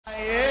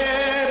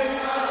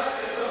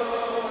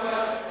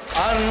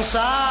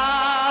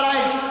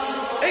أنصارك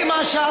اي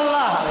ما شاء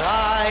الله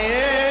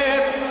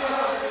غايب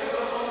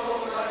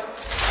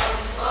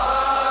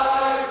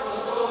أنصارك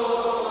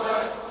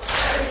وصولك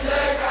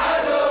عندك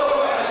عدو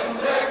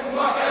عندك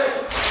محب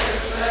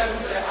المن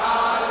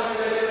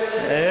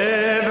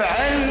تحاسب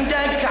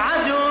عندك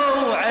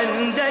عدو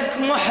عندك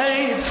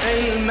محب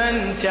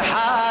المن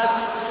تحاسب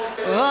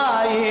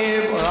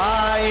غايب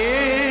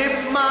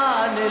غايب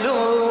ما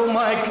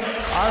نلومك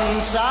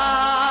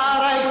أنصارك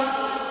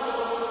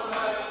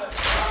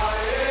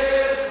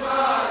غايب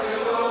ما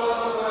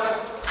نلومك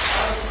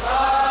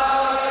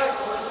أنصارك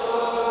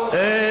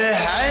وصولك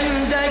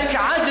عندك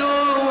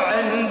عدو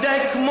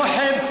عندك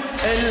محب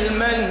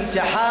المن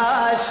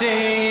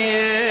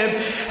تحاسب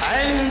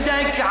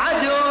عندك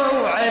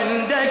عدو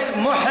عندك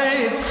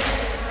محب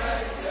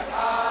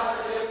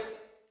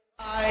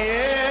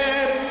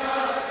غايب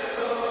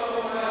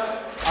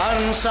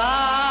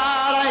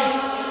أنصارك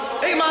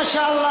اي ما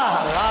شاء الله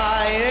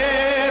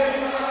غايب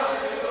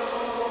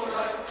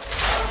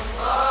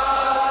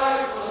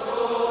أنصارك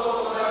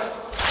وصولك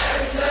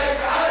عندك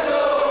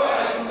عدو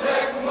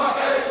عندك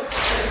محب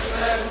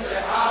المن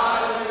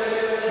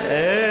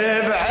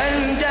تحاسب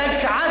عندك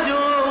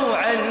عدو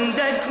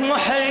عندك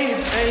محب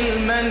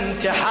المن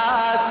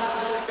تحاسب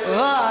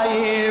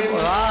غايب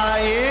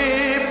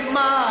غايب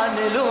ما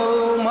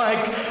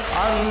نلومك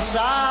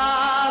أنصارك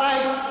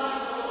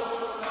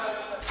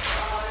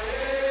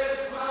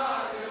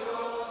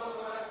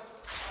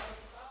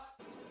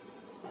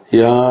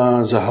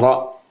يا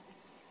زهراء،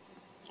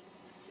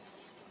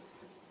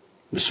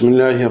 بسم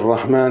الله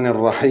الرحمن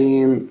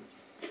الرحيم.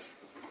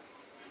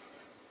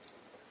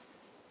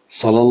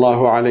 صلى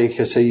الله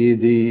عليك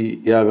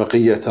سيدي يا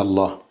بقية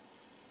الله.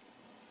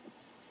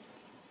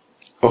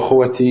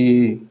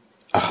 أخوتي،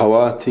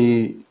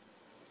 أخواتي،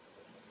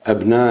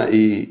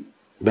 أبنائي،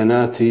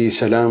 بناتي،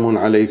 سلام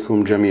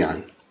عليكم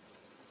جميعا.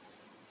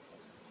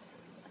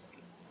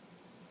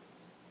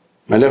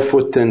 ملف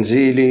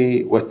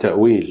التنزيل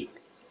والتأويل،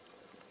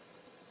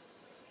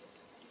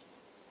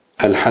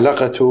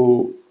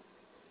 الحلقة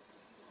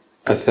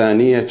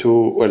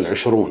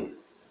 22،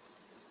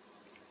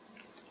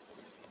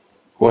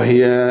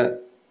 وهي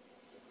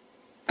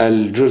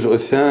الجزء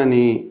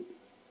الثاني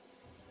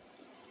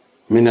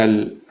من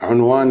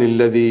العنوان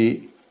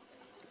الذي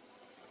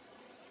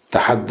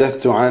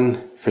تحدثت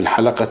عنه في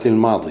الحلقة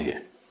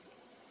الماضية.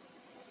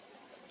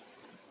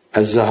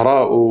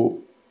 الزهراء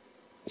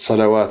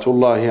صلوات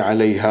الله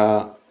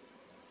عليها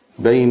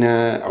بين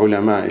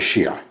علماء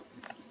الشيعة.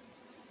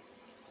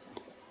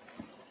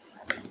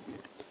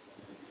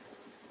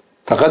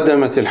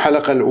 تقدمت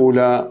الحلقة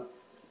الأولى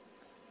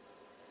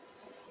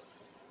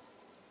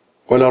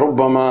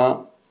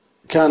ولربما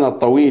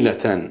كانت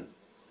طويلة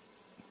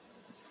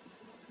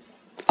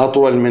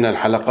أطول من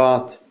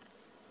الحلقات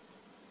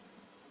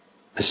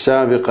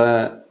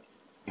السابقة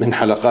من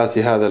حلقات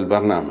هذا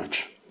البرنامج.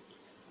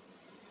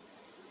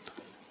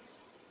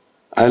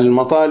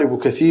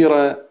 المطالب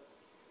كثيرة،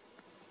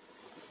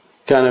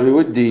 كان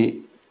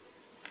بودي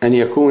أن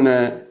يكون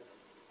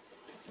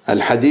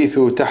الحديث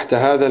تحت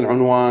هذا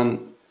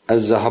العنوان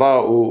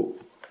الزهراء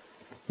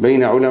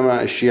بين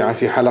علماء الشيعة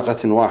في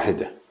حلقة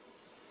واحدة،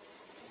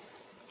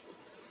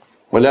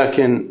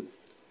 ولكن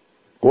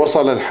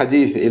وصل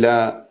الحديث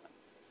إلى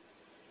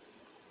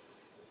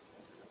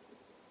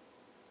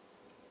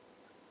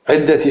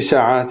عدة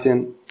ساعات،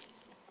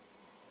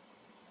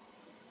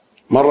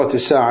 مرت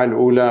الساعة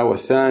الأولى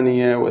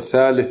والثانية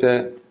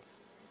والثالثة،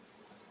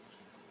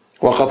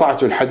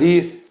 وقطعت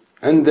الحديث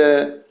عند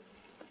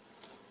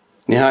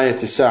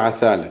نهاية الساعة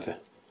الثالثة،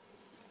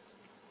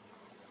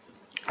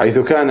 حيث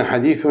كان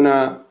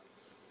حديثنا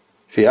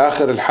في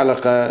آخر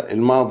الحلقة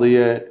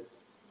الماضية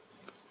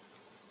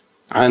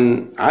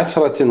عن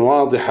عثرة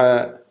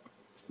واضحة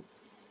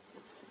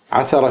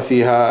عثر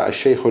فيها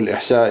الشيخ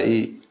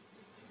الإحسائي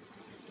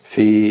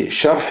في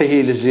شرحه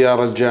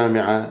للزيارة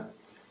الجامعة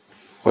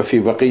وفي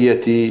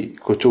بقية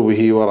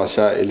كتبه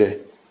ورسائله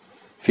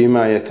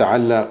فيما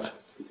يتعلق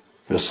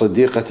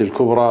بالصديقة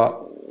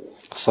الكبرى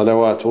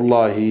صلوات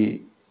الله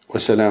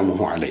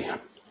وسلامه عليها.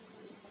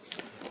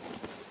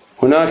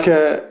 هناك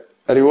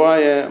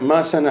رواية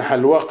ما سنح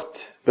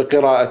الوقت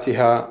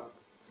بقراءتها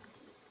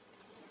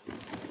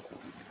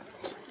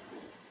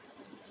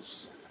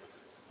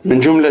من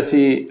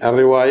جملة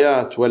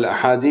الروايات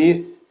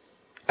والأحاديث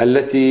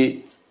التي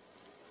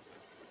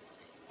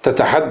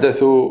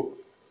تتحدث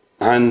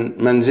عن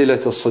منزلة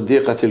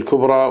الصديقة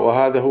الكبرى،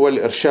 وهذا هو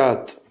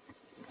الإرشاد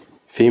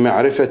في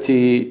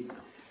معرفة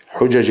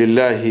حجج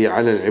الله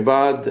على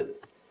العباد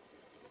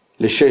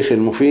للشيخ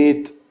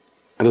المفيد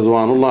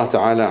رضوان الله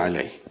تعالى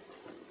عليه.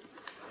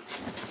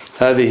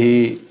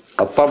 هذه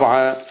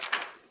الطبعة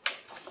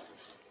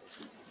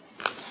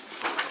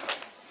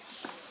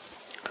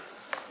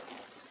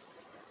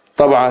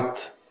طبعة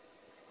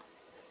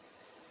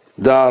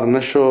دار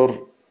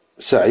نشر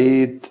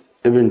سعيد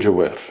ابن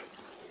جبير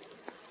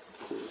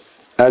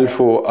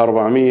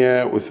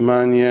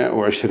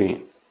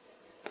 1428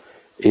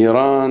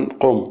 إيران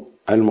قم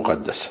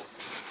المقدسة.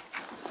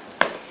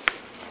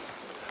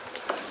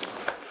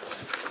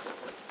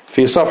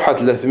 في صفحة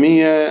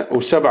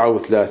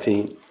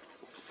 337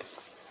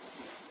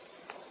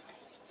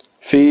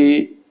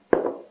 في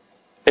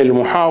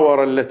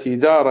المحاورة التي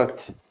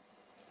دارت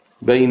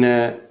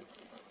بين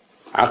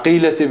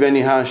عقيلة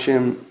بني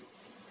هاشم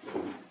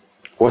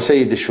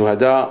وسيد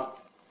الشهداء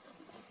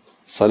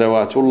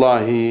صلوات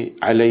الله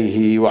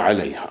عليه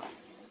وعليها.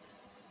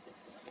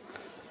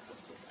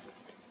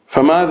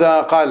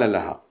 فماذا قال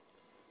لها؟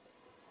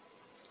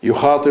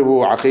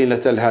 يخاطب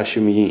عقيلة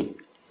الهاشميين: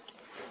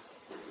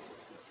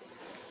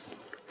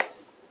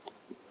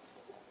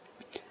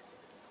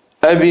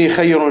 أبي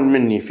خير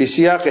مني، في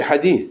سياق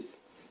حديث،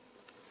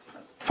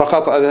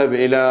 فقط أذهب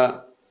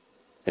إلى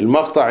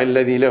المقطع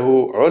الذي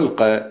له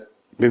علقة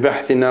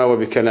ببحثنا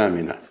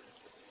وبكلامنا.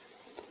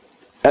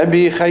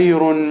 أبي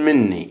خير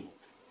مني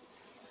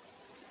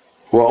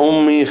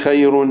وأمي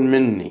خير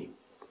مني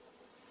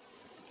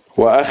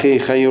وأخي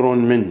خير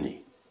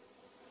مني،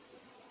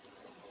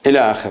 إلى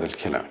آخر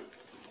الكلام.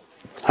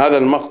 هذا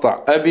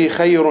المقطع: أبي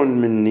خير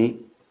مني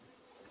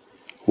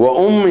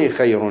وأمي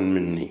خير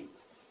مني.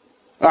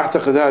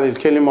 أعتقد هذه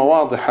الكلمة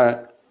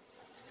واضحة،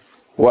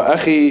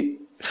 وأخي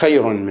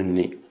خير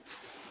مني،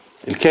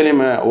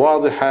 الكلمة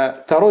واضحة،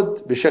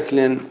 ترد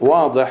بشكل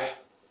واضح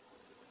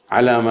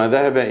على ما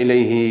ذهب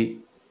إليه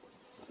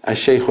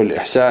الشيخ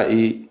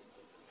الإحسائي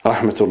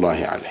رحمة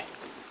الله عليه.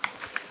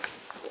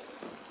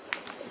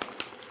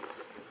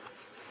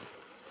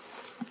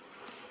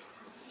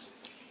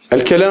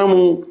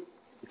 الكلام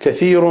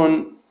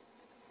كثير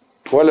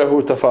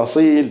وله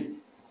تفاصيل،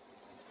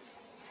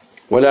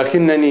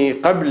 ولكنني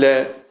قبل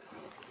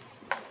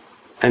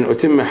أن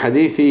أتم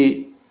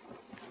حديثي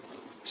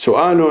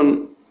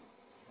سؤال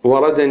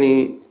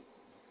وردني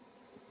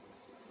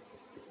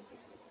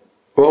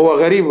وهو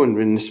غريب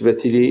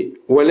بالنسبة لي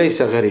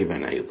وليس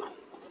غريبا أيضا.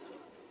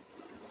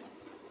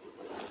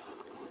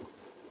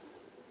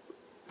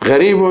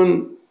 غريب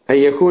أن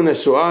يكون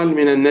السؤال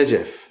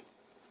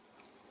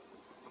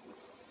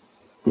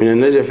من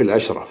النجف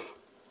الأشرف،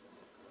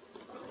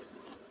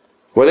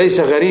 وليس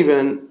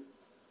غريبا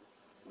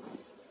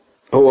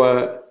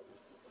هو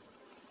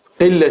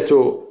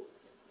قلة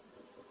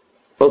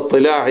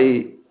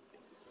اطلاع،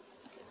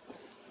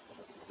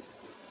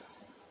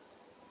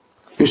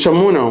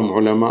 يسمونهم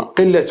علماء،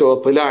 قلة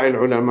اطلاع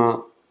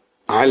العلماء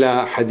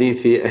على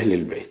حديث أهل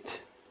البيت.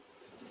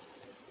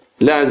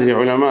 لا أدري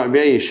علماء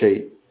بأي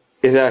شيء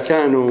إذا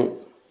كانوا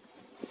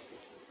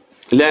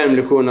لا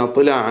يملكون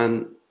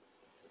اطلاعا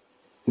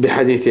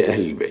بحديث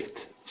أهل البيت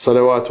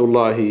صلوات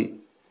الله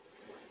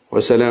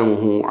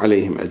وسلامه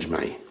عليهم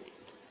أجمعين.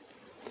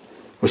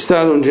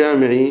 أستاذ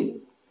جامعي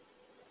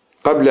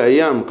قبل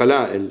أيام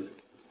قلائل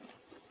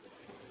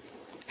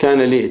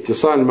كان لي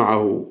اتصال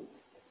معه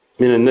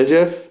من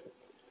النجف،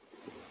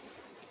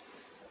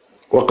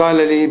 وقال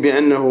لي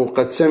بأنه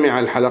قد سمع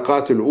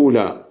الحلقات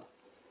الأولى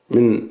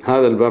من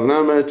هذا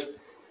البرنامج،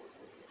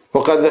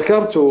 وقد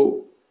ذكرت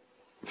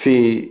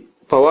في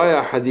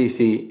طوايا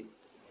حديثي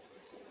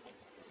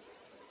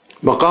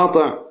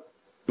مقاطع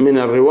من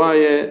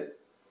الرواية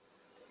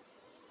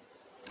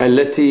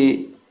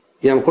التي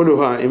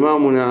ينقلها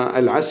إمامنا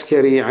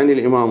العسكري عن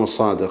الإمام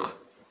الصادق،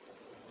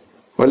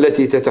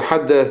 والتي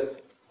تتحدث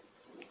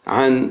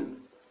عن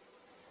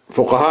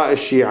فقهاء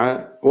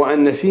الشيعة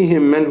وأن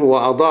فيهم من هو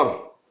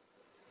أضر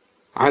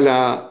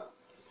على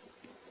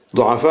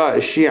ضعفاء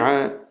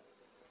الشيعة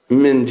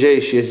من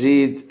جيش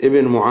يزيد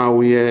ابن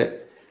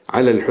معاوية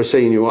على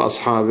الحسين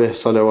وأصحابه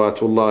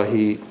صلوات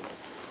الله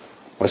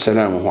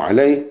وسلامه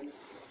عليه.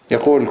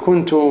 يقول: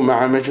 كنت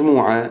مع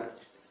مجموعة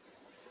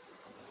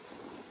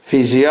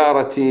في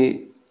زيارة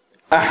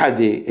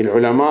أحد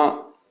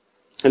العلماء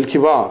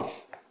الكبار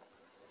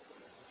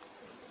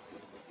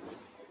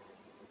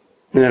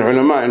من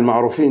العلماء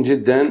المعروفين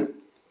جدا،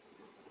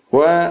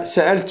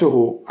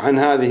 وسألته عن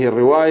هذه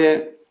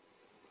الرواية،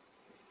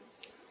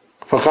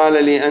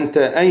 فقال لي: أنت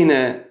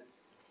أين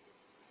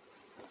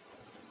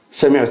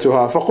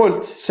سمعتها؟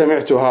 فقلت: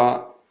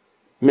 سمعتها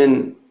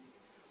من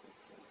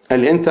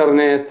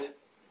الإنترنت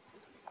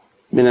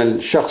من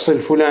الشخص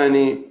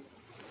الفلاني.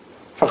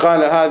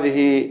 فقال: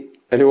 هذه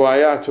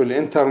روايات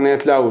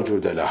الإنترنت لا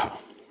وجود لها،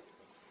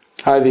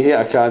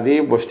 هذه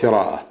أكاذيب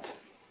وافتراءات.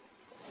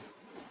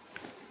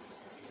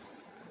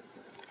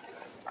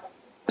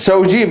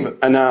 سأجيب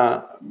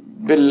أنا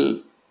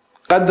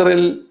بالقدر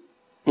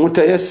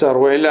المتيسر،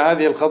 وإلا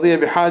هذه القضية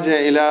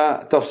بحاجة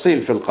إلى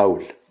تفصيل في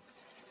القول،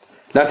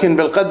 لكن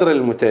بالقدر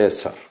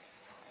المتيسر.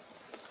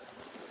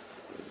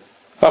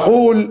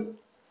 أقول: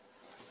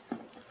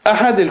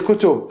 أحد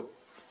الكتب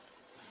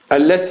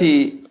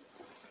التي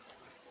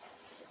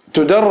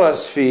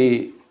تدرس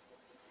في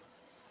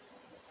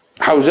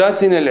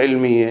حوزاتنا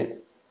العلمية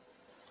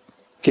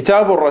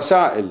كتاب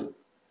الرسائل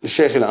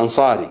للشيخ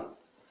الأنصاري،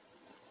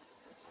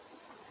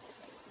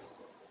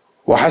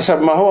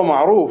 وحسب ما هو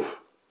معروف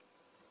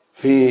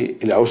في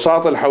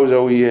الأوساط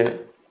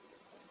الحوزوية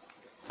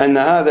أن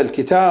هذا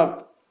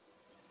الكتاب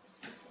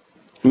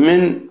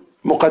من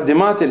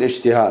مقدمات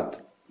الاجتهاد،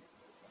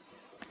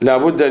 لا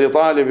بد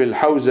لطالب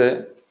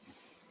الحوزة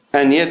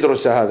أن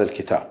يدرس هذا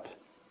الكتاب.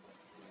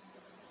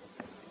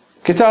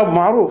 كتاب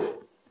معروف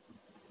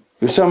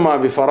يسمى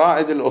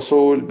بفرائد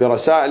الأصول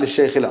برسائل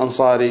الشيخ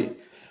الأنصاري،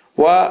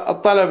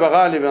 والطلبة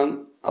غالبا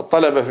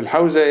الطلبة في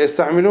الحوزة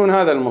يستعملون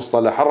هذا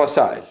المصطلح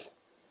الرسائل،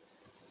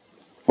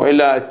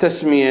 وإلا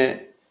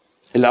التسمية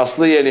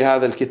الأصلية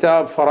لهذا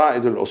الكتاب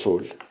فرائد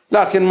الأصول،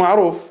 لكن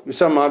معروف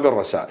يسمى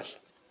بالرسائل.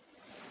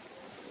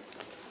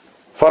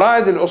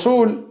 فرائد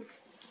الأصول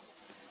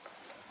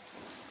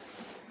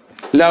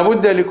لا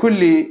بد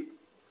لكل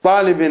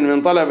طالب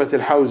من طلبة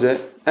الحوزة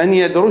أن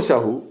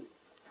يدرسه،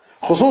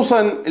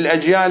 خصوصا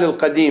الأجيال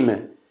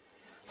القديمة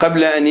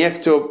قبل أن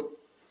يكتب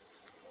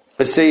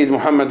السيد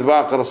محمد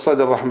باقر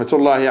الصدر رحمة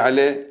الله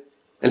عليه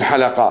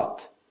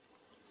الحلقات.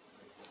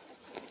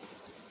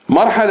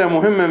 مرحلة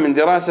مهمة من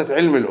دراسة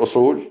علم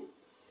الأصول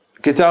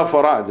كتاب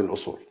فرائد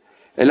الأصول.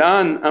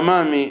 الآن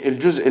أمامي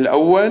الجزء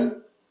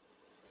الأول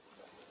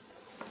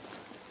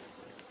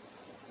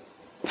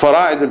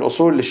فرائد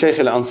الأصول للشيخ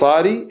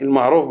الأنصاري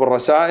المعروف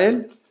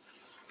بالرسائل،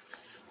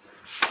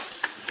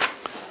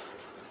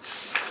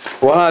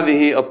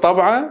 وهذه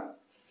الطبعة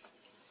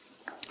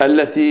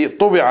التي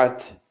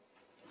طبعت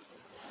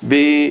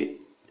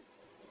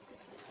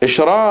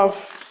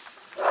بإشراف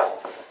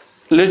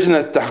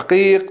لجنة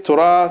تحقيق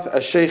تراث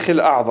الشيخ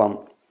الأعظم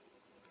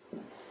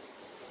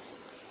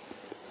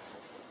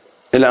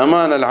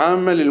الأمانة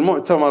العامة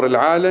للمؤتمر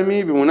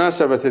العالمي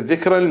بمناسبة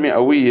الذكرى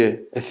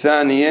المئوية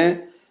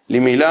الثانية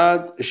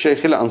لميلاد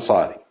الشيخ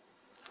الأنصاري.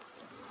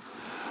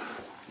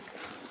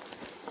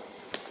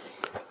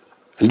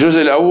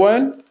 الجزء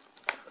الأول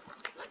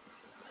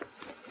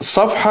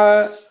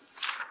صفحة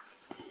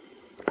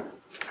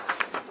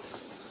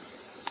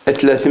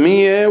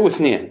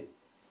 302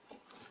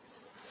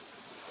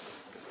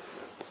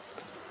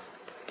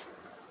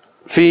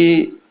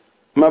 في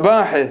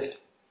مباحث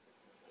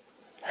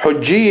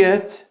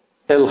حجية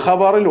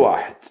الخبر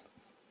الواحد.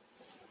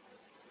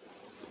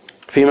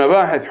 في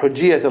مباحث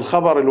حجية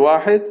الخبر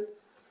الواحد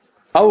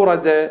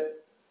أورد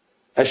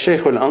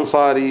الشيخ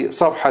الأنصاري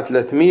صفحة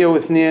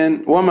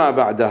 302 وما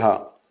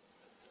بعدها،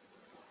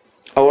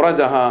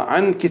 أوردها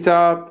عن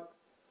كتاب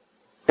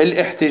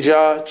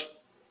الاحتجاج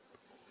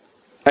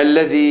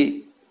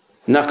الذي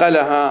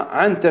نقلها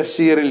عن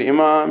تفسير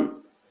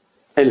الإمام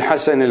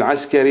الحسن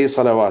العسكري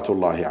صلوات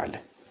الله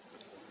عليه.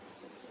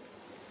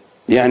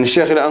 يعني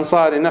الشيخ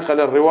الأنصاري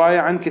نقل الرواية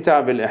عن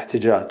كتاب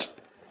الاحتجاج،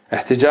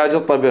 احتجاج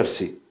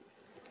الطبرسي،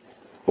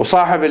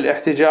 وصاحب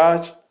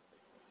الاحتجاج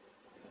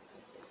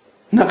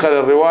نقل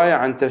الرواية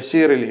عن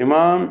تفسير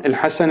الإمام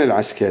الحسن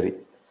العسكري.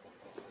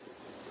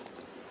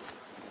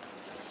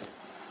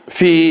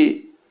 في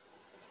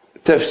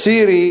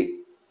تفسير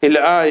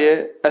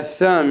الآية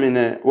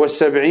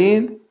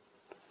 78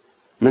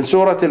 من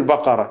سورة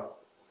البقرة،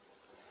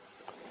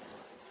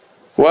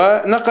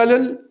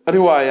 ونقل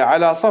الرواية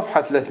على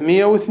صفحة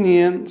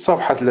 302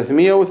 صفحة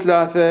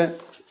 303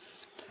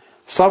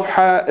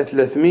 صفحة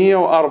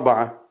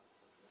 304.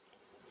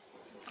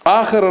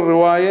 آخر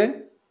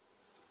الرواية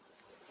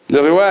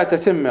للرواية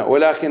تتمة،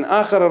 ولكن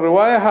آخر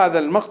الرواية هذا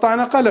المقطع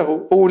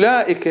نقله.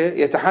 أولئك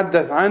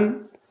يتحدث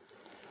عن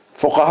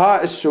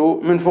فقهاء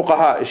السوء من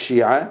فقهاء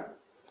الشيعة،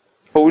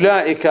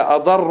 أولئك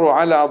أضر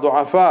على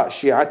ضعفاء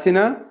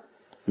شيعتنا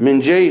من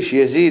جيش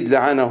يزيد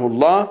لعنه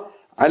الله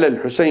على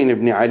الحسين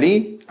بن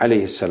علي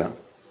عليه السلام.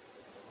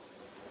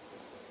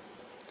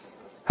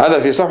 هذا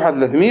في صفحة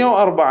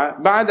 304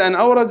 بعد أن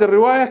أورد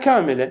الرواية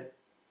كاملة.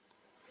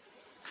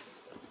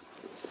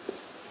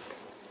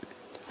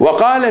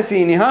 وقال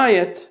في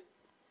نهاية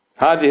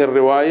هذه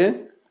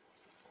الرواية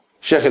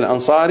الشيخ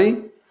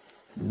الأنصاري: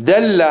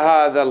 دل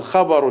هذا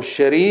الخبر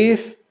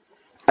الشريف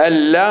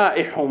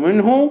اللائح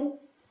منه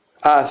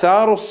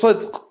آثار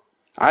الصدق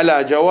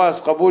على جواز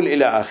قبول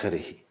إلى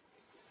آخره.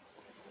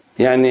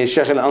 يعني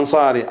الشيخ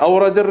الأنصاري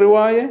أورد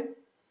الرواية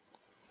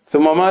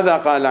ثم ماذا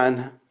قال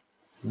عنها؟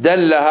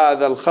 دل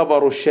هذا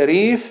الخبر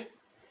الشريف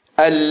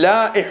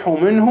اللائح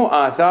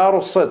منه آثار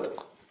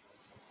الصدق،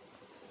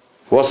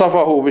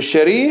 وصفه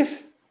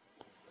بالشريف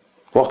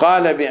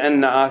وقال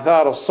بأن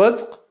آثار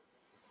الصدق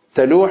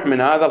تلوح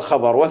من هذا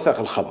الخبر، وثق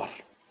الخبر.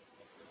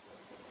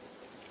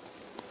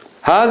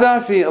 هذا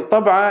في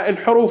الطبعة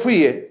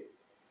الحروفية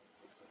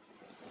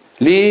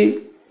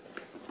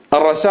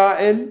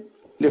للرسائل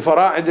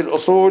لفرائد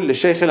الأصول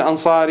للشيخ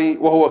الأنصاري،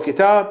 وهو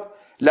كتاب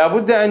لا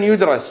بد أن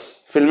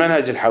يدرس في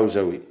المنهج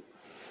الحوزوي.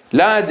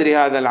 لا أدري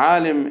هذا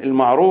العالم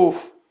المعروف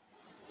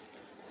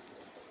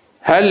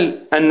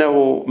هل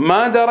أنه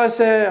ما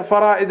درس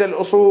فرائد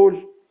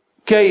الأصول؟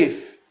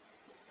 كيف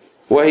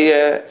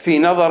وهي في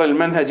نظر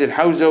المنهج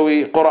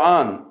الحوزوي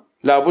قرآن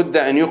لا بد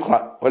أن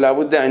يقرأ ولا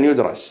بد أن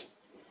يدرس،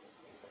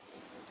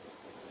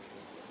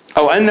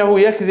 أو أنه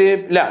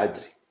يكذب؟ لا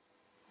أدري.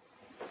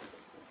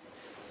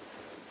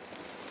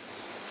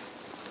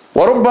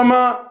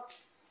 وربما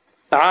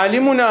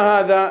عالمنا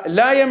هذا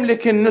لا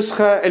يملك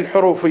النسخة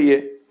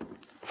الحروفية،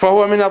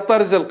 فهو من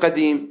الطرز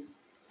القديم،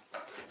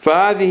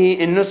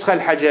 فهذه النسخة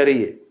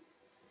الحجرية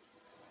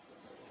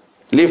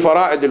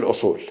لفرائد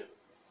الأصول،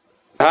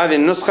 هذه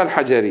النسخة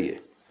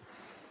الحجرية.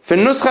 في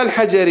النسخة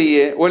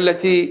الحجرية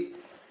والتي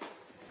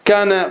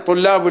كان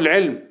طلاب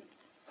العلم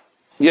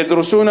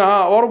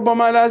يدرسونها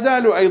وربما لا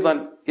زالوا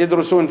أيضا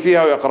يدرسون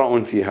فيها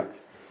ويقرؤون فيها.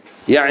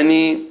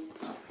 يعني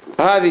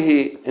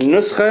هذه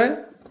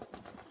النسخة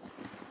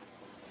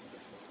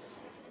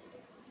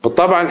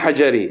الطبعة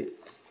الحجرية.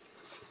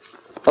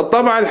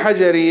 الطبعة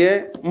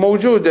الحجرية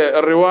موجودة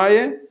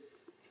الرواية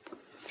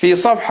في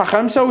صفحة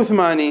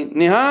 85،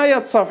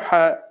 نهاية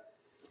صفحة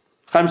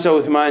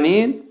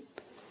 85.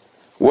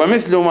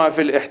 ومثل ما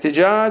في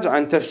الاحتجاج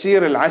عن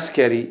تفسير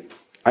العسكري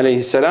عليه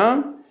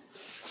السلام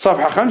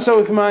صفحة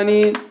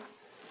 85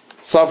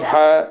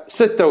 صفحة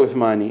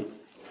 86.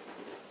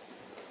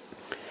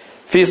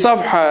 في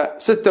صفحة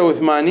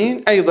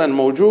 86 أيضا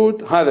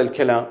موجود هذا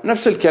الكلام،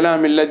 نفس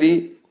الكلام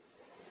الذي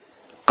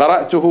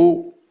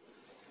قرأته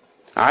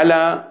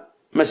على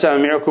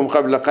مسامعكم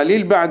قبل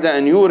قليل. بعد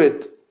أن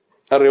يورد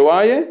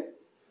الرواية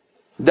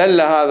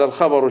دل هذا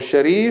الخبر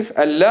الشريف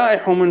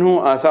اللائح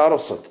منه آثار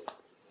الصدق،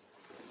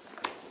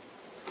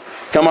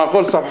 كما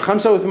قلت صفحة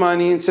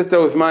 85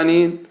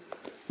 86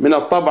 من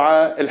الطبعة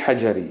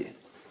الحجرية.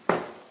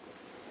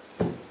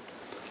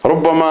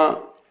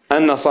 ربما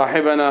أن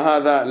صاحبنا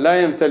هذا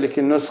لا يمتلك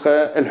النسخة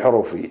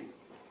الحروفية.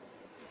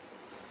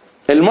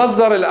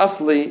 المصدر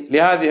الأصلي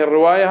لهذه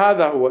الرواية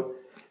هذا هو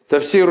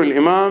تفسير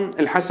الإمام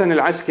الحسن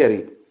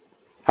العسكري،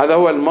 هذا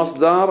هو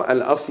المصدر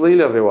الأصلي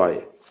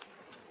للرواية.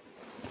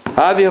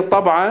 هذه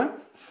الطبعة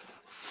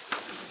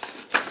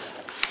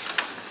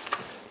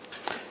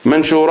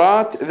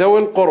منشورات ذوي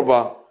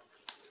القربى،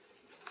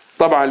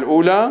 الطبعة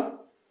الأولى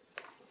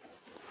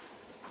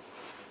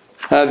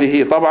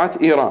هذه طبعة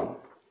إيران،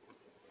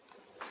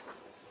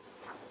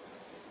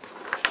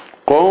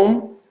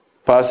 قوم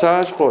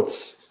باساج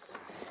قدس.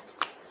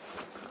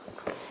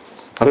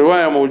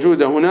 الرواية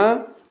موجودة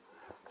هنا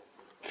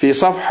في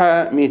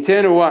صفحة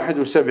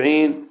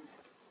 271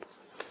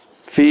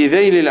 في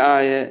ذيل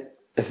الآية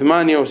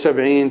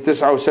 78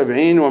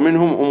 79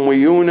 ومنهم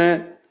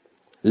أميون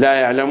لا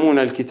يعلمون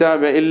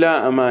الكتاب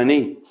إلا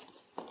أماني.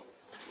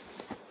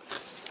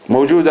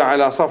 موجودة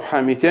على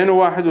صفحة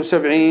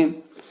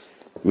 271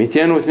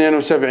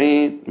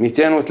 272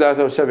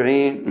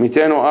 273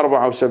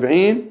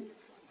 274.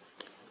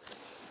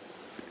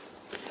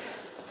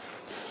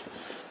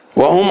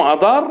 وهم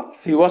أضر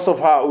في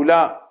وصف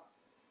هؤلاء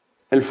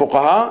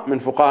الفقهاء من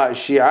فقهاء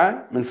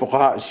الشيعة من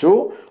فقهاء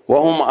السوء،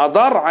 وهم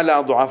أضر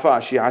على ضعفاء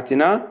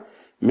شيعتنا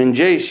من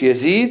جيش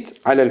يزيد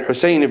على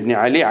الحسين بن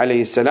علي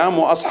عليه السلام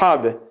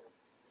وأصحابه،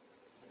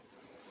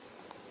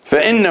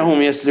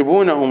 فإنهم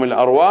يسلبونهم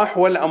الأرواح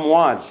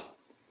والأموال،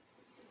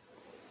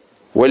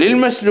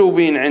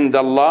 وللمسلوبين عند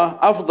الله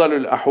أفضل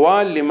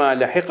الأحوال لما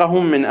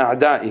لحقهم من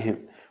أعدائهم.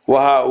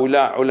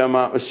 وهؤلاء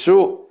علماء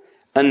السوء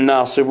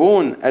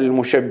الناصبون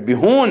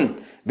المشبهون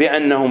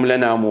بأنهم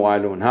لنا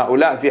موالون.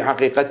 هؤلاء في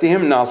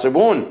حقيقتهم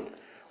ناصبون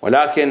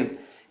ولكن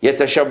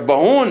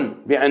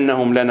يتشبهون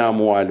بأنهم لنا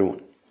موالون.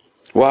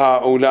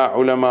 وهؤلاء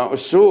علماء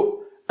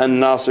السوء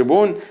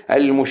الناصبون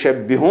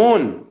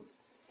المشبهون،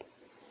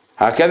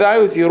 هكذا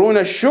يثيرون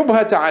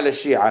الشبهة على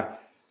الشيعة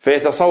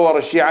فيتصور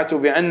الشيعة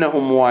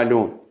بأنهم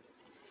موالون،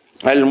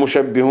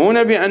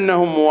 المشبهون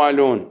بأنهم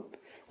موالون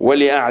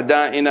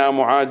ولأعدائنا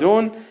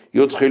معادون،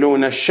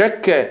 يدخلون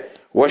الشك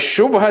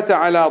والشبهة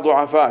على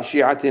ضعفاء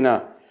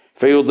شيعتنا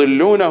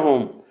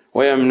فيضلونهم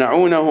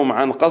ويمنعونهم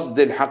عن قصد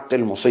الحق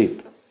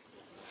المصيب.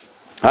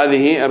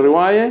 هذه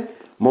الرواية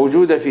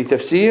موجودة في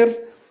تفسير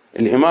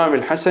الإمام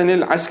الحسن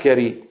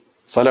العسكري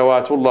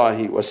صلوات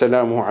الله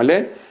وسلامه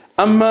عليه.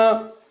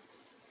 أما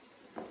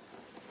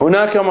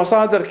هناك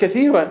مصادر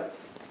كثيرة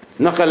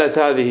نقلت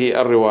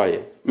هذه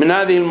الرواية. من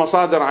هذه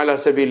المصادر على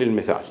سبيل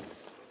المثال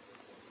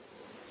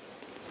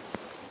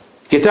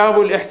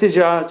كتاب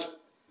الاحتجاج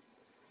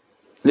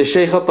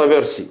للشيخ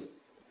الطبرسي،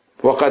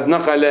 وقد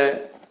نقل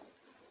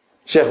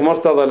شيخ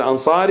مرتضى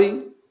الأنصاري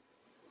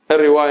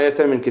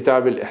الرواية من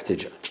كتاب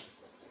الاحتجاج.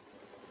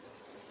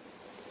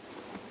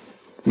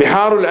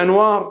 بحار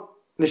الأنوار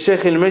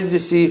للشيخ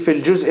المجلسي في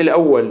الجزء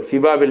الأول في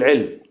باب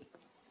العلم.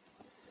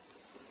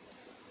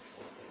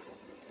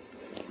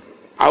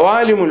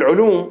 عوالم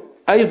العلوم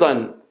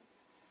أيضا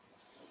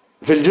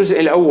في الجزء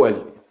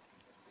الأول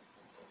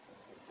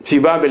في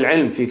باب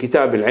العلم في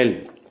كتاب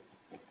العلم.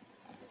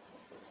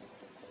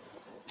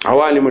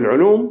 عوالم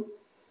العلوم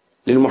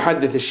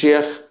للمحدث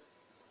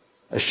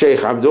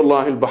الشيخ عبد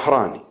الله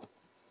البحراني.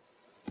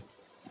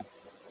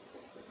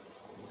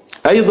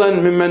 أيضا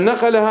ممن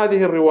نقل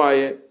هذه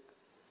الرواية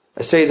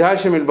السيد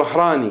هاشم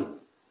البحراني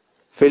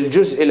في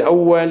الجزء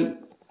الأول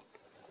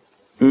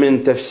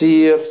من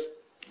تفسير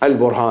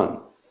البرهان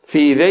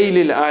في ذيل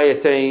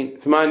الآيتين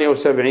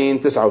 78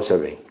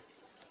 79.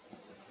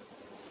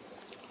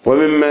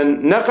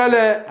 وممن نقل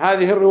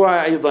هذه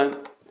الرواية أيضا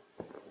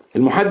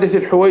المحدث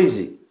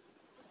الحويزي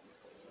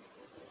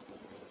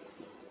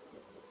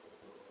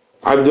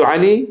عبد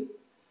علي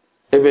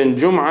ابن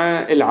جمعة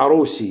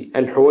العروسي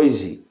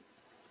الحويزي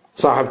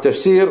صاحب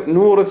تفسير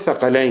نور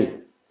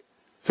الثقلين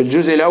في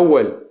الجزء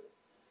الأول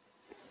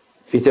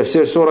في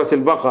تفسير سورة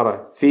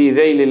البقرة في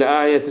ذيل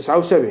الآية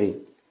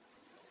 79.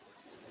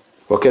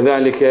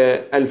 وكذلك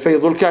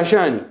الفيض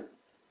الكاشاني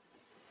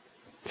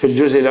في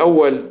الجزء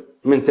الأول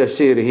من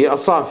تفسيره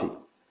الصافي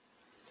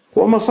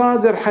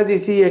ومصادر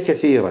حديثية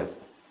كثيرة.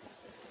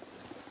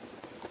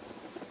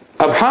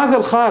 أبحاث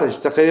الخارج،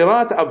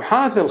 تقريرات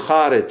أبحاث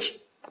الخارج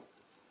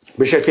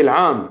بشكل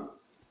عام،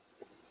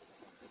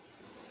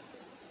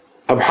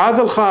 أبحاث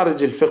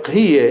الخارج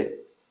الفقهية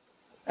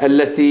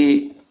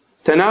التي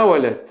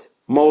تناولت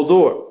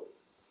موضوع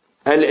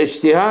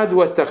الاجتهاد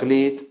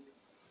والتقليد،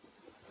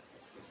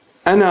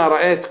 أنا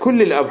رأيت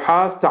كل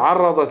الأبحاث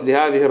تعرضت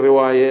لهذه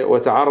الرواية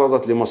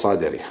وتعرضت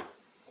لمصادرها.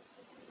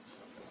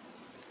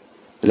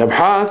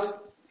 الأبحاث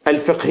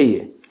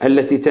الفقهية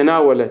التي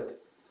تناولت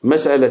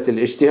مسألة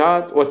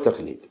الاجتهاد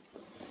والتقليد،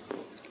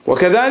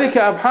 وكذلك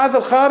أبحاث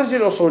الخارج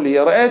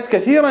الأصولية رأيت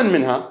كثيرا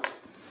منها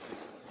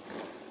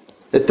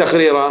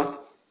التقريرات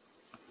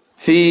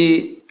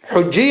في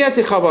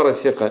حجية خبر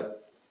الثقة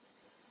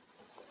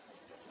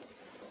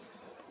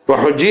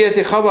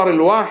وحجية خبر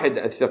الواحد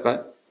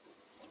الثقة.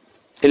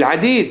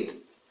 العديد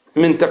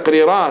من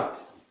تقريرات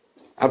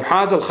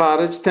أبحاث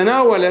الخارج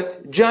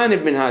تناولت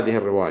جانب من هذه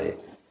الرواية،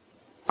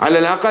 على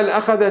الأقل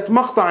أخذت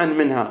مقطعا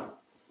منها.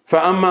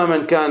 فأما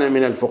من كان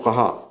من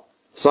الفقهاء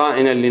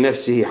صائنا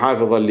لنفسه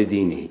حافظا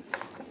لدينه.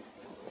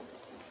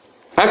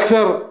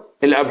 أكثر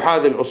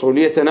الأبحاث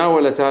الأصولية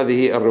تناولت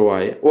هذه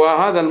الرواية،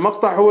 وهذا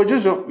المقطع هو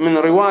جزء من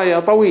رواية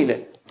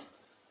طويلة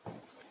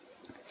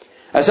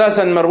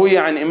أساسا مروية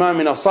عن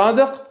إمامنا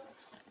الصادق،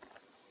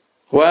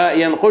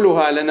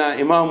 وينقلها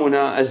لنا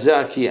إمامنا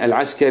الزاكي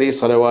العسكري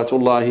صلوات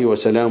الله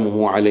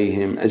وسلامه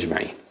عليهم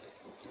أجمعين.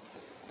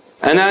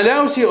 أنا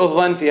لا أسيء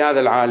الظن في هذا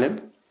العالم،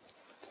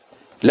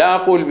 لا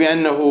أقول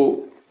بأنه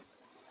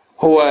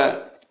هو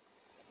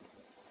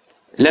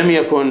لم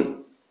يكن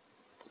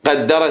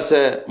قد درس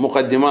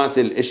مقدمات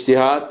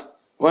الاجتهاد،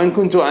 وإن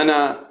كنت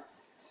أنا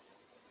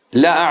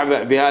لا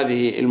أعبأ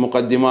بهذه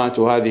المقدمات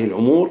وهذه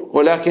الأمور،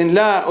 ولكن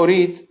لا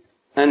أريد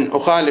أن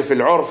أخالف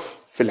العرف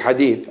في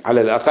الحديث،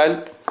 على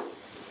الأقل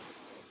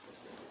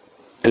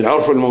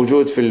العرف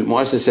الموجود في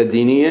المؤسسة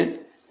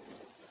الدينية،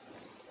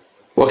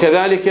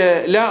 وكذلك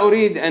لا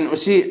أريد أن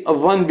أسيء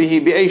الظن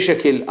به بأي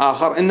شكل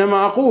آخر.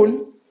 إنما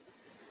أقول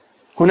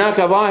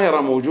هناك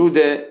ظاهرة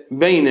موجودة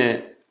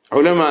بين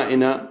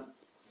علمائنا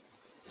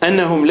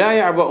أنهم لا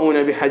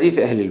يعبؤون بحديث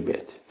أهل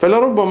البيت،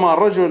 فلربما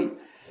الرجل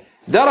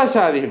درس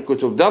هذه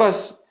الكتب،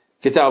 درس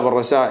كتاب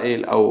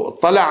الرسائل أو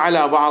اطلع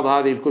على بعض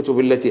هذه الكتب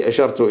التي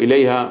أشرت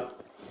إليها،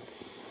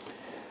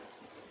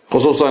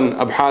 خصوصا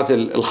أبحاث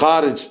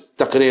الخارج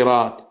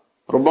تقريرات،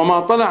 ربما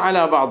اطلع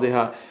على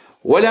بعضها،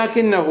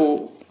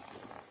 ولكنه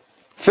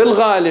في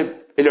الغالب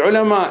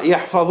العلماء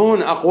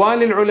يحفظون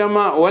أقوال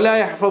العلماء ولا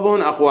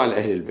يحفظون أقوال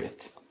أهل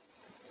البيت.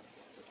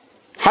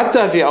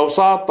 حتى في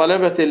أوساط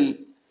طلبة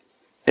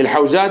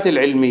الحوزات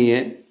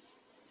العلمية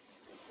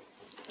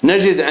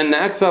نجد أن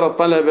أكثر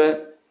الطلبة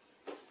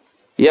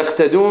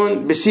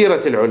يقتدون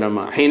بسيرة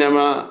العلماء.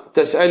 حينما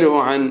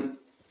تسأله عن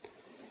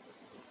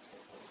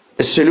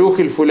السلوك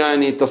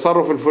الفلاني،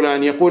 التصرف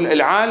الفلاني، يقول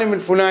العالم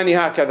الفلاني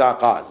هكذا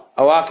قال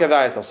أو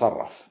هكذا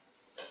يتصرف.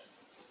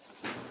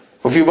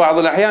 وفي بعض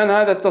الأحيان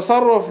هذا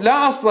التصرف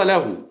لا أصل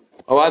له،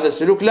 أو هذا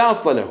السلوك لا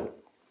أصل له،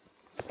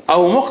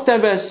 أو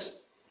مقتبس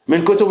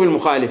من كتب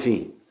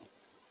المخالفين.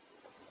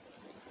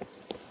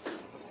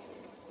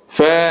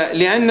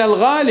 فلأن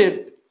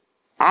الغالب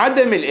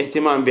عدم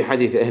الاهتمام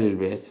بحديث أهل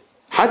البيت،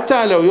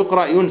 حتى لو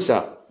يقرأ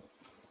ينسى،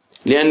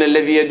 لأن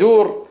الذي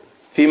يدور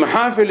في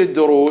محافل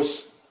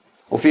الدروس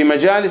وفي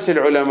مجالس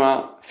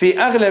العلماء في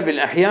أغلب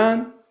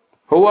الأحيان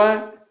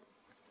هو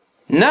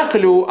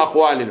نقل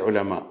أقوال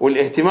العلماء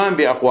والاهتمام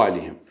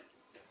بأقوالهم.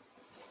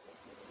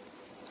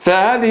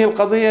 فهذه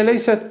القضية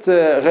ليست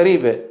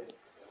غريبة،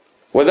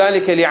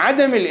 وذلك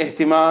لعدم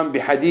الاهتمام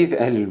بحديث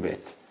أهل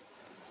البيت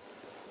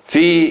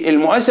في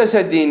المؤسسة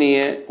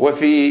الدينية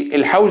وفي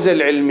الحوزة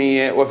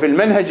العلمية وفي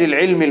المنهج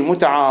العلمي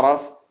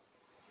المتعارف،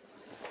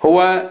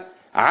 هو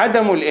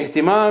عدم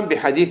الاهتمام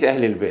بحديث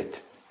أهل البيت.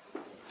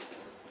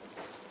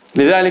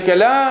 لذلك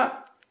لا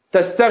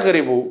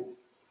تستغربوا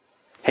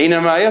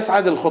حينما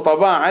يصعد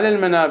الخطباء على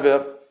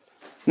المنابر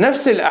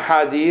نفس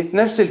الأحاديث،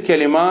 نفس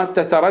الكلمات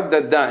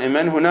تتردد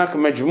دائما. هناك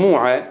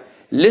مجموعة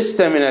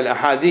لستة من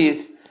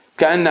الأحاديث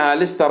كأنها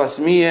لستة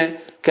رسمية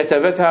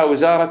كتبتها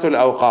وزارة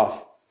الأوقاف.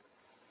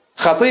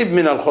 خطيب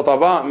من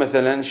الخطباء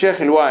مثلا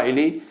شيخ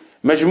الوائلي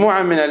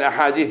مجموعة من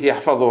الأحاديث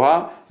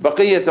يحفظها،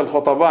 بقية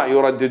الخطباء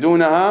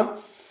يرددونها.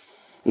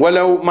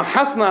 ولو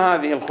محصنا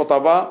هذه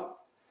الخطباء،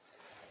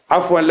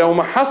 عفوا لو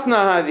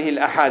محصنا هذه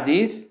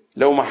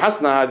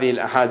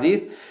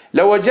الأحاديث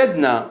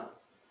لوجدنا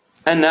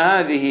أن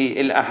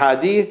هذه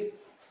الأحاديث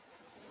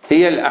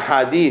هي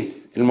الأحاديث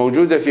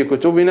الموجودة في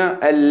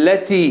كتبنا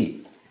التي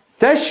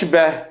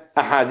تشبه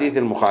أحاديث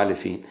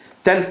المخالفين،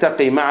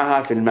 تلتقي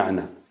معها في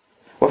المعنى،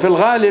 وفي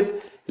الغالب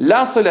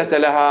لا صلة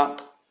لها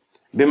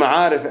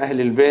بمعارف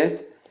أهل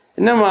البيت.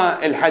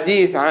 إنما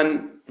الحديث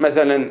عن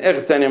مثلا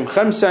اغتنم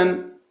 5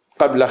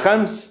 قبل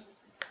 5،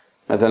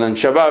 مثلا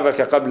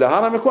شبابك قبل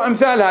هرمك،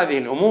 وأمثال هذه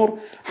الأمور،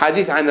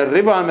 حديث عن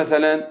الربا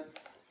مثلا،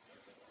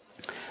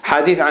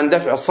 حديث عن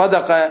دفع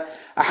الصدقة،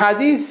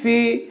 أحاديث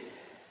في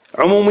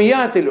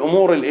عموميات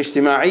الأمور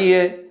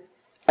الاجتماعية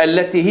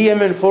التي هي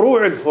من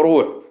فروع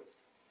الفروع.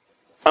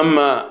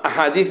 أما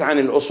أحاديث عن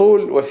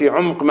الأصول وفي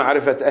عمق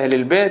معرفة أهل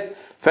البيت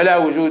فلا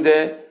وجود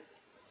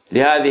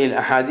لهذه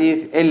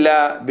الأحاديث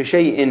إلا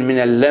بشيء من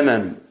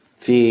اللمم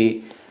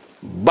في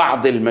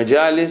بعض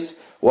المجالس،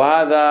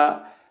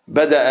 وهذا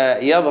بدأ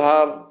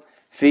يظهر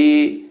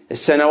في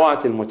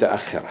السنوات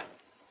المتأخرة.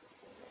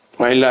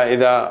 وإلا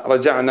إذا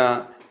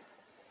رجعنا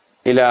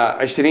إلى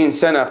 20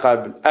 سنة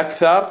قبل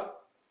أكثر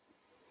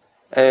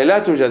لا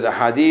توجد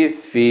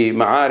أحاديث في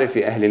معارف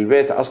أهل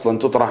البيت أصلا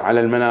تطرح على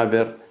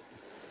المنابر،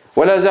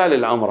 ولا زال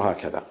الأمر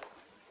هكذا.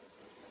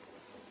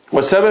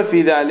 والسبب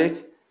في ذلك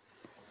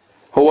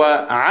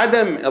هو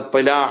عدم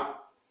اطلاع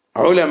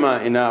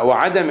علمائنا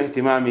وعدم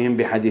اهتمامهم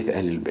بحديث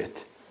أهل البيت،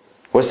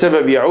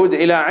 والسبب يعود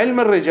إلى علم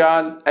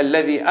الرجال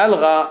الذي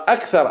ألغى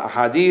أكثر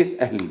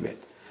أحاديث أهل البيت.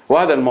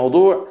 وهذا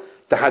الموضوع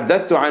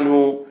تحدثت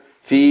عنه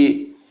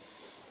في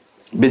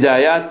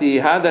بدايات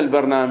هذا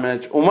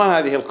البرنامج، وما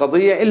هذه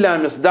القضية إلا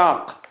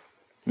مصداق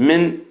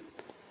من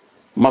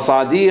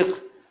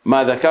مصاديق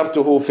ما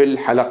ذكرته في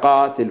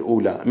الحلقات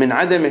الأولى من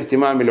عدم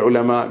اهتمام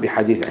العلماء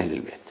بحديث أهل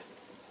البيت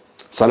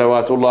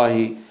صلوات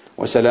الله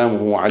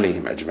وسلامه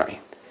عليهم أجمعين.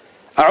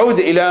 أعود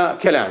إلى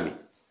كلامي.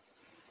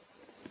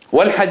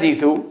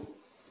 والحديث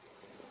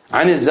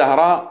عن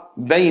الزهراء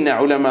بين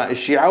علماء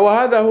الشيعة،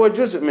 وهذا هو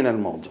جزء من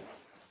الموضوع،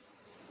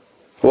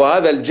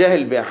 وهذا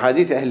الجهل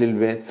بأحاديث أهل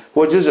البيت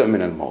هو جزء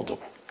من الموضوع.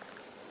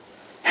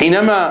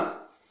 حينما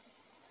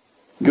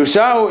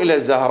يساء إلى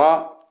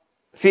الزهراء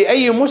في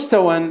أي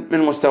مستوى من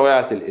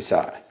مستويات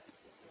الإساءة،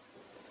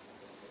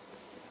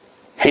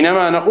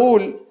 حينما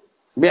نقول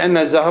بأن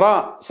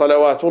الزهراء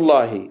صلوات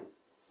الله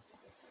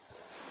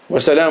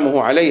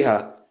وسلامه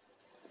عليها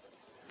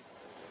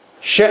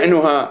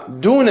شأنها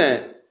دون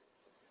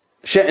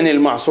شأن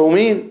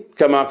المعصومين،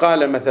 كما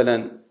قال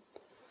مثلا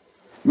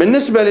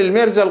بالنسبة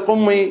للميرزا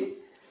القمي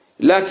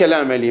لا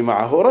كلام لي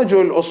معه،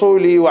 رجل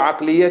أصولي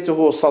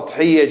وعقليته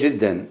سطحية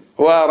جدا،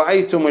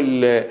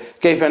 ورأيتم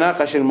كيف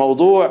ناقش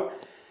الموضوع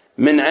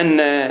من أن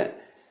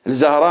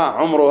الزهراء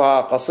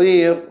عمرها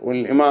قصير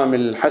والإمام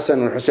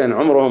الحسن والحسين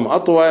عمرهم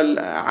أطول.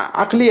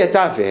 عقلية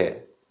تافهة،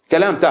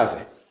 كلام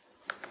تافه،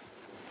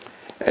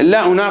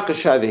 لا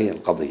أناقش هذه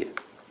القضية.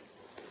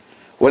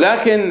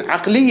 ولكن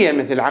عقلية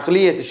مثل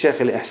عقلية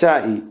الشيخ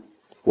الإحسائي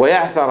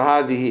ويعثر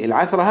هذه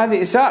العثرة،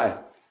 هذه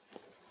إساءة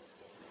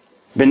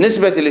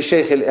بالنسبة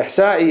للشيخ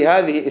الإحسائي،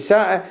 هذه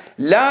إساءة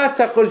لا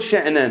تقل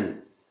شأنا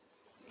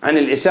عن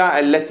الإساءة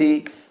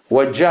التي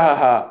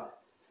وجهها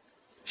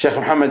شيخ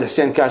محمد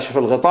حسين كاشف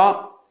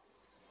الغطاء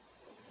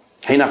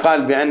حين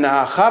قال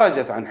بأنها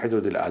خرجت عن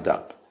حدود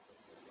الآداب.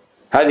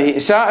 هذه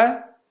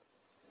إساءة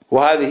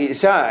وهذه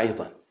إساءة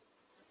أيضا.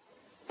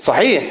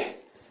 صحيح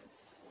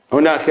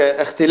هناك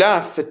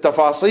اختلاف في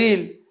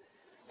التفاصيل،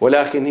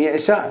 ولكن هي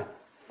إساءة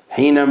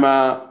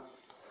حينما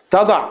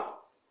تضع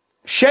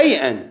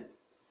شيئا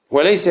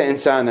وليس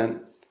إنسانا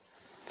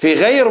في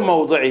غير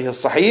موضعه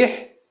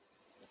الصحيح،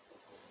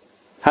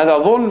 هذا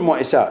ظلم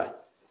وإساءة.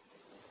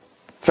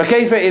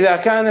 فكيف إذا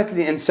كانت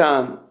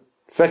لإنسان؟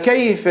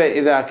 فكيف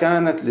إذا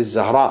كانت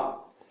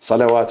للزهراء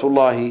صلوات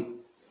الله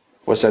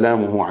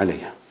وسلامه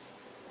عليها؟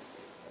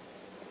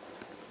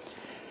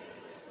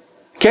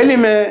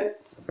 كلمة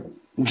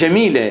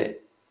جميلة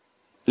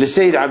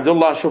للسيد عبد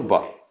الله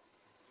شبر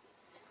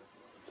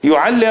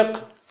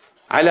يعلق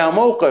على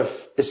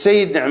موقف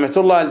السيد نعمة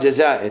الله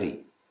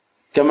الجزائري،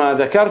 كما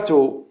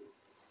ذكرت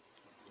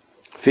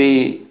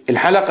في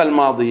الحلقة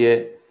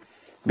الماضية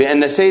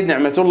بأن السيد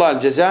نعمة الله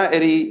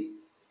الجزائري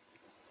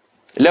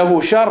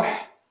له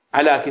شرح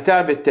على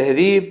كتاب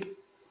التهذيب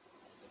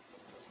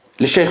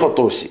للشيخ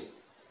الطوسي.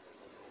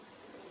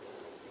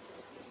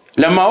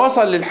 لما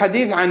وصل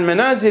للحديث عن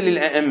منازل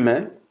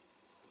الأئمة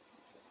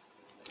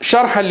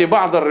شرحا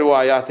لبعض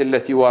الروايات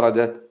التي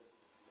وردت،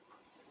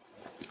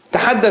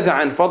 تحدث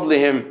عن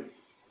فضلهم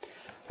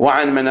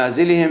وعن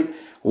منازلهم،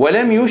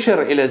 ولم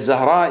يشر إلى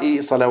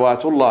الزهراء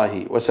صلوات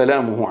الله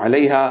وسلامه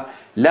عليها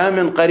لا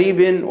من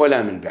قريب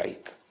ولا من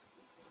بعيد.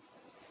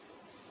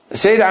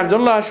 السيد عبد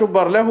الله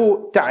شبر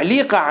له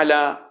تعليق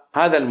على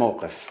هذا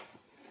الموقف،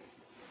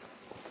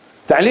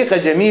 تعليقة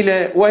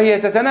جميلة، وهي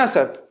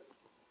تتناسب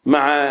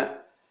مع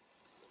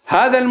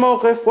هذا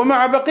الموقف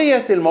ومع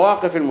بقية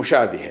المواقف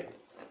المشابهة.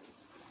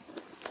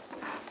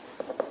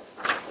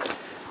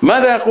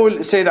 ماذا يقول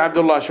السيد عبد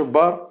الله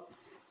شبر؟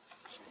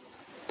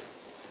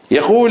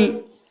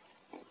 يقول: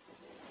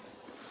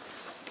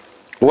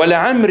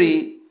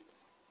 ولعمري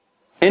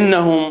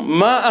إنهم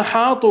ما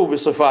أحاطوا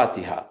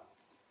بصفاتها،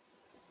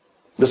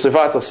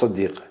 بصفات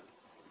الصديقة،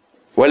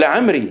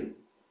 ولعمري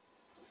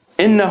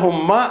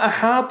إنهم ما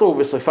أحاطوا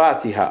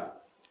بصفاتها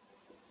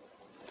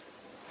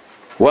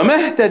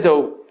وما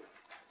اهتدوا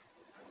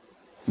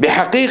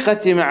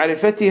بحقيقة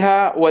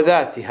معرفتها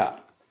وذاتها،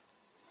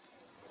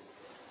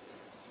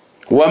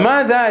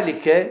 وما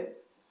ذلك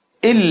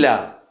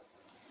إلا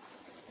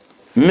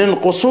من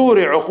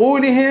قصور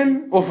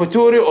عقولهم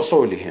وفتور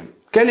أصولهم.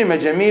 كلمة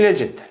جميلة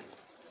جدا،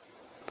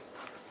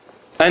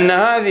 أن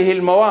هذه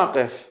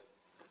المواقف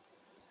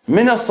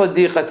من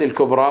الصديقة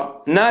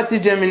الكبرى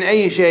ناتجة من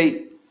أي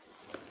شيء؟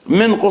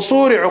 من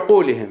قصور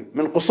عقولهم،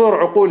 من قصور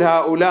عقول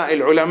هؤلاء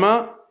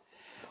العلماء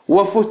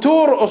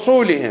وفتور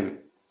أصولهم.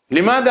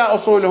 لماذا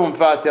أصولهم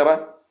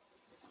فاترة؟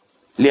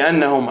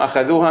 لأنهم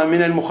أخذوها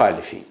من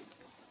المخالفين.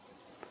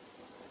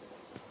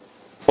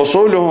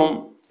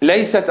 أصولهم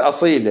ليست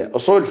أصيلة،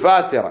 أصول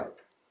فاترة.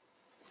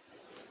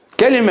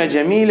 كلمة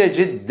جميلة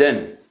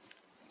جدا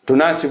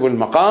تناسب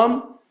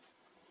المقام،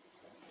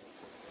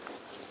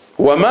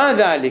 وما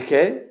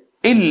ذلك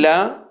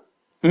إلا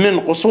من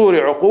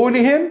قصور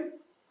عقولهم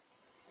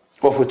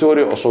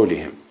وفتور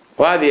أصولهم،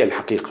 وهذه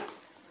الحقيقة.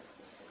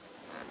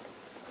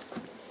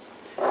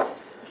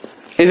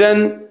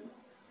 إذن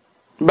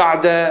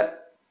بعد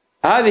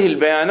هذه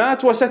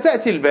البيانات،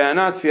 وستأتي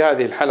البيانات في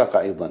هذه الحلقة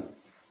أيضا،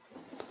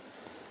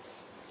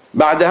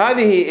 بعد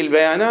هذه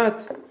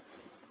البيانات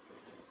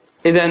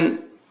إذن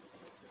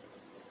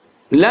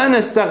لا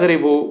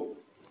نستغرب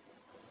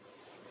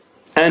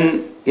أن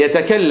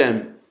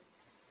يتكلم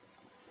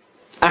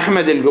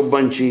أحمد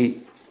القبنشي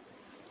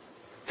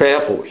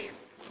فيقول: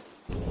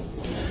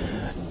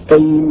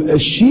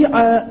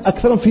 الشيعة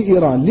أكثرهم في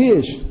إيران.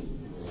 ليش؟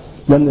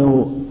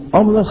 لأنه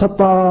عمر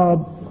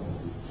الخطاب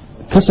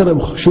كسر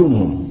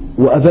خشومهم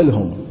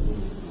وأذلهم،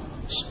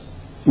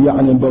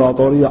 يعني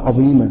إمبراطورية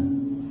عظيمة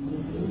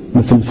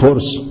مثل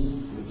الفرس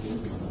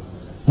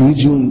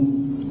يجون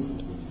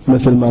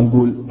مثل ما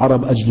نقول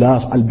عرب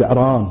أجلاف على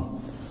البعران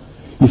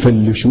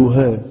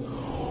يفلشوها،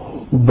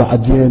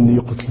 وبعدين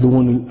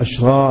يقتلون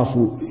الأشراف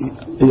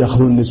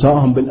ويأخذون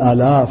نسائهم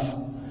بالآلاف،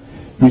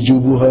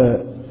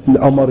 يجيبوها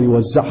العمر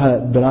يوزعها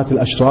بنات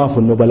الأشراف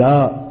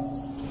والنبلاء،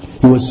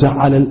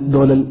 يوزعها على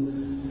دول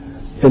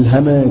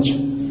الهمج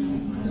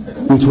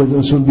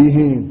ويتونسون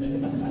بيهن.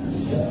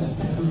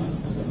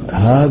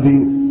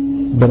 هذه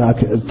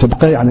بنات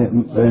تبقى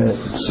يعني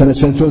سنة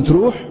سنتين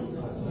تروح؟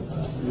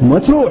 ما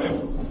تروح،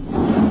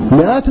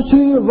 مئات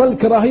السنين تظل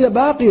الكراهية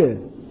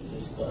باقية.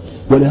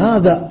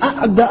 ولهذا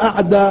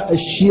أعداء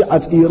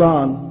الشيعة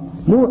إيران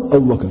مو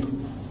أبو بكر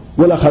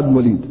ولا خالد بن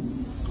الوليد،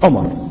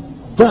 عمر،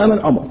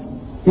 دائما عمر،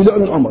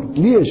 يلعنون عمر.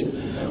 ليش؟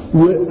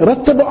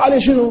 ورتبوا عليه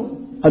شنو؟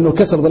 أنه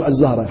كسر ضلع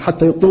الزهرة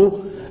حتى يعطوه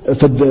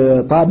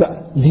في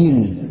طابع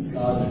ديني،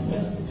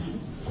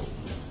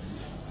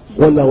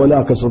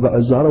 ولا كسر ضلع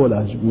الزهرة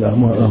ولا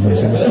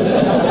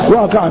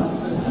واقعا.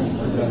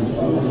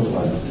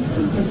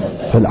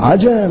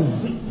 فالعجم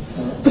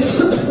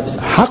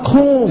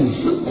حقهم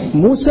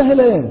مو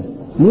سهلة،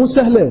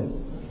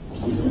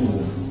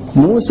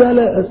 مو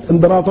سهلة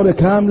امبراطورية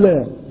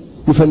كاملة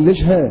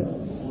يفلشها.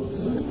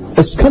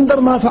 اسكندر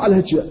ما فعل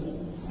هيك،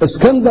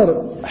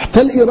 اسكندر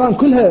احتل إيران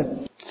كلها.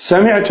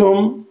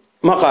 سمعتم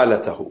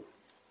مقالته.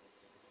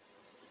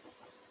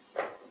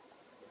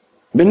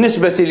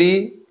 بالنسبة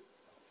لي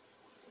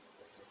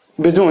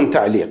بدون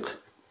تعليق،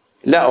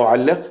 لا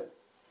أعلق،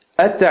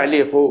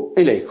 التعليق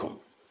إليكم،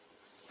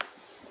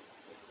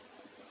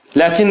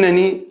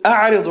 لكنني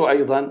أعرض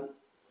أيضا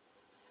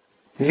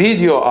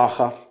فيديو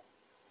آخر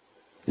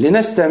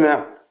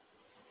لنستمع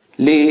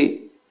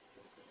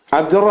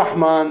لعبد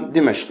الرحمن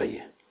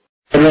دمشقية.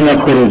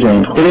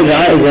 الخروجين،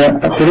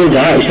 خروج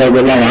عائشة رضي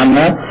الله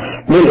عنها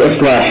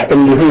للإصلاح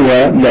اللي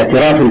هو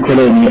الاعتراف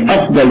الكليني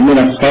أفضل من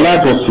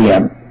الصلاة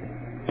والصيام.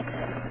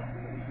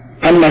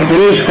 أما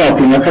خروج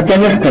فاطمة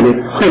فكان يختلف.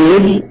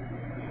 خروج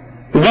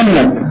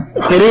ظنت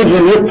خروج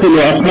يبطل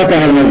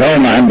عصمتها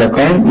المزعومة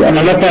عندكم،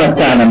 لأنها لا كانت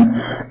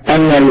تعلم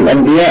أن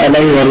الأنبياء لا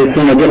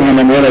يورثون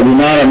درهما ولا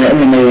دينارا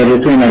وإنما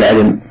يورثون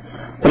العلم،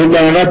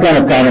 ربما ما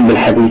كانت تعلم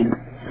بالحديث،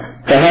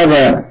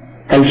 فهذا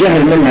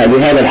الجهل منها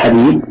بهذا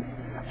الحديث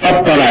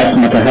أبطل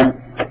عصمتها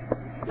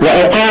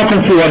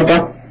وأوقعكم في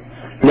ورطة،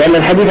 لأن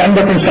الحديث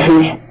عندكم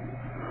صحيح،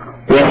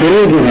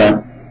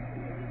 وخروجها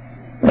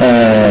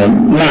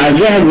مع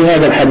جهل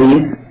بهذا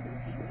الحديث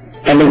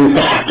الذي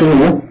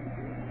صححتموه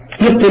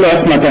يبطل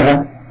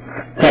عصمتها.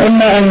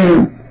 فإما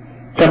أن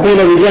تقول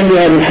بجهل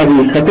هذا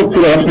الحديث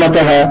فتبطل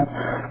عصمتها،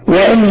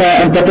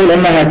 وإما أن تقول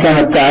أنها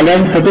كانت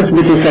تعلم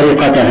فتثبت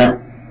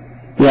سرقتها،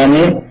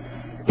 يعني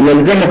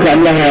يلزمك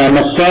أنها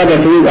نصابة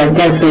تريد أن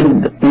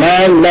تنصب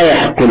مال لا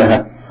يحق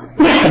لها.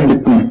 واحد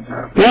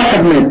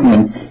من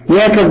اثنين،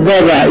 يا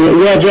كذابة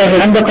يا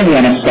جاهل عندكم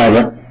يا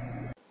نصابة.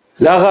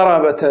 لا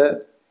غرابة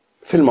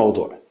في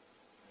الموضوع،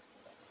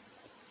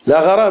 لا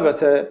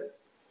غرابة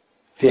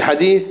في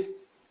حديث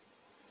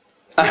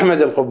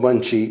أحمد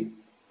القبنشي،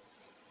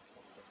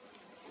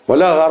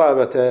 ولا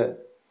غرابة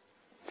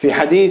في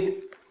حديث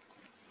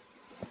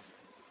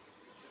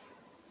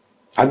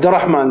عبد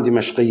الرحمن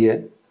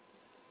دمشقية،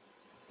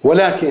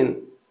 ولكن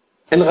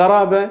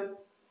الغرابة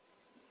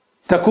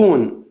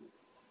تكون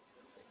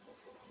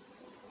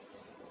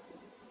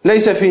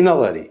ليس في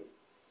نظري،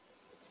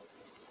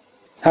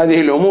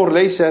 هذه الأمور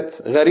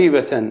ليست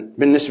غريبة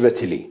بالنسبة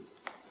لي،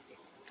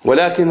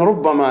 ولكن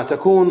ربما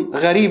تكون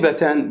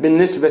غريبة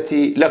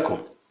بالنسبة لكم.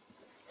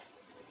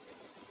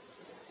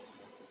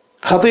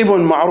 خطيب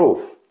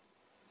معروف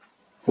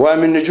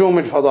ومن نجوم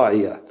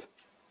الفضائيات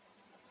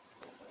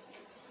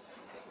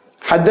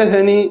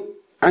حدثني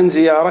عن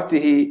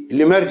زيارته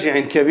لمرجع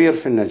كبير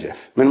في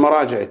النجف من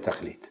مراجع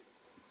التقليد،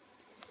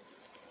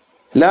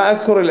 لا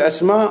أذكر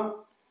الأسماء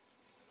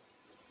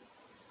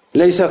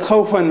ليست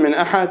خوفا من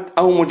أحد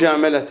أو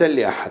مجاملة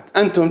لأحد،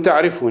 أنتم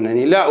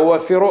تعرفونني لا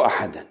أوفر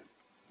أحدا،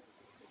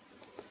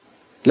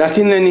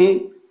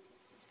 لكنني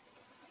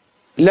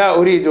لا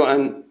أريد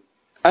أن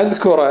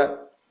أذكر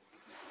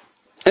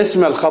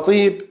اسم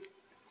الخطيب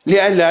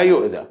لئلا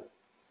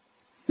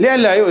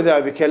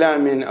يؤذى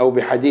بكلام أو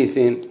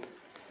بحديث.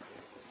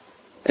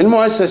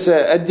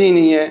 المؤسسة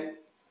الدينية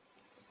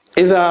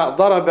إذا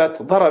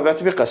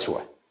ضربت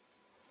بقسوة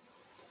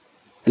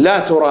لا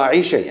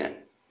تراعي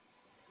شيئا.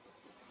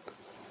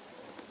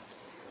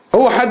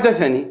 هو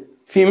حدثني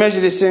في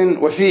مجلس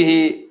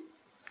وفيه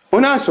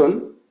أناس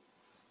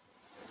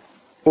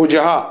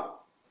وجهاء،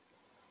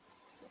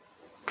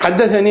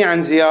 حدثني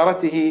عن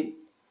زيارته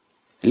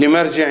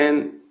لمرجع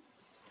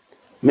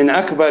من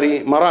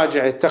أكبر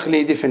مراجع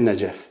التقليد في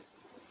النجف،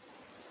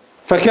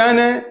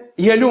 فكان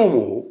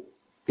يلومه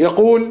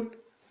يقول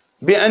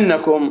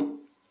بأنكم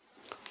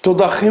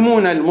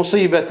تضخمون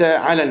المصيبة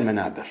على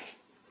المنابر،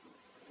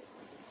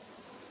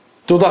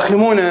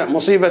 تضخمون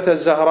مصيبة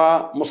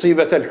الزهراء،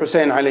 مصيبة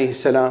الحسين عليه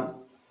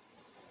السلام،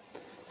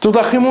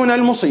 تضخمون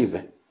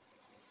المصيبة،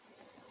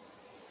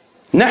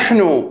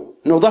 نحن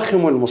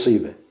نضخم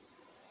المصيبة.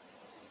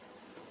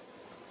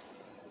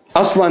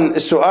 أصلا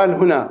السؤال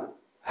هنا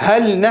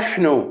هل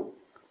نحن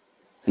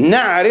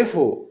نعرف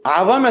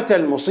عظمة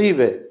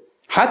المصيبة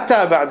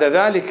حتى بعد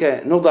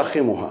ذلك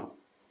نضخمها؟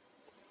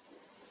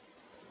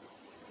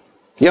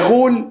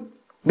 يقول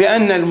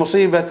بأن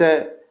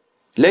المصيبة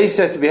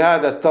ليست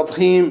بهذا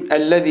التضخيم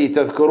الذي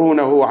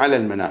تذكرونه على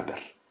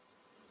المنابر،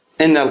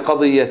 إن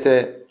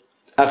القضية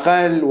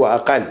أقل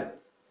وأقل.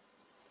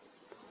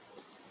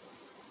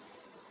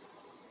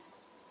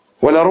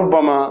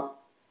 ولربما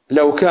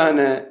لو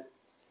كان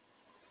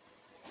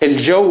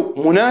الجو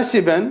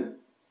مناسبا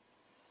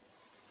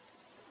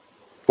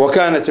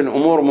وكانت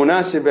الأمور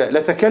مناسبة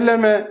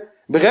لتكلم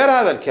بغير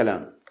هذا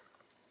الكلام،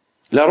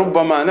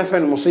 لربما نفى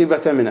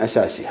المصيبة من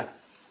أساسها،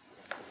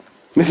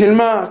 مثل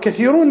ما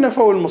كثيرون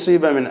نفوا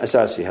المصيبة من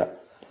أساسها،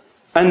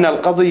 أن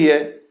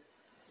القضية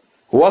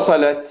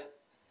وصلت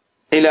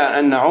إلى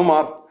أن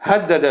عمر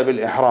هدد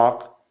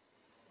بالإحراق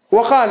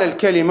وقال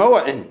الكلمة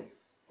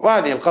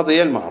وهذه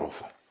القضية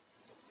المعروفة.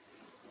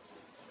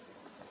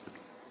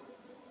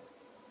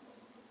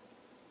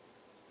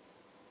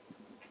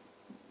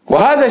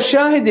 وهذا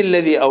الشاهد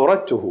الذي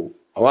أوردته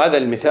أو هذا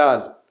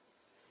المثال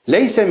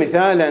ليس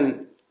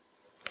مثالا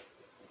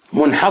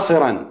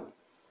منحصرا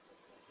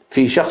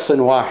في شخص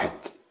واحد،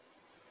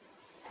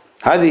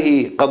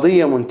 هذه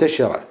قضية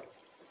منتشرة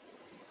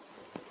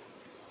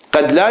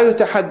قد لا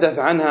يتحدث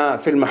عنها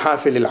في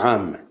المحافل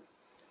العامة،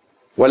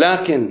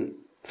 ولكن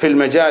في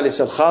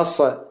المجالس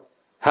الخاصة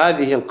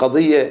هذه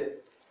القضية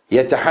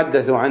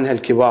يتحدث عنها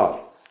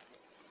الكبار.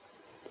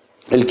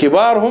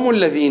 الكبار هم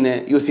الذين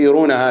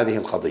يثيرون هذه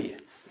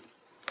القضية.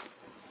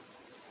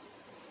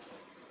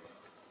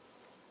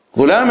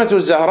 ظلامة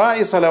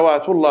الزهراء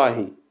صلوات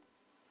الله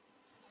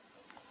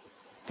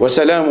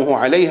وسلامه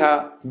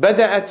عليها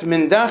بدأت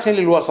من داخل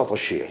الوسط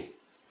الشيعي.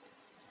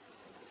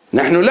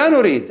 نحن لا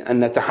نريد أن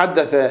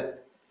نتحدث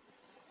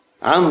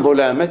عن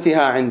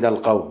ظلامتها عند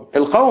القوم.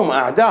 القوم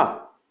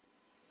أعداء،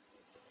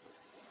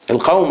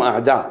 القوم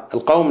أعداء،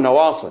 القوم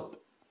نواصب،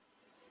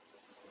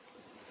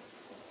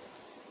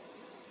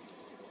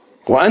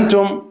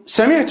 وأنتم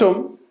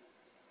سمعتم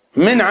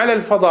من على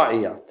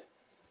الفضائيات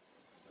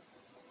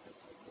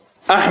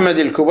أحمد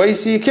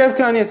الكويسي كيف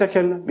كان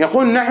يتكلم،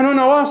 يقول نحن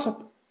نواصب،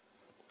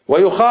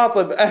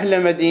 ويخاطب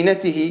أهل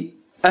مدينته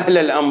أهل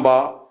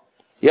الأنبار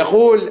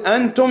يقول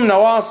أنتم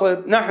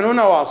نواصب، نحن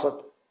نواصب،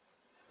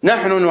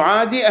 نحن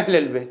نعادي أهل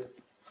البيت.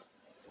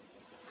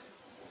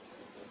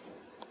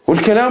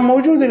 والكلام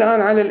موجود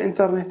الآن على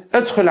الإنترنت،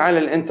 ادخل على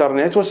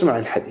الإنترنت واسمع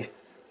الحديث.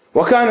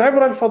 وكان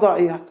عبر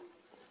الفضائيات،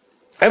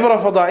 عبر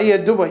فضائية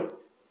دبي،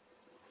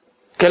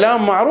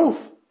 كلام معروف.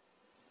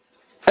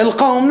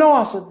 القوم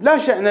نواصب، لا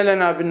شأن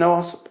لنا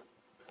بالنواصب،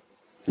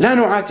 لا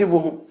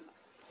نعاتبهم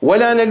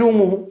ولا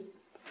نلومهم،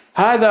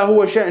 هذا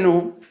هو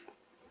شأنهم.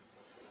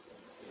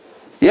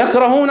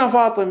 يكرهون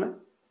فاطمة،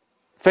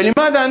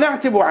 فلماذا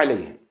نعتب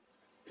عليهم؟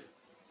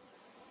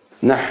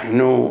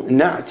 نحن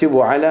نعتب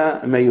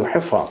على من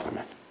يحب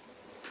فاطمة،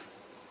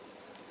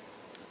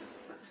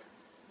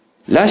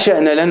 لا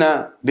شأن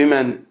لنا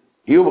بمن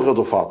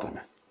يبغض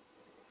فاطمة،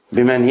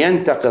 بمن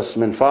ينتقص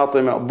من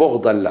فاطمة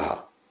بغضا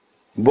لها،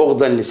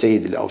 بغضا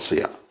لسيد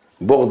الأوصياء،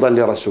 بغضا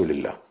لرسول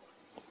الله،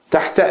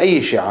 تحت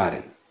أي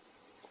شعار،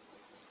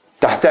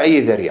 تحت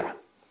أي ذريعة.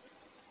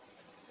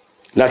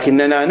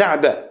 لكننا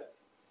نعبأ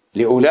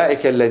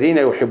لأولئك الذين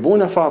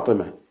يحبون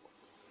فاطمة،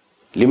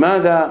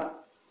 لماذا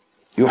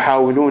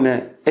يحاولون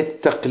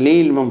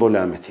التقليل من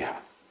ظلامتها؟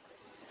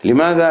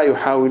 لماذا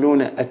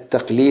يحاولون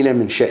التقليل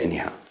من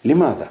شأنها؟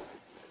 لماذا؟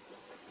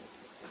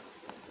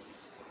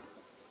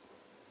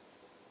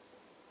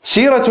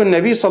 سيرة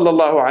النبي صلى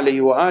الله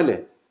عليه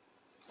وآله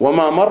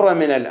وما مر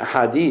من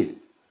الأحاديث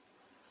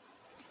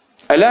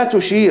ألا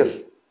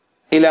تشير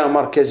إلى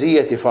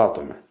مركزية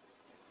فاطمة؟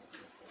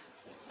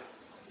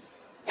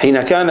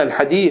 حين كان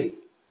الحديث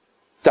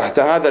تحت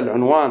هذا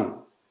العنوان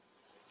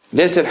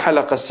ليس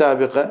الحلقة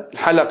السابقة،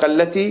 الحلقة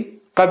التي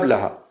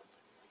قبلها،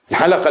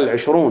 الحلقة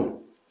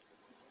 20.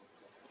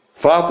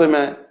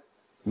 فاطمة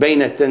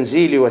بين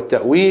التنزيل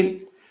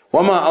والتأويل،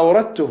 وما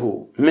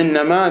أوردته من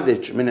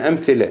نماذج من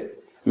أمثلة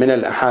من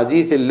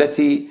الأحاديث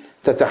التي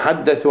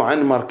تتحدث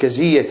عن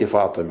مركزية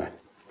فاطمة،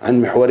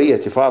 عن محورية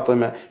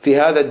فاطمة في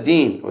هذا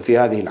الدين وفي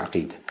هذه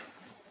العقيدة.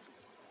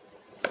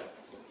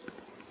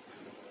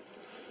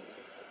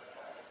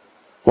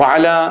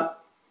 وعلى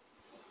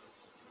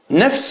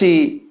نفس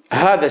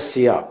هذا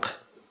السياق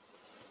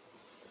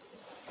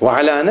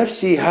وعلى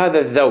نفس هذا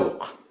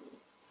الذوق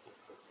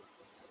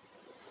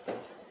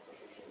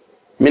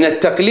من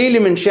التقليل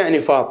من شأن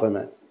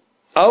فاطمة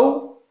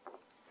أو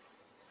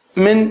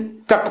من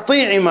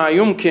تقطيع ما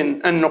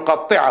يمكن أن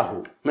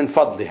نقطعه من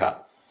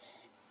فضلها،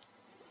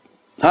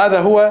 هذا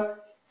هو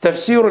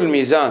تفسير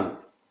الميزان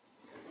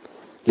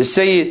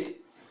للسيد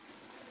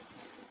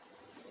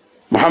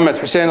محمد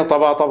حسين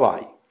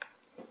الطباطبائي،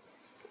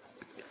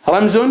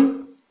 رمز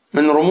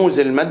من رموز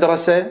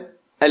المدرسة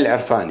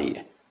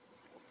العرفانية،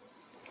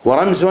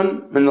 ورمز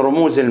من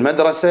رموز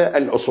المدرسة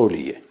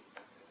الأصولية،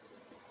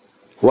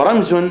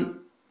 ورمز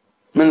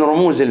من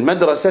رموز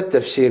المدرسة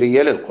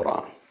التفسيرية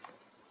للقرآن.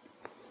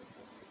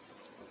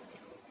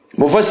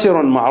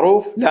 مفسر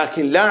معروف،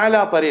 لكن لا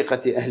على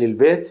طريقة أهل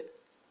البيت،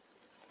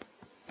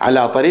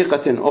 على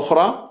طريقة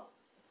أخرى،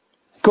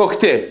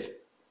 كوكتيل،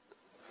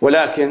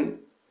 ولكن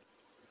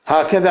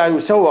هكذا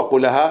يسوق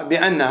لها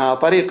بأنها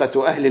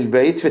طريقة أهل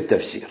البيت في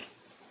التفسير.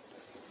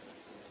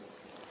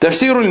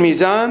 تفسير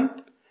الميزان،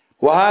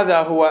 وهذا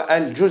هو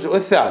الجزء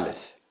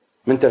الثالث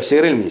من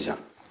تفسير الميزان.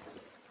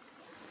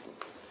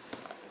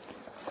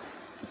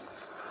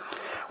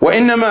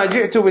 وإنما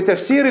جئت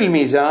بتفسير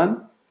الميزان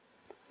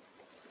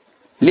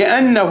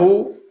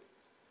لأنه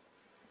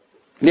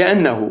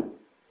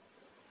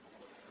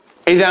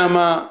إذا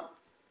ما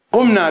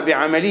قمنا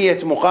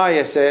بعملية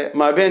مقايسة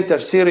ما بين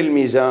تفسير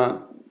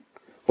الميزان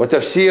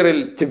وتفسير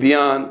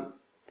التبيان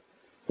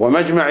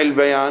ومجمع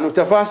البيان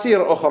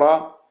وتفاسير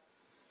أخرى،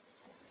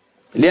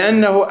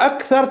 لأنه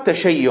أكثر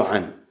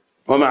تشيعا،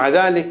 ومع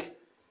ذلك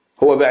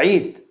هو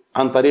بعيد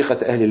عن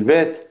طريقة أهل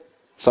البيت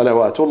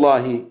صلوات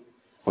الله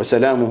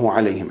وسلامه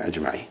عليهم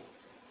أجمعين.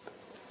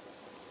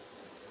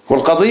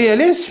 والقضية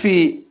ليس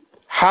في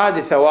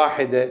حادثة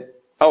واحدة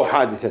أو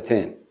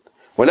حادثتين،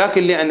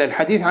 ولكن لأن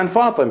الحديث عن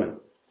فاطمة،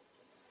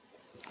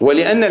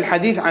 ولأن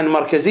الحديث عن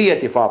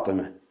مركزية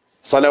فاطمة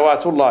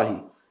صلوات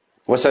الله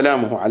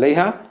وسلامه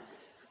عليها.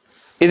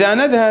 إذا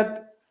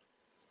نذهب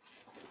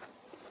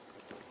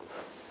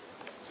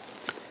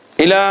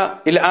إلى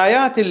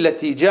الآيات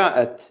التي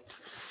جاءت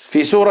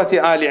في سورة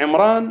آل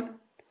عمران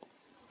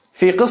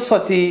في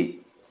قصة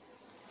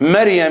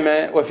مريم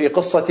وفي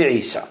قصة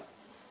عيسى،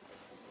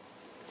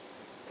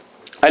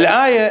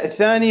 الآية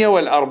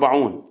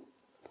 42: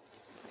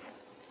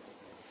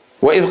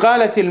 وإذ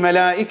قالت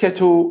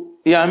الملائكة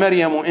يا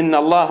مريم إن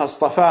الله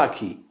اصطفاك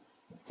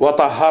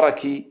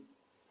وطهرك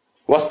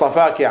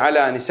واصطفاك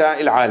على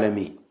نساء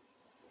العالمين.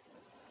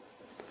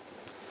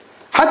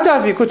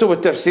 حتى في كتب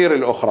التفسير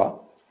الأخرى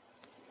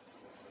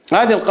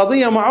هذه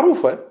القضية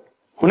معروفة،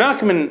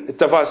 هناك من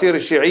التفاسير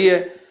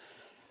الشيعية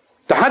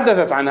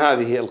تحدثت عن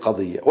هذه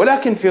القضية،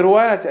 ولكن في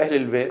رواية أهل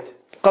البيت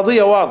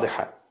قضية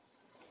واضحة،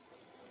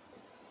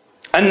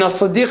 أن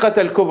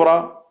الصديقة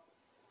الكبرى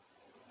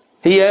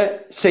هي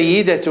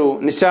سيدة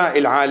نساء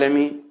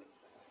العالمين،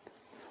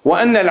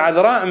 وأن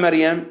العذراء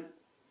مريم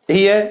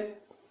هي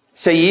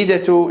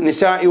سيدة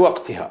نساء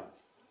وقتها.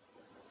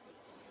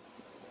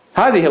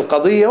 هذه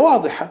القضية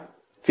واضحة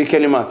في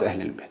كلمات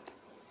أهل البيت.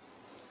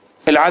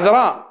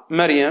 العذراء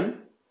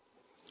مريم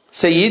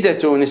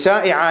سيدة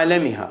نساء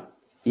عالمها،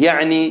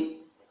 يعني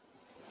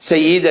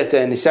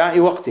سيدة نساء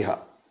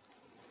وقتها.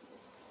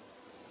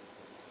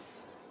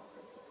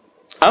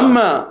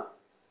 أما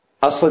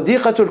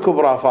الصديقة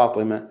الكبرى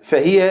فاطمة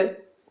فهي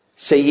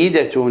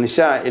سيدة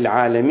نساء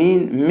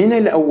العالمين من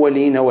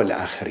الأولين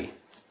والآخرين،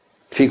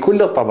 في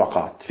كل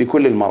الطبقات، في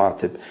كل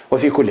المراتب،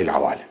 وفي كل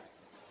العوالم.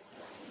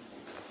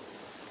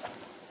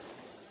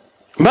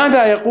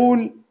 ماذا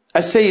يقول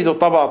السيد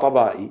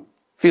الطباطبائي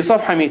في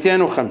صفحة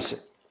 205: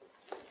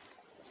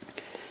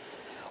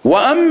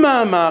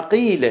 وأما ما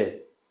قيل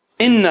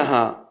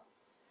إنها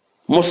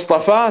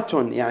مصطفاة،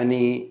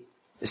 يعني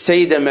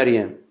السيدة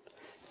مريم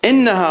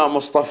إنها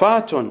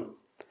مصطفاة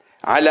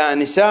على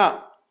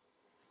نساء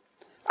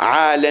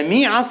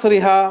عالمي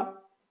عصرها،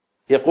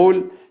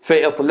 يقول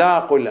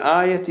فإطلاق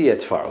الآية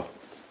يدفعه.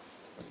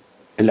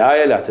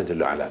 الآية لا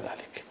تدل على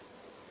ذلك.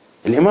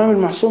 الإمام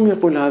المعصوم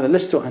يقول هذا،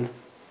 لست أنا.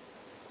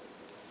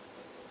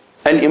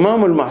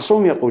 الإمام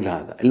المعصوم يقول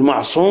هذا،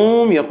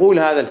 المعصوم يقول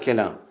هذا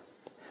الكلام.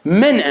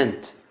 من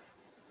أنت؟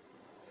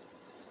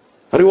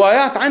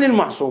 روايات عن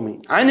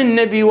المعصومين، عن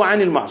النبي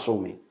وعن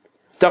المعصومين،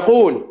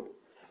 تقول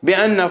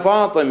بأن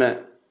فاطمة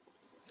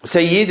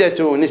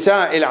سيدة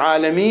نساء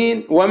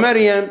العالمين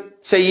ومريم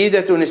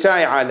سيدة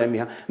نساء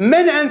عالمها.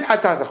 من أنت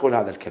حتى تقول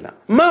هذا الكلام؟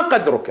 ما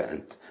قدرك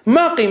أنت؟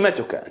 ما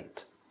قيمتك أنت؟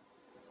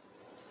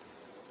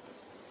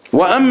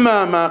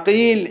 وأما ما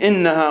قيل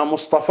إنها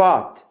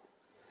مصطفات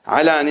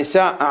على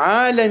نساء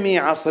عالم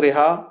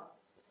عصرها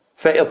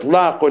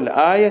فإطلاق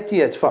الآية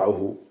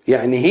يدفعه،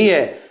 يعني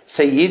هي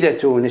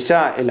سيدة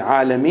نساء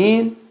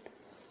العالمين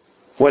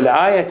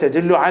والآية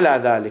تدل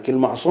على ذلك.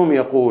 المعصوم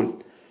يقول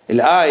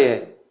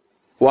الآية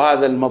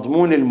وهذا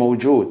المضمون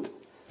الموجود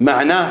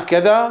معناه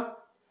كذا،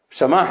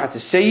 سماحة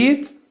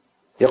السيد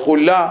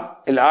يقول لا،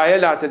 الآية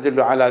لا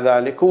تدل على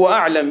ذلك، هو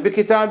أعلم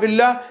بكتاب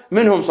الله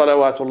منهم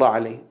صلوات الله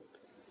عليه.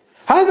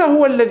 هذا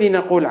هو الذي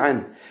نقول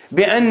عنه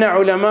بأن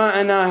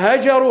علماءنا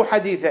هجروا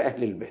حديث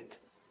أهل البيت،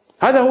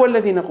 هذا هو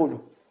الذي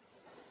نقوله.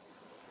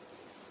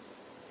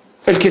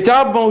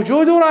 الكتاب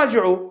موجود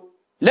وراجعوا،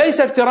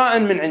 ليس افتراء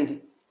من عندي.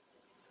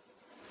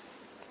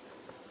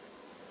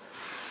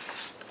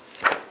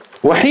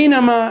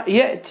 وحينما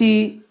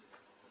يأتي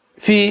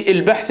في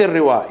البحث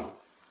الروائي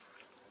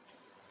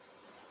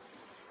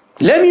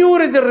لم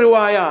يورد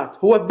الروايات،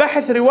 هو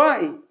بحث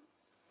روائي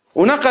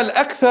ونقل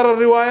أكثر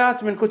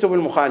الروايات من كتب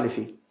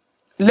المخالفين،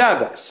 لا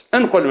بأس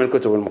انقل من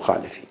كتب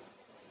المخالفين،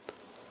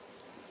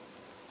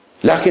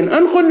 لكن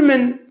انقل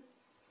من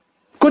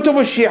كتب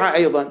الشيعة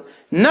أيضا،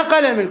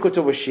 نقل من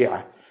كتب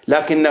الشيعة،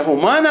 لكنه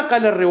ما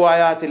نقل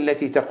الروايات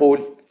التي تقول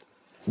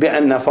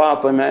بأن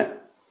فاطمة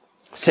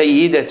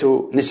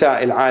سيدة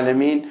نساء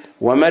العالمين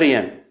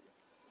ومريم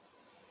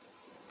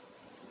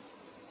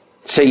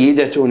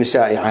سيدة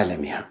نساء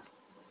عالمها.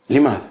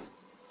 لماذا؟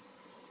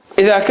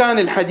 إذا كان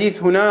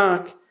الحديث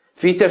هناك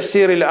في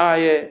تفسير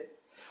الآية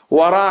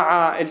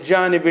وراعى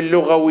الجانب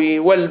اللغوي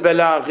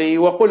والبلاغي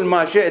وقل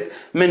ما شئت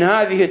من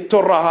هذه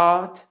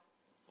الترهات،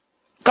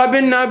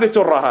 قبلنا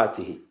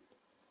بترهاته،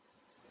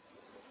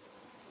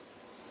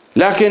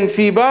 لكن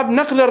في باب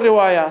نقل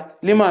الروايات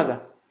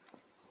لماذا؟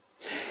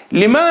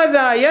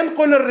 لماذا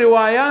ينقل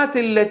الروايات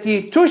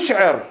التي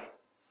تشعر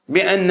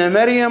بأن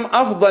مريم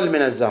أفضل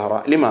من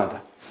الزهراء؟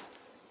 لماذا؟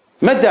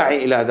 ما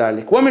الداعي إلى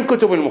ذلك؟ ومن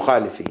كتب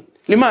المخالفين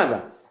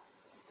لماذا؟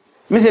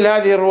 مثل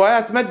هذه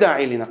الروايات ما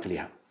الداعي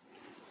لنقلها؟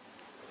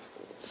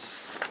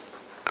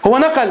 هو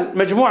نقل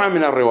مجموعة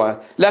من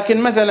الروايات،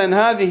 لكن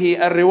مثلا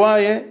هذه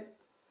الرواية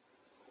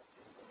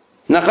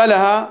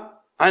نقلها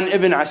عن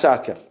ابن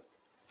عساكر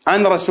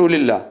عن رسول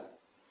الله،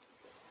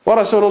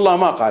 ورسول الله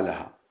ما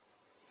قالها.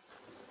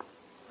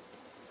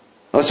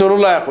 رسول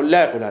الله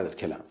لا يقول هذا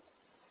الكلام.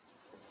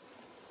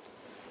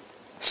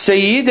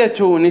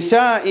 سيدة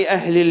نساء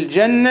أهل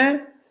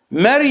الجنة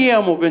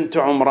مريم بنت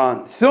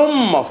عمران،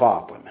 ثم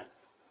فاطمة،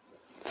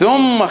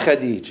 ثم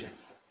خديجة،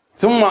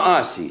 ثم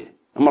آسية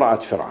امرأة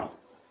فرعون.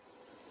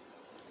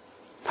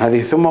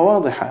 هذه ثم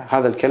واضحة،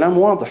 هذا الكلام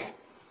واضح،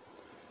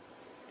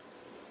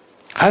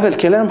 هذا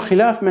الكلام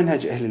خلاف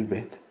منهج أهل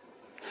البيت،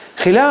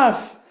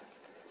 خلاف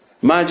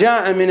ما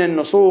جاء من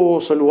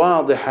النصوص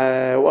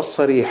الواضحة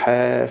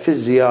والصريحة في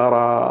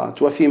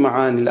الزيارات وفي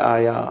معاني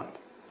الآيات.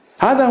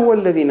 هذا هو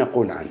الذي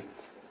نقول عنه،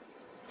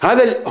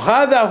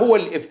 هذا هو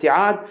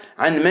الابتعاد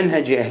عن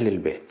منهج أهل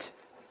البيت.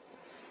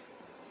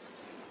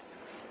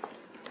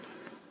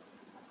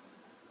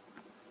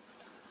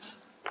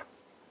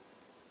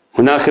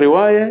 هناك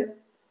رواية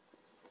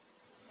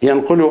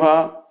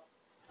ينقلها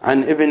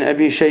عن ابن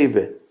أبي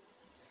شيبة،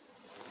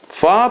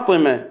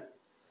 فاطمة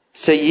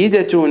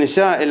سيدة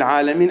نساء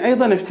العالمين،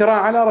 أيضا افتراء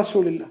على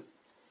رسول الله،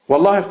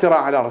 والله افتراء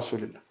على رسول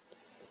الله.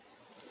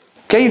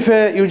 كيف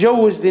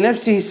يجوز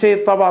لنفسه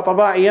السيد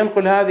طباطبائي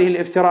ينقل هذه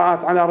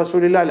الافتراءات على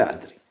رسول الله؟ لا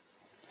أدري.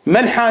 ما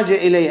الحاجة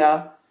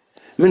إليها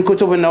من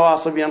كتب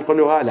النواصب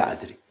ينقلها؟ لا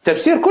أدري.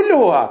 تفسير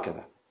كله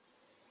هكذا،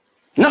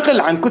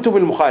 نقل عن كتب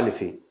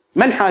المخالفين،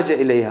 ما الحاجة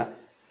إليها؟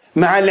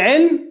 مع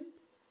العلم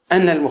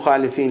أن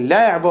المخالفين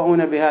لا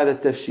يعبؤون بهذا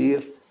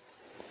التفسير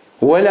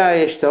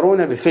ولا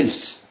يشترون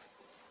بفلس.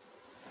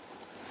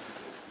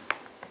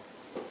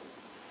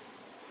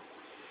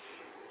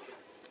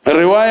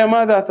 الرواية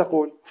ماذا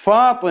تقول؟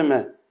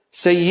 فاطمة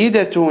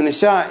سيدة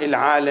نساء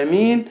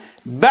العالمين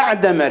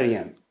بعد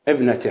مريم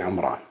ابنة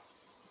عمران،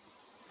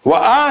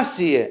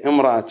 وآسية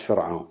امرأة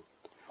فرعون،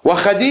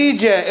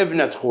 وخديجة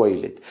ابنة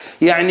خويلد،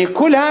 يعني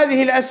كل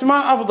هذه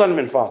الأسماء أفضل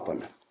من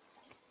فاطمة.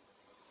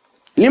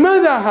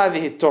 لماذا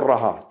هذه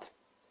الترهات؟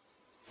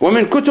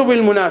 ومن كتب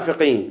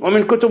المنافقين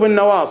ومن كتب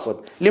النواصب،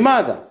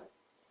 لماذا؟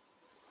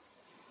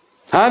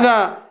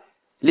 هذا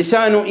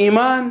لسان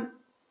إيمان؟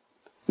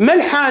 ما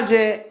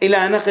الحاجة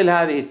إلى نقل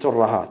هذه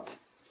الترهات؟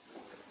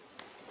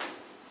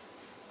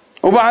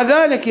 وبعد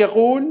ذلك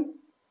يقول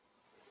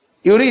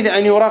يريد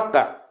أن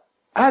يرقع.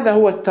 هذا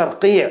هو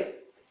الترقيع،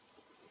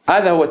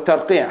 هذا هو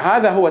الترقيع،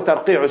 هذا هو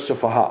ترقيع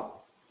السفهاء.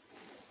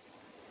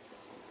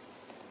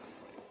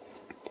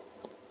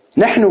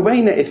 نحن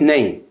بين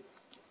اثنين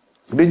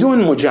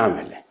بدون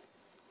مجاملة،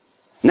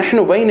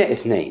 نحن بين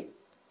اثنين،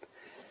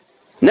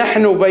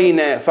 نحن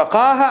بين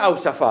فقاهة أو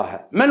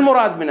سفاهة. ما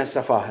المراد من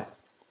السفاهة؟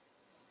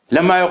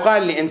 لما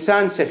يقال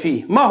لإنسان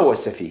سفيه، ما هو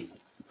السفيه؟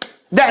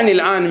 دعني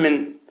الآن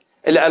من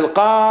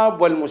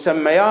الألقاب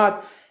والمسميات.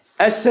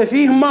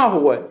 السفيه ما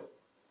هو؟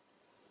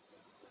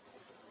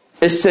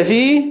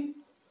 السفيه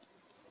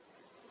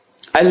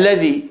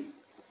الذي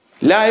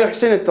لا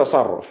يحسن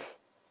التصرف.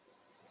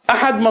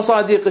 أحد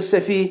مصادق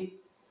السفيه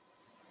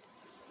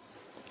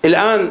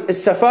الآن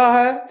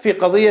السفاهة في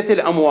قضية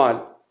الأموال،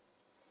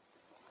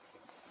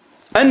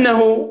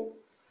 أنه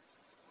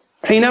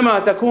حينما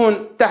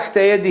تكون تحت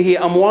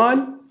يده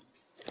أموال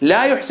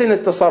لا يحسن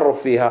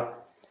التصرف فيها.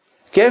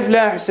 كيف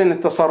لا يحسن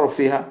التصرف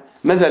فيها؟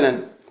 مثلا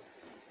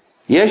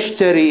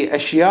يشتري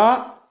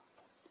أشياء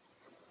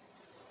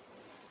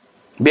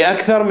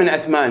بأكثر من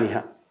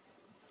أثمانها،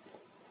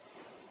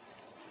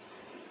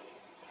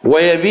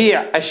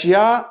 ويبيع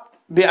أشياء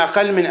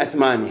بأقل من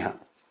أثمانها،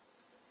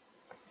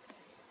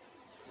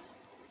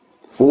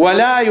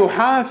 ولا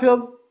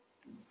يحافظ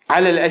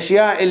على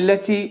الأشياء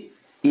التي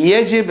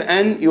يجب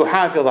أن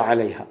يحافظ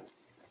عليها،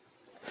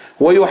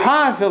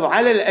 ويحافظ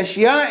على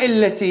الأشياء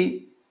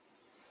التي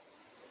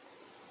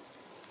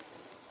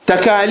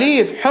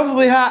تكاليف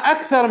حفظها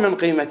أكثر من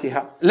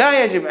قيمتها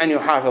لا يجب أن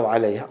يحافظ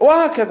عليها،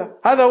 وهكذا.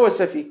 هذا هو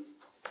السفيه،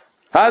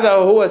 هذا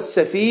هو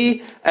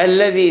السفيه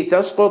الذي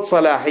تسقط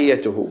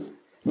صلاحيته.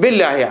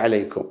 بالله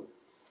عليكم،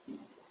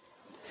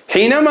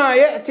 حينما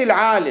يأتي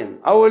العالم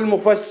أو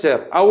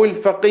المفسر أو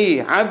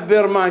الفقيه،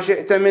 عبر ما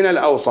شئت من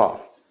الأوصاف،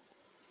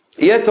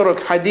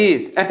 يترك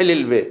حديث أهل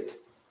البيت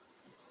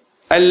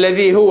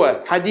الذي هو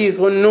حديث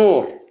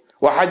النور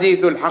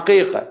وحديث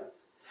الحقيقة،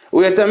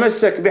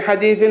 ويتمسك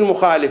بحديث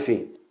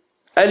المخالفين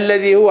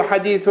الذي هو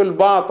حديث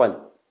الباطل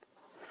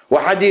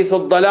وحديث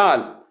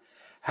الضلال،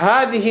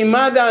 هذه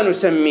ماذا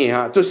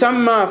نسميها؟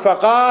 تسمى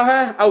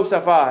فقاهة أو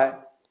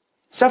سفاهة؟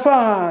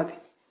 سفاهة.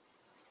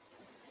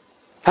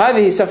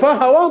 هذه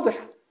سفاهة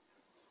واضحة،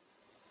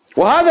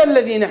 وهذا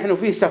الذي نحن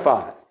فيه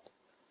سفاهة.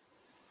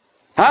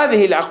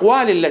 هذه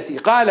الأقوال التي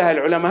قالها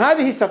العلماء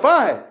هذه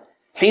سفاهة،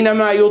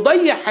 حينما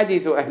يضيع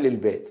حديث أهل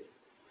البيت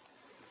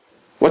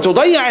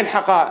وتضيع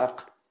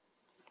الحقائق،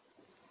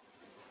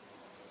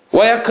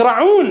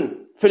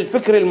 ويكرعون في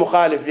الفكر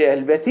المخالف لأهل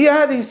البيت. هي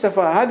هذه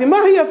السفاهة، هذه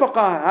ما هي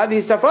فقاهة، هذه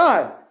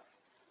سفاهة.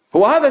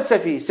 هو هذا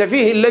السفيه،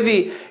 السفيه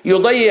الذي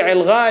يضيع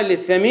الغالي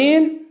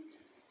الثمين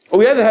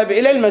ويذهب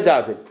إلى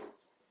المزابل،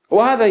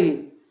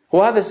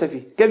 وهذا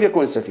السفيه. كيف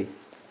يكون سفيه؟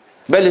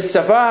 بل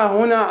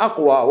السفاهة هنا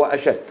أقوى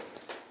وأشد.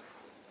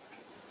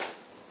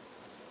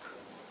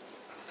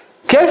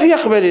 كيف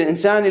يقبل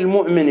الإنسان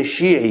المؤمن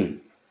الشيعي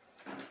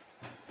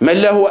من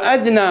له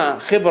أدنى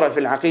خبرة في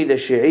العقيدة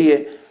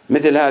الشيعية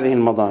مثل هذه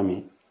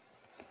المضامين؟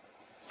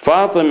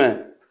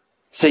 فاطمة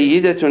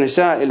سيدة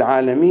نساء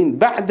العالمين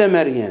بعد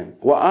مريم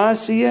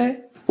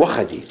وآسيا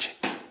وخديجة،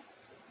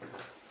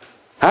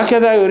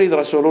 هكذا يريد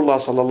رسول الله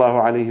صلى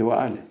الله عليه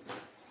وآله.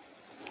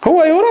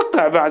 هو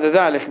يرقع بعد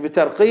ذلك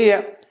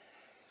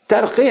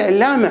ترقيع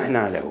لا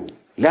معنى له،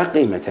 لا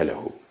قيمة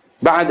له،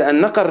 بعد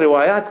أن نقل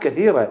روايات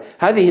كثيرة.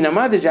 هذه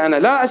نماذج، أنا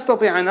لا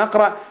أستطيع أن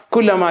أقرأ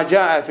كل ما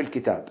جاء في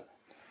الكتاب،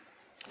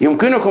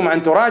 يمكنكم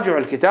أن تراجعوا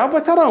الكتاب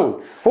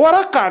وترون. هو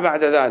رقع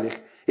بعد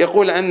ذلك،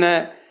 يقول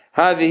أن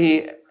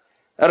هذه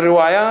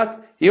الروايات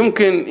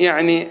يمكن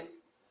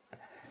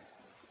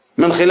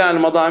من خلال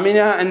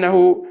مضامنها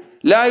أنه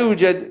لا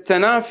يوجد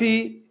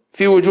تنافي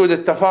في وجود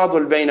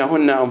التفاضل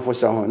بينهن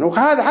أنفسهن،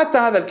 وهذا حتى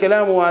هذا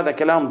الكلام وهذا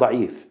كلام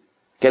ضعيف،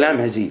 كلام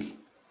هزيل.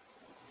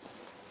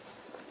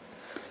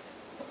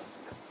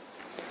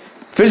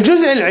 في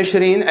الجزء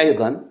 20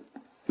 أيضا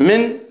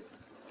من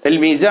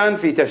الميزان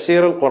في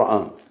تفسير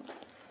القرآن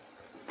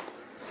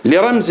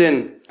لرمز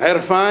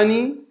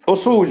عرفاني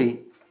أصولي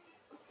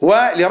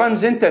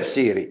ولرمز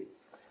تفسيري.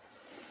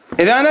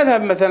 إذا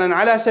نذهب مثلا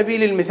على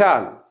سبيل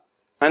المثال،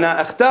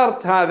 أنا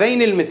اخترت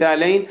هذين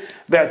المثالين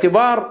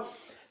باعتبار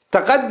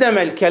تقدم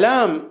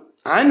الكلام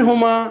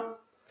عنهما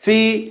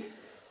في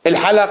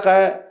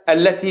الحلقة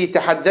التي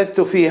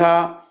تحدثت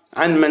فيها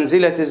عن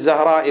منزلة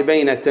الزهراء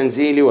بين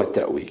التنزيل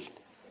والتأويل.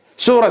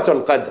 سورة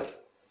القدر،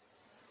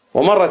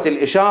 ومرت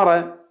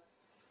الإشارة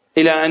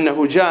إلى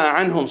أنه جاء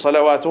عنهم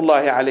صلوات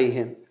الله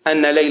عليهم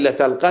أن ليلة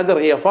القدر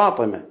هي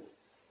فاطمة،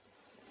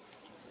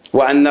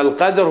 وأن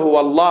القدر هو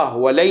الله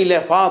وليلة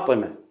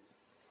فاطمة.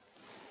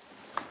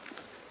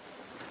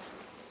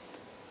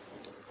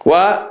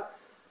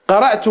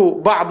 وقرأت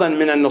بعضا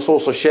من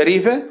النصوص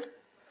الشريفة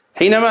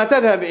حينما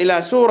تذهب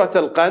إلى سورة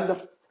القدر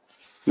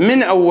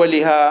من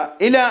أولها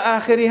إلى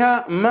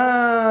آخرها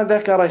ما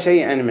ذكر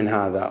شيئا من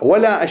هذا،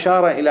 ولا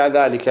أشار إلى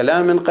ذلك لا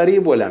من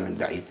قريب ولا من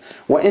بعيد،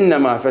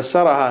 وإنما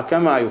فسرها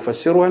كما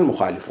يفسرها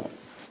المخالفون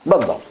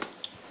بالضبط،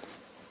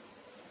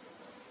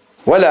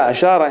 ولا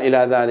أشار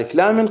إلى ذلك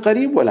لا من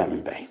قريب ولا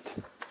من بعيد.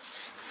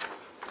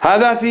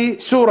 هذا في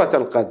سورة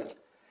القدر.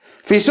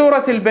 في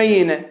سورة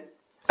البينة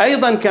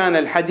أيضا كان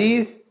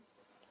الحديث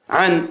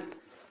عن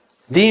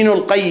دين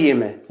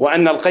القيمة،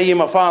 وأن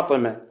القيمة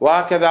فاطمة،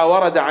 وهكذا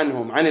ورد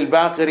عنهم عن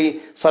الباقر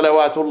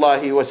صلوات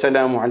الله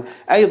وسلامه عليه.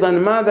 أيضا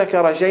ما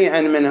ذكر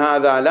شيئا من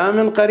هذا لا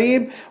من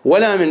قريب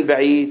ولا من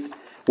بعيد،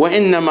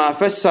 وإنما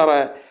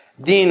فسر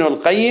دين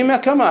القيمة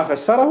كما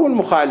فسره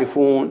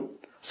المخالفون.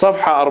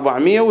 صفحة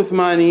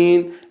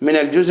 480 من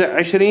الجزء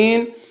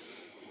 20.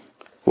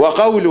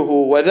 وقوله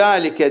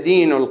وذلك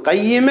دين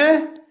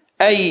القيمة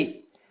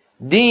أي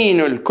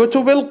دين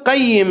الكتب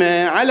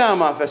القيمة على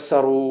ما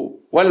فسروا،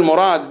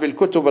 والمراد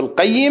بالكتب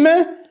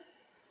القيمة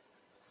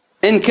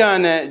إن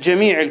كان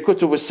جميع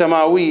الكتب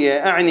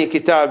السماوية، أعني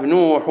كتاب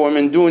نوح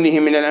ومن دونه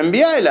من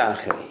الأنبياء إلى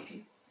آخره.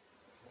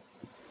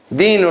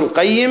 دين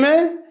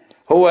القيمة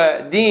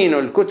هو دين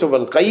الكتب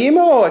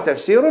القيمة وهو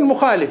تفسير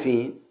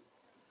المخالفين.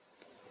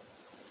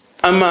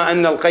 أما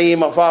أن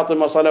القيمة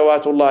فاطمة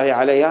صلوات الله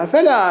عليها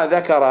فلا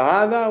ذكر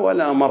هذا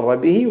ولا مر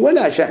به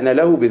ولا شأن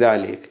له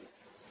بذلك.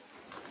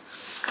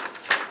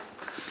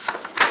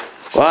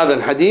 وهذا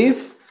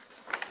الحديث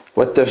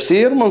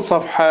والتفسير من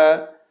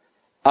صفحة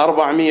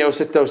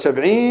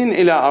 476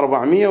 إلى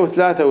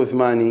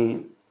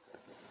 483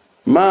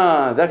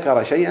 ما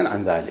ذكر شيئا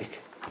عن ذلك.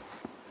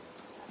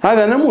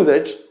 هذا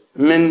نموذج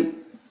من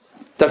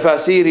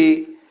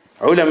تفاسير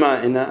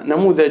علمائنا،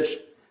 نموذج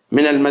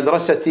من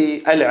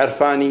المدرسة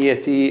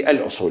العرفانية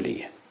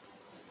الأصولية.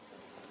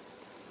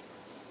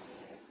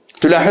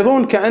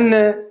 تلاحظون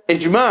كأن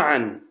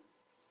إجماعا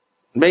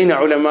بين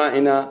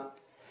علمائنا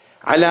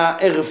على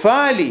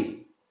إغفال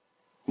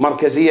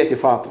مركزية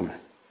فاطمة،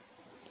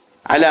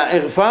 على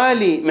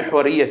إغفال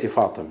محورية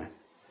فاطمة،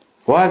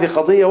 وهذه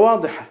قضية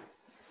واضحة.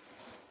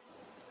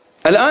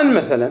 الآن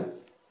مثلا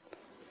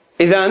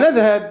إذا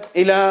نذهب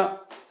إلى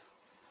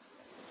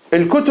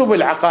الكتب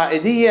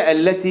العقائدية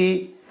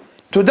التي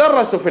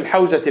تدرس في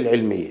الحوزة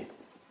العلمية،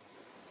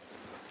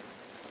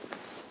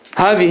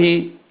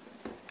 هذه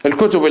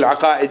الكتب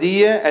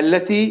العقائدية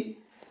التي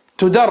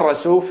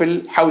تدرس في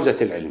الحوزة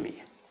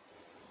العلمية،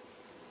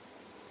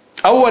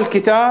 أول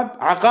كتاب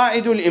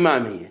عقائد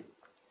الإمامية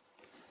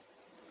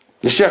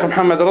للشيخ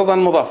محمد رضا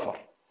المظفر،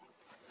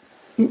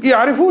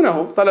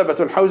 يعرفونه طلبة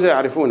الحوزة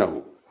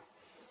يعرفونه،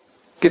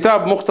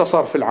 كتاب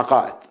مختصر في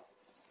العقائد،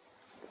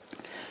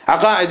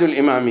 عقائد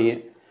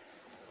الإمامية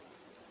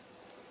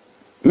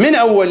من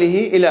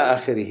أوله إلى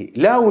آخره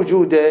لا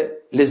وجود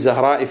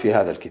للزهراء في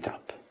هذا الكتاب.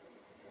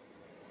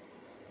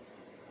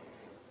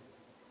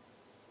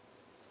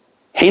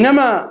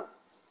 حينما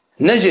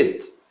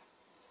نجد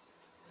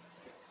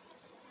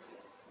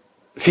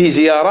في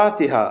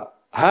زياراتها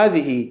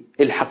هذه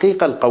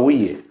الحقيقة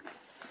القوية،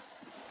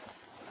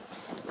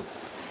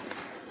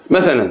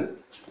 مثلا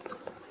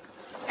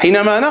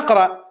حينما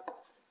نقرأ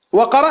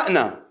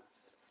وقرأنا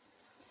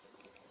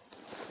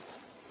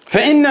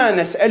فإنا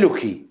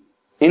نسألك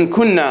إن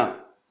كنا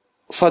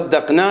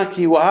صدقناك،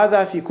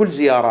 وهذا في كل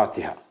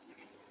زياراتها،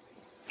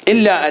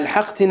 إلا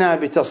ألحقتنا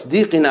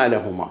بتصديقنا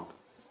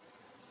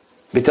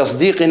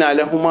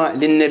لهما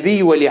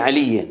للنبي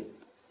ولعلي،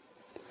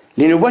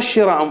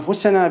 لنبشر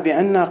أنفسنا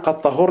بأننا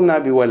قد طهرنا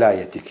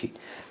بولايتك.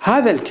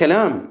 هذا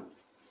الكلام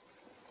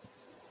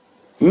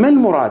ما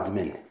المراد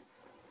منه؟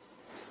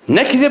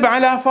 نكذب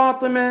على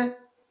فاطمة؟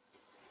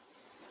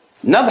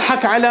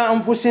 نضحك على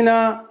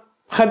أنفسنا؟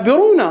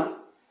 خبرونا،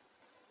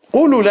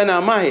 قولوا لنا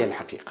ما هي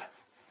الحقيقة.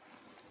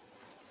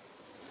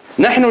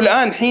 نحن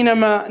الآن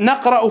حينما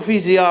نقرأ في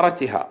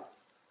زيارتها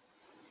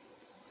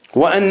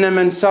وأن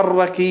من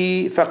سرك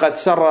فقد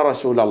سر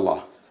رسول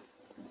الله،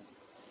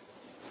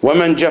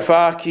 ومن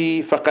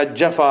جفاك فقد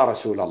جفى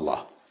رسول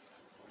الله،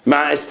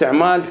 مع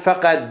استعمال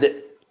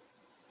فقد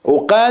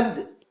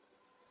وقد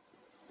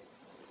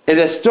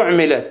إذا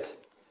استعملت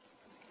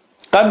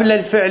قبل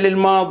الفعل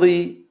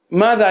الماضي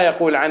ماذا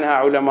يقول عنها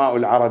علماء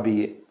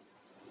العربية؟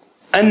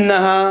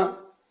 أنها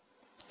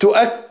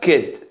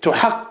تؤكد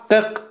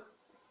تحقق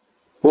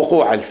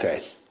وقوع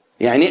الفعل،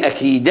 يعني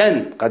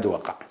أكيدا قد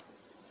وقع،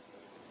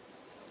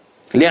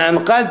 لأن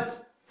قد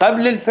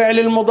قبل الفعل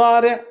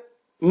المضارع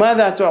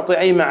ماذا تعطي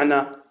أي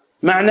معنى؟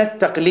 معنى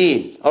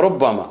التقليل،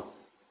 ربما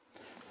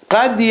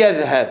قد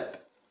يذهب،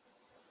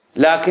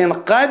 لكن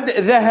قد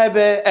ذهب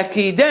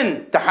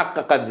أكيدا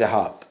تحقق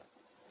الذهاب.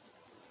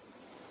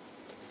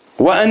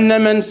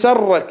 وأن من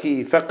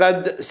سرك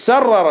فقد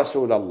سر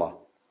رسول الله،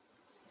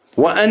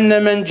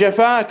 وأن من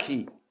جفاك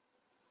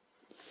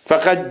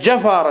فقد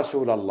جفى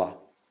رسول الله،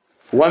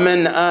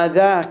 ومن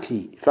آذاك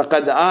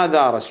فقد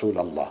آذى رسول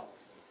الله،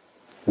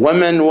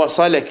 ومن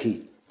وصلك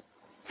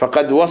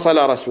فقد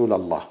وصل رسول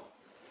الله،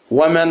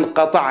 ومن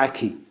قطعك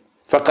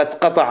فقد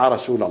قطع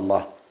رسول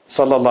الله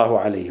صلى الله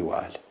عليه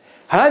وآله.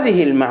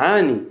 هذه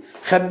المعاني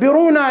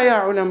خبرونا يا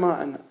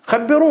علماءنا،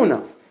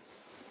 خبرونا،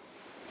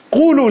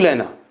 قولوا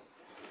لنا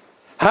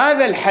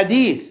هذا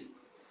الحديث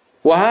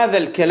وهذا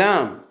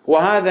الكلام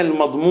وهذا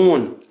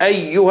المضمون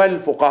أيها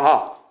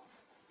الفقهاء،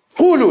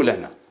 قولوا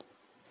لنا.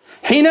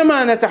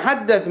 حينما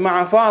نتحدث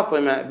مع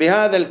فاطمة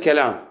بهذا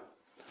الكلام،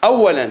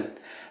 أولا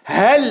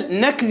هل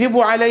نكذب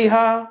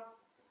عليها؟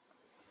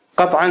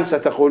 قطعا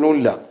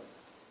ستقولون لا.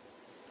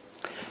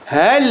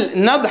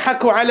 هل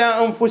نضحك على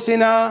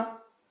أنفسنا؟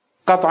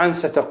 قطعا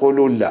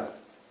ستقولون لا.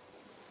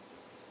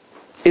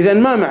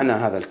 إذن ما معنى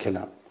هذا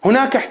الكلام؟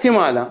 هناك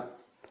احتمالان.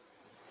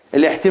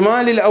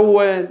 الاحتمال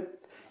الأول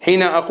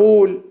حين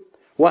أقول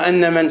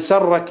وأن من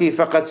سرك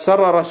فقد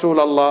سر رسول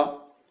الله،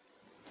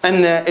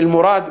 أن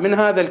المراد من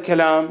هذا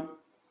الكلام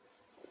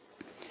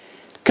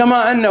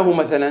كما أنه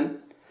مثلا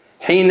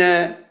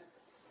حين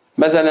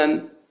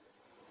مثلا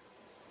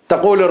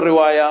تقول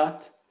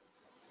الروايات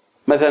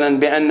مثلا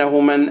بأنه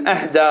من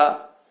أهدى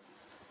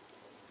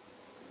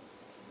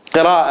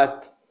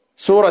قراءة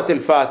سورة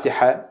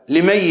الفاتحة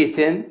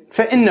لميت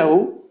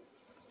فإنه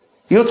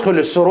يدخل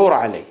السرور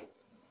عليه،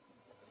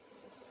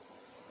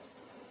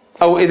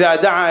 أو إذا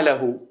دعا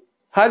له،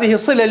 هذه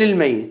صلة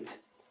للميت.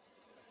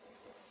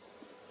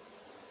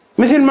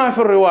 مثل ما في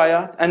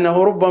الروايات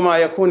أنه ربما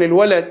يكون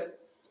الولد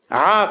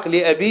عاق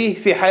لأبيه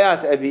في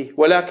حياة أبيه،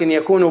 ولكن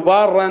يكون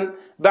بارا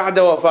بعد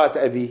وفاة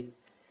أبيه،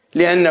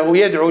 لأنه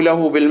يدعو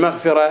له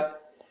بالمغفرة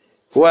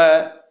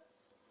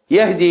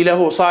ويهدي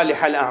له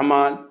صالح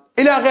الأعمال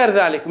إلى غير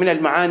ذلك من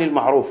المعاني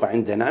المعروفة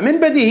عندنا من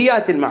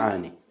بديهيات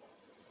المعاني.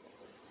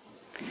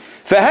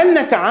 فهل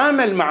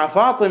نتعامل مع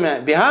فاطمة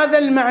بهذا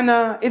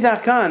المعنى؟ إذا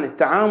كان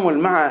التعامل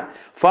مع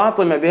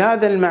فاطمة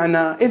بهذا المعنى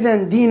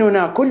إذن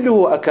ديننا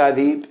كله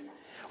أكاذيب،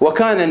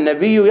 وكان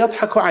النبي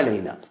يضحك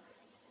علينا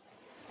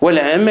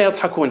والأئمة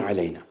يضحكون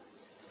علينا.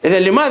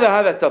 إذن لماذا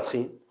هذا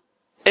التضخيم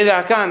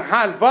إذا كان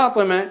حال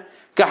فاطمة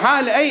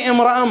كحال أي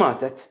امرأة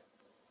ماتت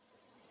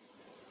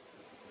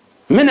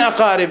من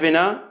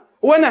أقاربنا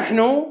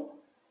ونحن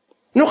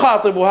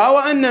نخاطبها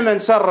وأن من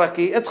سرك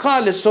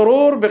إدخال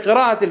السرور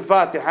بقراءة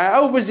الفاتحة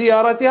أو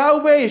بزيارتها أو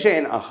بأي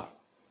شيء آخر؟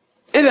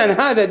 إذن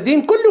هذا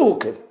الدين كله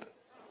كذب،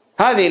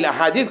 هذه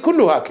الأحاديث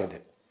كلها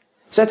كذب.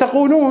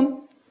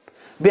 ستقولون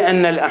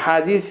بأن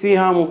الأحاديث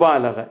فيها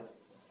مبالغة.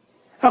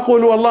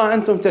 أقول والله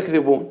أنتم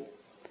تكذبون،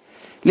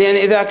 لأن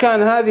إذا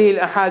كان هذه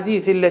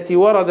الأحاديث التي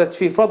وردت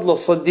في فضل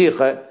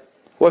الصديقة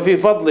وفي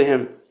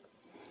فضلهم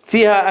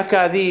فيها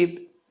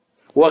أكاذيب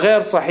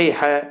وغير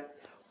صحيحة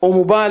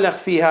ومبالغ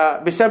فيها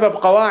بسبب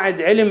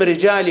قواعد علم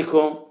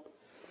رجالكم،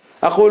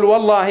 أقول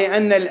والله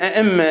أن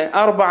الأئمة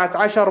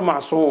 14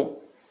 معصوم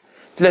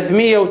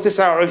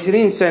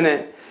 329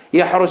 سنة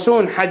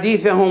يحرسون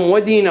حديثهم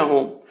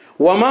ودينهم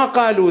وما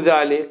قالوا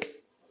ذلك.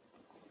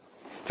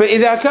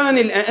 فإذا كان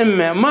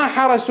الأئمة ما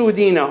حرسوا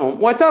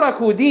دينهم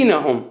وتركوا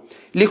دينهم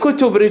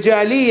لكتب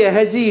رجالية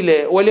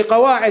هزيلة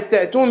ولقواعد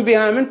تأتون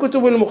بها من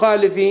كتب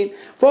المخالفين،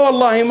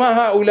 فوالله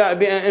ما هؤلاء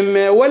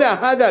بأئمة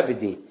ولا هذا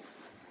بدين.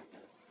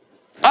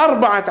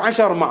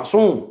 14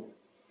 معصوم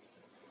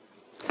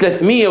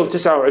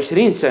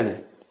 329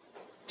 سنة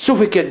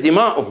سفكت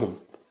دماؤهم،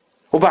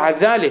 وبعد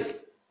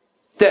ذلك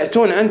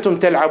تأتون أنتم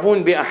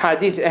تلعبون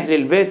بأحاديث أهل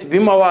البيت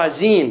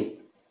بموازين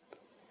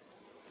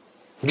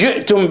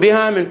جئتم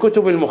بها من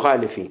كتب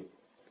المخالفين.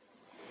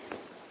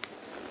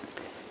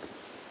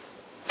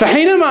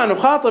 فحينما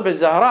نخاطب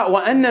الزهراء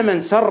وأن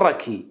من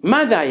سرك،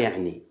 ماذا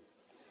يعني؟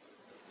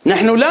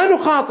 نحن لا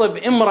نخاطب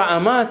امرأة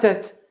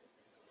ماتت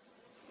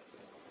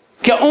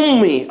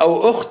كأمي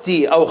أو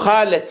أختي أو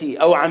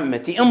خالتي أو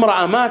عمتي،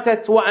 امرأة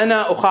ماتت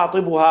وأنا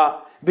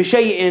أخاطبها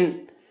بشيء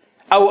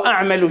أو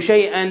أعمل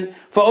شيئا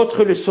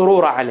فأدخل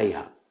السرور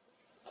عليها.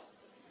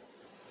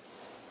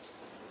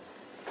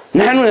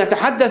 نحن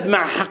نتحدث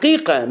مع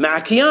حقيقة، مع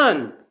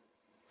كيان،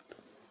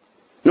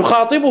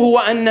 نخاطبه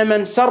وأن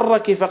من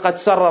سرك فقد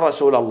سر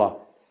رسول الله.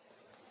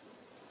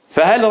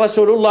 فهل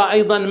رسول الله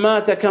أيضا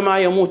مات كما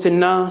يموت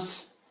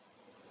الناس؟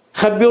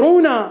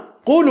 خبرونا،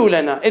 قولوا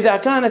لنا إذا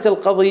كانت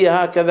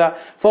القضية هكذا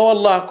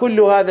فوالله كل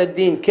هذا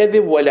الدين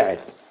كذب ولعب،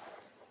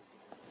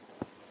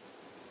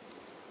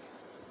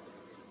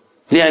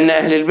 لأن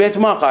أهل البيت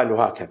ما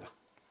قالوا هكذا،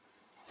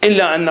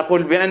 إلا أن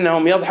نقول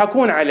بأنهم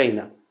يضحكون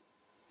علينا.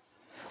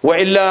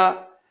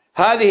 وإلا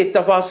هذه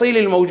التفاصيل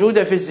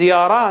الموجودة في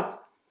الزيارات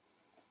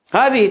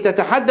هذه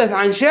تتحدث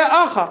عن شيء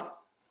آخر،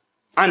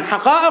 عن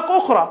حقائق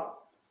أخرى،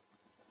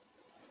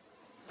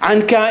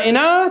 عن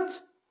كائنات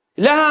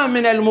لها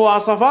من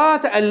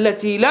المواصفات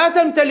التي لا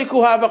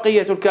تمتلكها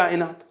بقية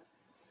الكائنات.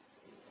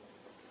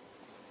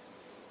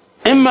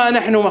 إما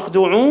نحن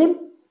مخدوعون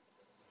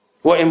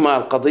وإما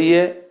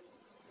القضية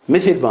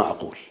مثل ما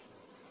أقول.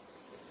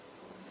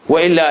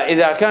 وإلا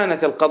إذا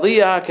كانت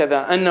القضية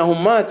هكذا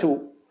أنهم ماتوا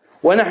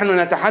ونحن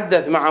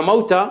نتحدث مع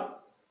موتى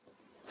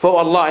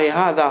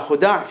فوالله هذا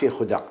خداع في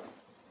خداع،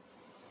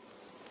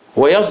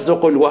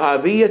 ويصدق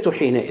الوهابية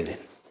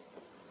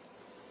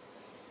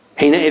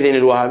حينئذ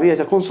الوهابية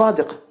تكون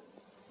صادقة.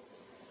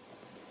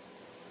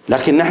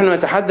 لكن نحن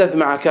نتحدث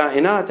مع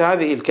كائنات،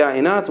 هذه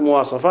الكائنات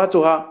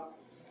مواصفاتها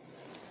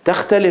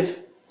تختلف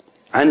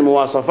عن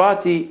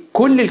مواصفات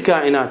كل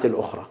الكائنات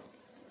الأخرى.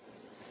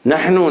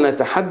 نحن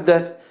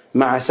نتحدث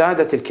مع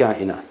سادة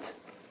الكائنات.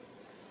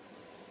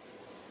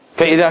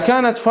 فإذا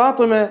كانت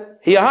فاطمة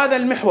هي هذا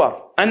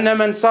المحور، أن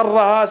من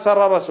سرها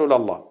سر رسول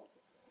الله،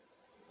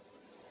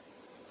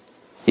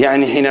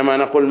 يعني حينما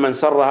نقول من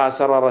سرها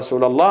سر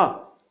رسول الله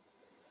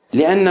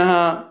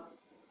لأنها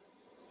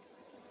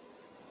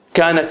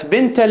كانت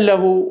بنتا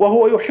له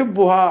وهو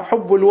يحبها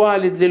حب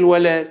الوالد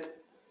للولد،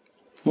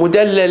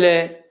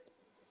 مدللة،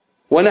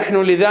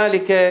 ونحن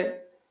لذلك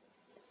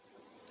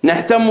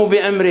نهتم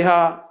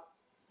بأمرها.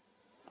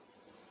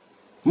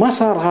 ما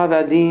صار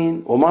هذا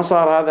دين، وما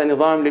صار هذا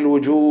نظام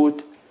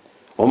للوجود،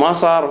 وما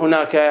صار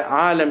هناك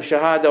عالم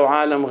شهادة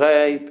وعالم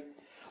غيب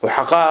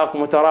وحقائق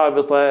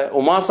مترابطة،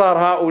 وما صار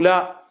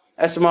هؤلاء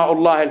أسماء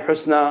الله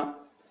الحسنى.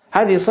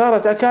 هذه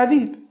صارت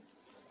أكاذيب.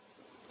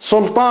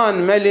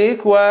 سلطان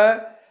ملك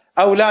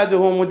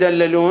وأولاده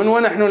مدللون،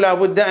 ونحن لا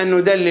بد أن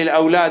ندلل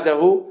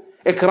أولاده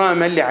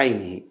إكراما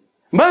لعينه.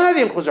 ما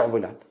هذه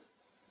الخزعبلات؟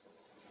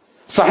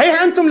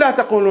 صحيح أنتم لا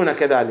تقولون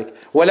كذلك،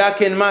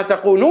 ولكن ما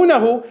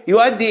تقولونه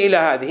يؤدي إلى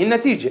هذه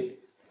النتيجة،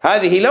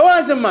 هذه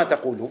لوازم ما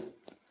تقولون.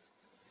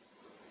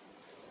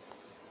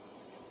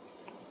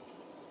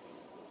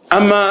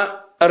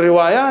 أما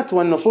الروايات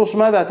والنصوص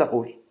ماذا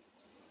تقول؟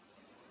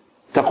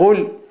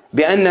 تقول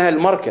بأنها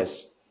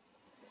المركز.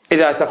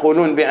 إذا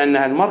تقولون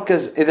بأنها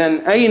المركز، إذن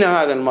أين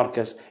هذا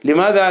المركز؟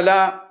 لماذا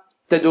لا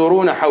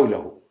تدورون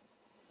حوله؟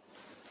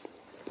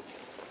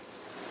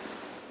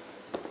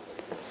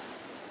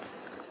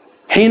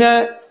 حين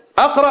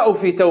أقرأ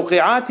في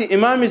توقيعات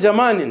إمام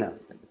زماننا،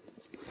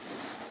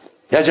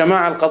 يا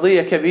جماعة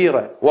القضية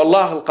كبيرة،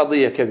 والله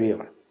القضية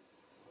كبيرة.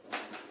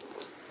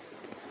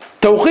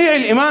 توقيع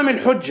الإمام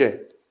الحجة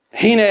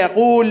حين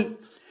يقول: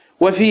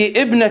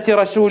 وفي ابنة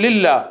رسول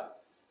الله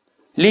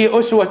لي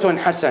أسوة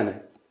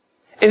حسنة.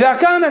 إذا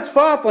كانت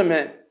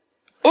فاطمة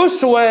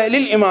أسوة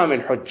للإمام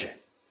الحجة،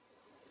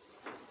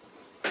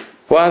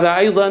 وهذا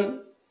أيضا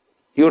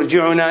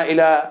يرجعنا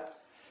إلى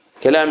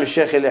كلام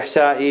الشيخ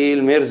الإحسائي،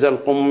 الميرزا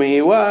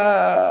القمي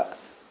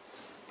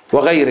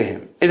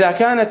وغيرهم. إذا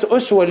كانت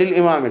أسوة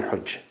للإمام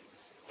الحجة،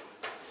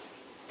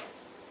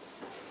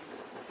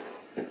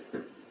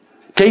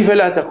 كيف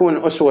لا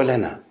تكون أسوة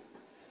لنا؟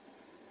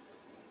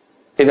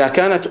 إذا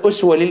كانت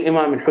أسوة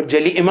للإمام الحجة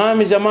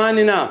لإمام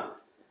زماننا،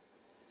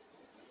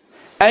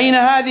 أين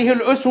هذه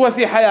الأسوة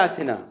في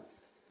حياتنا؟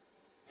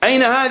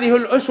 أين هذه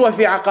الأسوة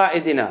في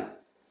عقائدنا؟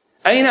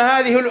 أين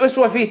هذه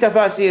الأسوة في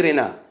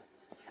تفاسيرنا؟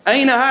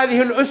 أين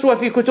هذه الأسوة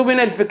في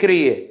كتبنا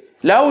الفكرية؟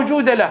 لا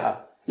وجود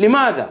لها.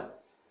 لماذا؟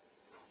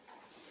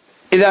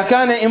 إذا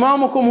كان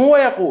إمامكم هو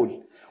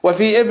يقول: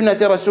 وفي ابنة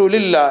رسول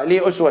الله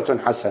لي أسوة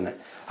حسنة.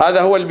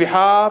 هذا هو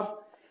البحار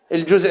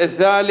الجزء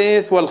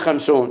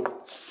 53،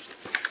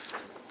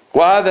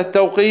 وهذا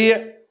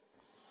التوقيع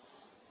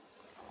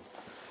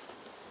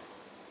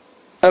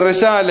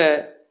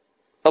الرسالة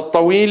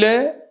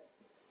الطويلة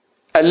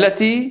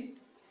التي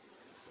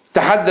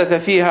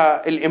تحدث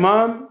فيها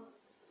الإمام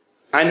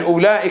عن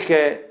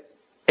أولئك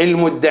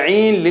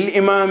المدعين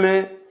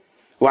للإمامة،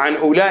 وعن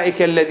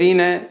أولئك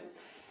الذين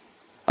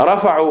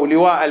رفعوا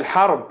لواء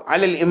الحرب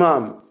على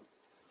الإمام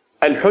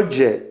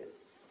الحجة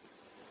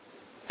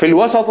في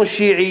الوسط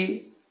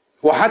الشيعي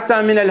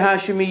وحتى من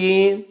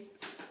الهاشميين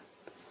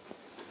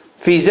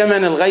في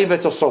زمن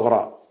الغيبة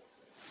الصغرى.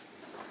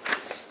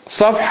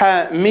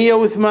 صفحة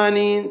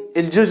 180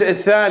 الجزء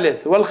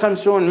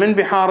 53 من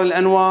بحار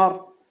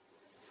الأنوار،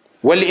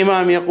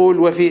 والإمام يقول: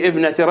 وفي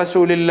ابنة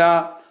رسول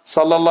الله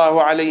صلى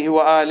الله عليه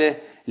وآله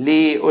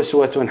لي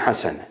أسوة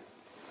حسنة.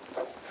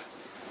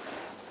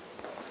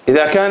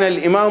 إذا كان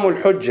الإمام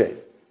الحجة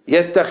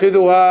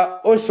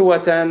يتخذها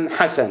أسوة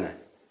حسنة،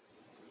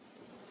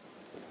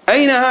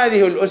 أين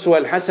هذه الأسوة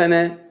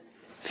الحسنة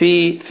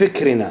في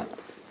فكرنا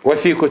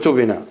وفي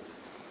كتبنا؟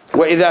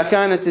 وإذا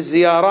كانت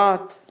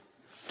الزيارات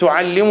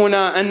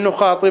تعلمنا أن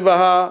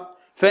نخاطبها،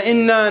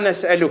 فإنا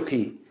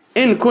نسألك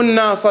إن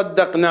كنا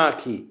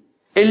صدقناك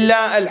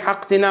إلا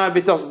ألحقتنا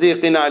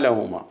بتصديقنا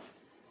لهما.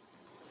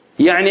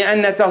 يعني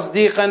أن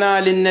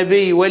تصديقنا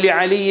للنبي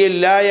ولعلي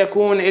لا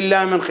يكون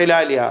إلا من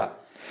خلالها.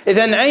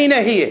 إذن أين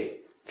هي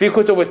في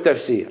كتب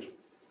التفسير؟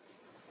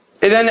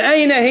 إذن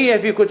أين هي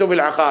في كتب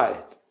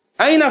العقائد؟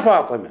 أين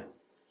فاطمة؟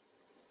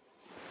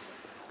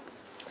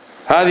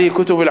 هذه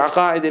كتب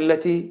العقائد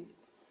التي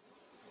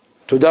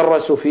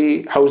تدرس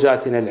في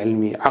حوزاتنا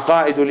العلمية،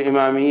 عقائد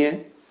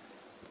الإمامية.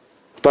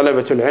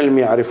 طلبة العلم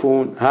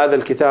يعرفون هذا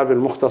الكتاب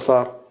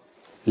المختصر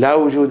لا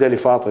وجود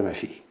لفاطمة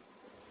فيه.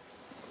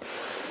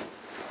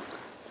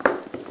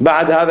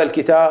 بعد هذا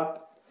الكتاب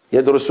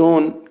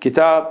يدرسون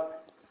كتاب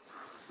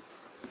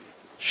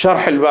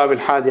شرح الباب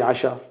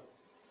 11،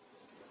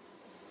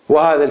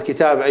 وهذا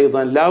الكتاب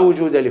أيضا لا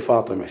وجود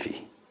لفاطمة فيه.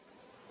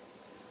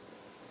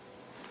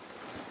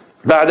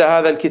 بعد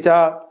هذا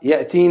الكتاب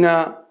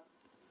يأتينا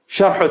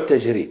شرح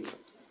التجريد.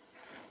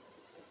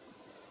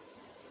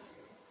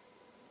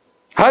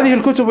 هذه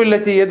الكتب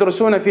التي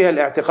يدرسون فيها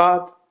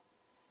الاعتقاد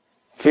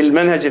في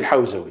المنهج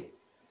الحوزوي،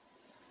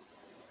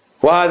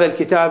 وهذا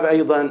الكتاب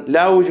أيضا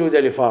لا وجود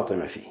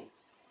لفاطمة فيه.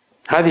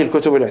 هذه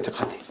الكتب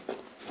الاعتقادية.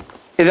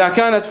 إذا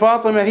كانت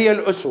فاطمة هي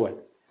الأسوة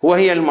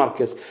وهي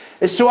المركز،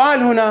 السؤال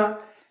هنا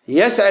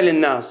يسأل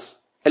الناس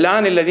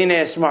الآن الذين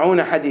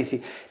يسمعون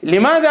حديثي: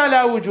 لماذا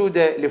لا وجود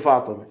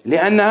لفاطمة؟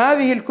 لأن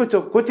هذه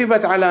الكتب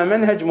كتبت على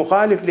منهج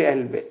مخالف لأهل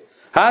البيت.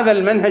 هذا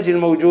المنهج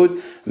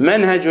الموجود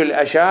منهج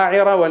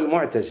الأشاعرة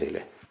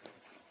والمعتزلة.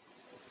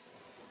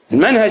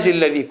 المنهج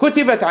الذي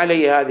كتبت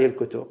عليه هذه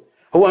الكتب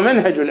هو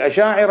منهج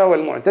الأشاعرة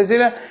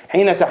والمعتزلة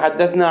حين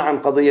تحدثنا عن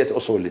قضية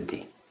أصول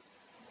الدين،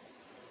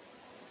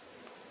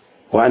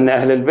 وأن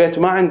أهل البيت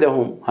ما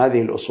عندهم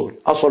هذه الأصول،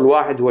 أصل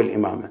واحد هو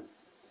الإمامة،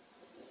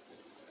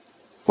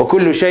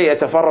 وكل شيء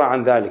يتفرع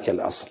عن ذلك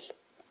الأصل.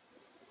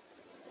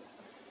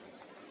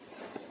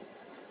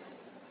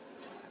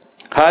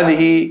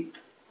 هذه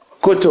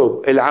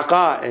كتب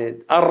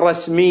العقائد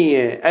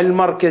الرسمية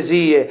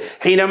المركزية،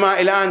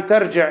 حينما الآن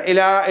ترجع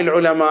إلى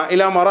العلماء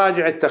إلى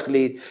مراجع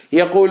التقليد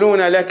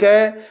يقولون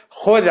لك: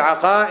 خذ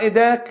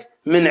عقائدك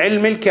من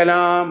علم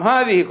الكلام.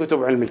 هذه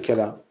كتب علم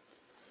الكلام.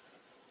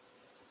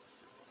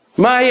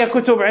 ما هي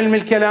كتب علم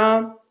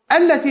الكلام؟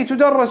 التي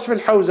تدرس في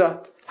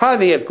الحوزات.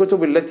 هذه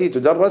الكتب التي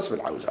تدرس في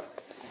الحوزات.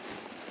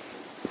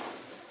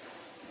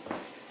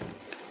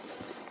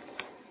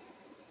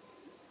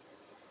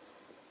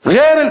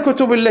 غير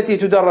الكتب التي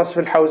تدرس في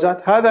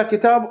الحوزات هذا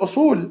كتاب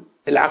أصول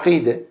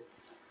العقيدة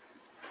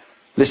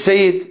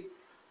للسيد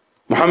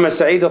محمد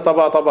سعيد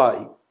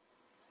الطباطبائي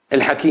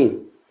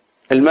الحكيم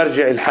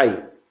المرجع الحي،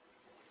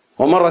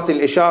 ومرت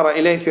الإشارة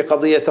إليه في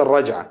قضية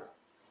الرجعة.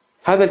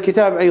 هذا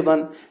الكتاب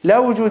أيضا لا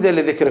وجود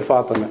لذكر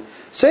فاطمة.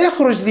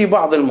 سيخرج لي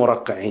بعض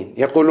المرقعين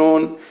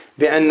يقولون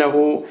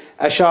بأنه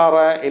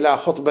أشار إلى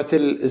خطبة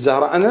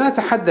الزهراء. أنا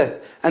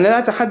لا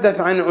أتحدث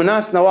عن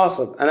أناس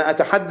نواصب، أنا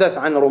أتحدث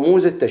عن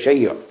رموز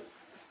التشيع،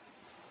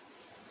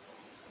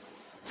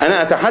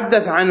 أنا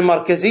أتحدث عن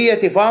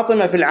مركزية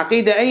فاطمة في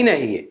العقيدة. أين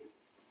هي؟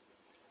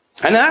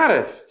 أنا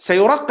أعرف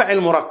سيرقع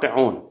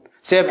المرقعون،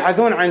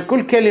 سيبحثون عن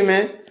كل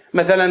كلمة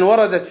مثلا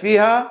وردت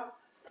فيها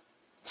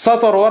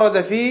سطر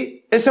ورد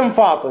فيه اسم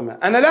فاطمة.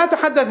 أنا لا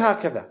أتحدث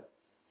هكذا،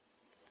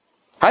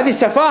 هذه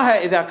سفاهة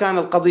إذا كان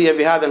القضية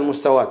بهذا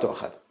المستوى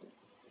تؤخذ.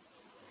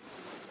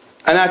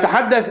 أنا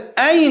أتحدث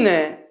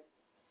أين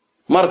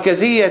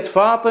مركزية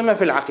فاطمة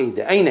في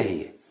العقيدة، أين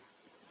هي؟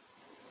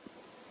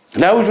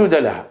 لا وجود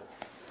لها،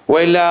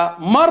 وإلا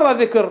مر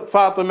ذكر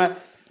فاطمة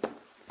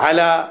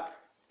على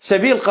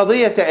سبيل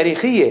قضية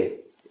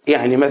تاريخية.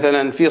 يعني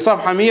مثلا في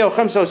صفحة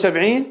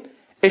 175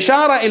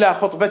 إشارة إلى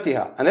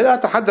خطبتها. أنا لا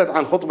أتحدث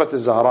عن خطبة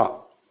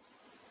الزهراء،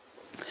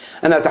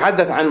 أنا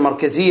أتحدث عن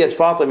مركزية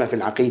فاطمة في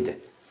العقيدة.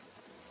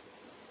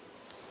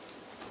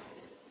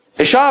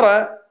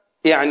 إشارة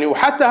يعني،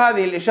 وحتى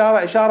هذه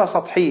الإشارة إشارة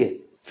سطحية.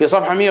 في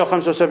صفحة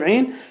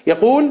 175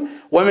 يقول: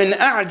 ومن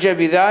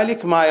أعجب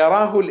ذلك ما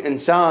يراه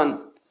الإنسان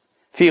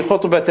في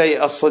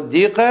خطبتي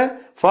الصديقة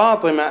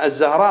فاطمة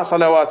الزهراء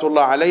صلوات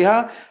الله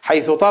عليها،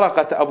 حيث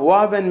طرقت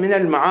أبوابا من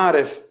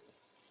المعارف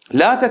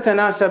لا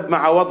تتناسب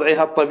مع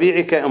وضعها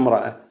الطبيعي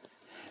كامرأة،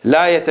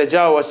 لا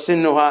يتجاوز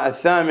سنها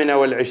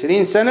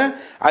 28 سنة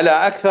على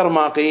أكثر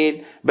ما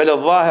قيل، بل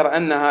الظاهر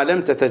أنها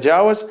لم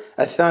تتجاوز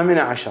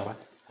 18.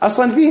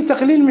 أصلا فيه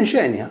تقليل من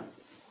شأنها.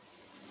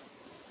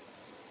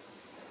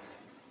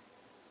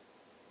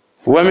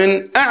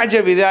 ومن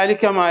أعجب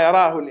ذلك ما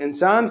يراه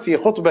الإنسان في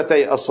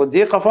خطبتي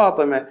الصديقة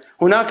فاطمة،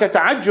 هناك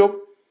تعجب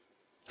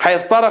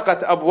حيث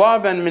طرقت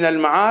أبوابا من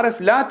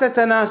المعارف لا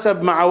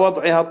تتناسب مع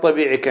وضعها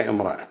الطبيعي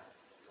كامرأة،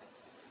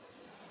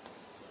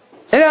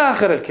 إلى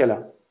آخر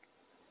الكلام.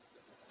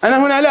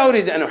 أنا هنا لا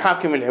أريد أن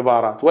أحاكم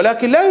العبارات،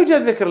 ولكن لا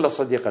يوجد ذكر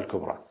للصديقة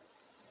الكبرى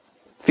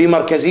في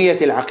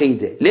مركزية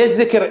العقيدة. ليش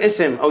ذكر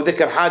اسم أو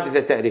ذكر حادثة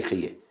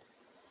تاريخية؟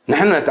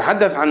 نحن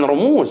نتحدث عن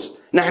رموز،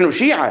 نحن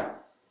شيعة،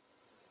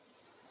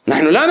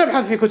 نحن لا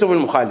نبحث في كتب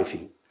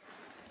المخالفين.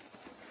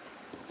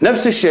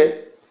 نفس الشيء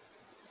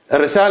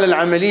الرسالة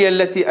العملية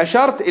التي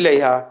أشرت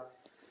إليها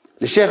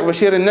للشيخ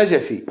بشير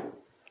النجفي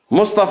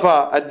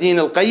مصطفى الدين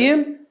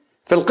القيم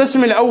في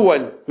القسم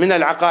الأول من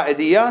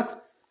العقائديات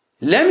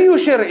لم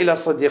يشر إلى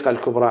الصديقة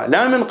الكبرى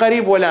لا من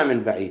قريب ولا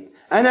من بعيد.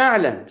 أنا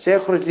أعلم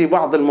سيخرج لي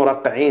بعض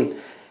المرقعين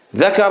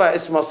ذكر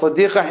اسم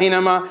الصديقة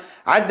حينما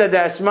عدد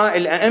أسماء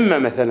الأئمة.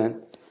 مثلا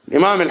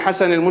الإمام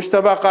الحسن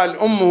المجتبى قال: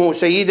 أمه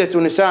سيدة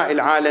نساء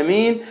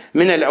العالمين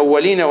من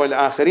الأولين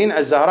والآخرين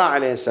الزهراء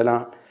عليه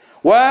السلام.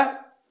 وأنا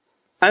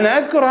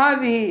أذكر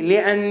هذه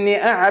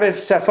لأني أعرف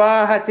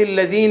سفاهة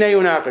الذين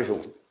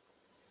يناقشون.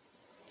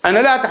 أنا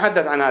لا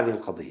أتحدث عن هذه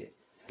القضية،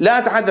 لا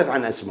أتحدث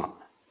عن أسماء،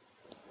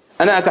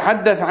 أنا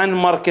أتحدث عن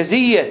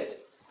مركزية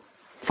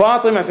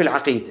فاطمة في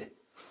العقيدة،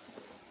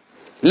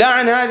 لا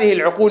عن هذه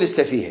العقول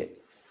السفيهة.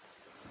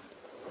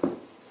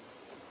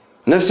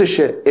 نفس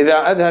الشيء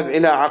إذا أذهب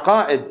إلى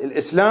عقائد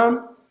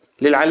الإسلام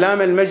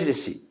للعلامة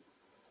المجلسي،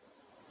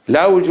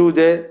 لا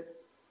وجود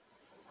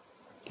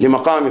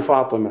لمقام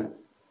فاطمة.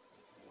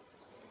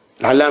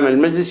 العلامة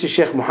المجلسي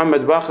الشيخ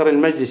محمد باقر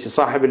المجلسي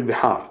صاحب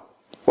البحار،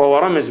 وهو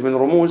رمز من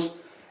رموز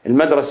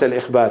المدرسة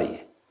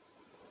الإخبارية،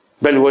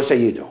 بل هو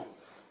سيده.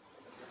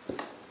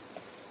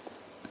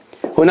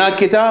 هناك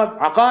كتاب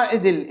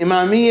عقائد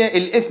الإمامية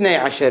الاثني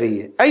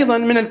عشرية أيضا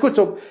من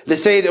الكتب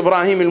للسيد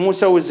إبراهيم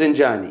الموسوي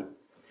الزنجاني،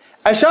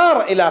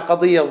 أشار إلى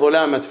قضية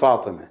ظلامة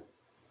فاطمة،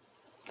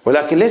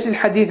 ولكن ليس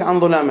الحديث عن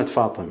ظلامة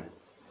فاطمة.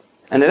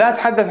 أنا لا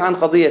أتحدث عن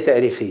قضية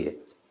تاريخية،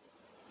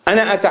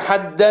 أنا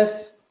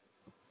أتحدث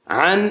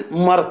عن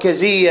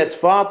مركزية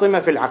فاطمة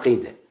في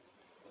العقيدة.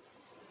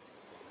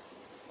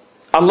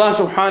 الله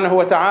سبحانه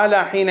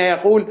وتعالى حين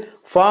يقول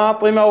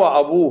فاطمة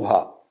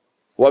وأبوها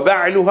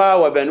وبعلها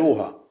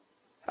وبنوها،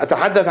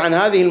 أتحدث عن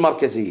هذه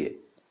المركزية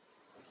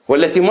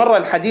والتي مر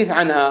الحديث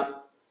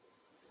عنها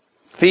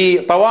في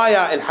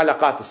طوايا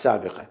الحلقات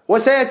السابقة،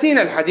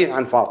 وسيأتينا الحديث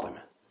عن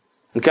فاطمة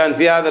إن كان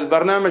في هذا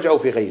البرنامج أو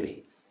في غيره.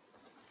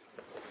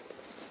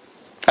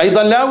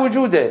 أيضا لا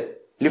وجود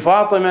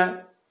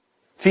لفاطمة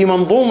في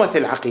منظومة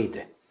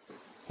العقيدة،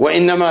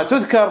 وإنما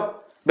تذكر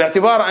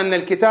باعتبار أن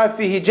الكتاب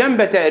فيه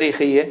جنبة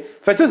تاريخية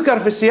فتذكر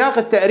في السياق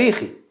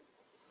التاريخي.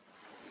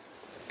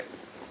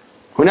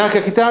 هناك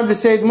كتاب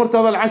للسيد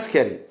مرتضى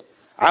العسكري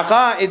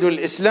عقائد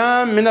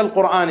الإسلام من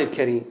القرآن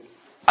الكريم،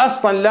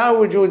 أصلا لا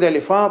وجود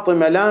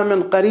لفاطمة لا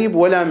من قريب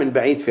ولا من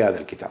بعيد في هذا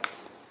الكتاب،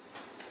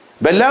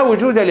 بل لا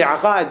وجود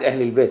لعقائد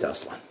أهل البيت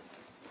أصلا.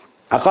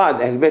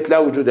 عقائد أهل البيت لا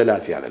وجود لها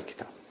في هذا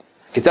الكتاب.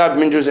 كتاب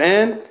من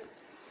جزئين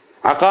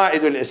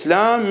عقائد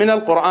الإسلام من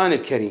القرآن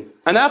الكريم.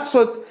 أنا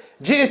أقصد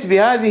جئت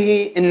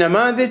بهذه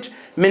النماذج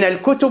من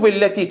الكتب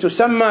التي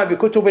تسمى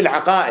بكتب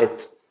العقائد،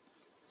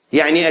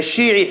 يعني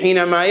الشيعي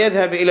حينما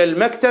يذهب إلى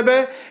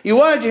المكتبة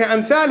يواجه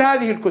أمثال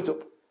هذه الكتب،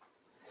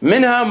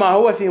 منها ما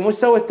هو في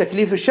مستوى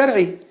التكليف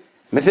الشرعي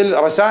مثل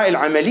رسائل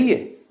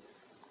عملية،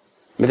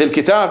 مثل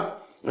كتاب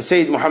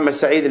السيد محمد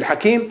سعيد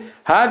الحكيم،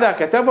 هذا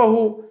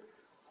كتبه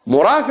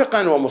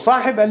مرافقا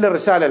ومصاحبا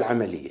للرسالة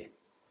العملية.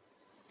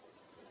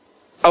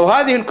 أو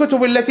هذه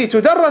الكتب التي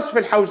تدرس في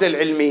الحوزة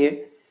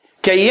العلمية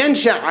كي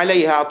ينشأ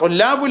عليها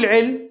طلاب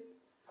العلم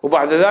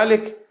وبعد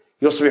ذلك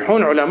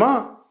يصبحون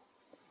علماء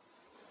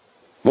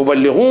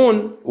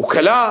مبلغون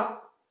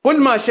وكلاء، قل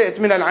ما شئت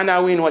من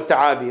العناوين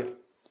والتعابير،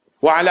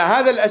 وعلى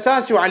هذا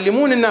الأساس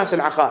يعلمون الناس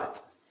العقائد.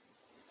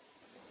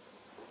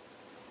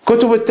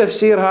 كتب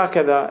التفسير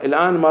هكذا.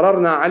 الآن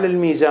مررنا على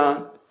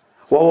الميزان،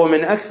 وهو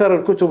من أكثر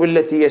الكتب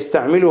التي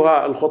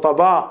يستعملها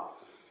الخطباء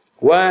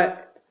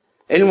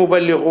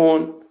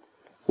والمبلغون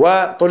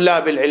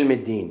وطلاب العلم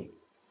الديني.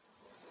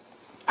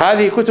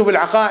 هذه كتب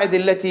العقائد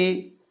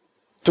التي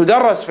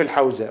تدرس في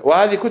الحوزة،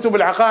 وهذه كتب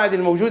العقائد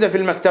الموجودة في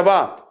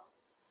المكتبات،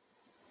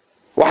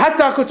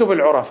 وحتى كتب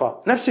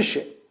العرفاء نفس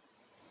الشيء.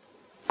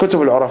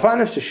 كتب العرفاء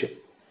نفس الشيء.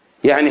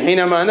 يعني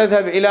حينما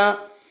نذهب إلى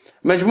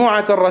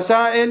مجموعة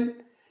الرسائل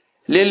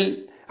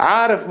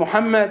للعارف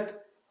محمد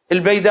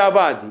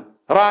البيدابادي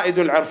رائد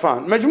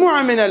العرفان،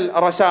 مجموعة من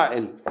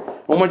الرسائل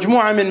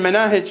ومجموعة من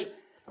مناهج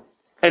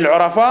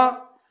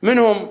العرفاء،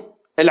 منهم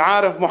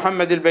العارف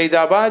محمد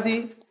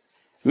البيدابادي،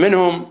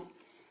 منهم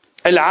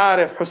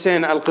العارف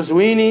حسين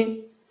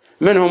القزويني،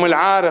 منهم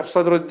العارف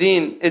صدر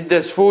الدين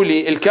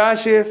الدسفولي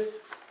الكاشف،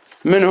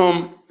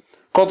 منهم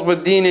قطب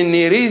الدين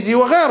النيريزي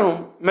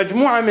وغيرهم،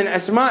 مجموعة من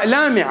أسماء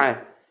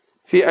لامعة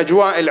في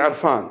أجواء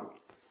العرفان.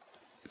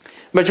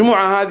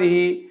 مجموعة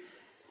هذه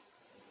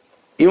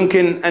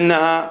يمكن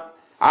أنها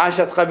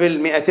عاشت قبل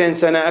 200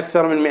 سنة،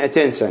 أكثر من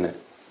 200 سنة.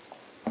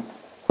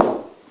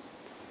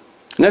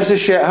 نفس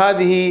الشيء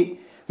هذه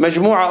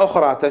مجموعة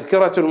أخرى،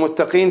 تذكرة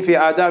المتقين في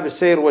آداب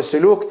السير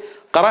والسلوك،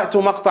 قرأت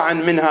مقطعا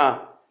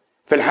منها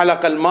في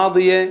الحلقة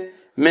الماضية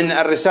من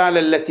الرسالة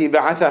التي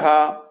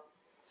بعثها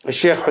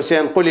الشيخ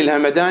حسين قلي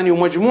الهمداني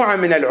ومجموعة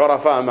من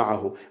العرفاء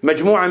معه،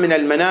 مجموعة من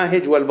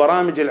المناهج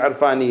والبرامج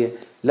العرفانية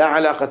لا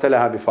علاقة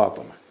لها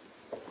بفاطمة.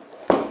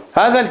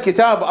 هذا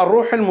الكتاب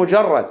الروح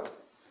المجرد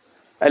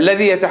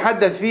الذي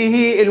يتحدث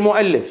فيه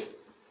المؤلف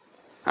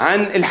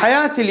عن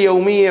الحياة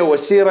اليومية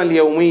والسيرة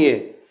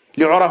اليومية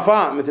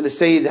لعرفاء مثل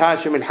السيد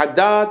هاشم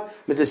الحداد،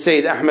 مثل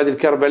السيد أحمد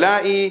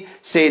الكربلائي،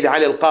 السيد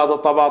علي القاضي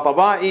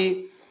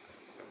الطباطبائي،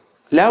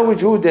 لا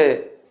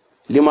وجود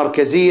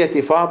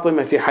لمركزية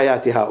فاطمة في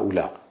حياة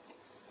هؤلاء،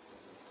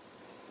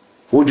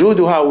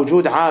 وجودها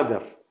وجود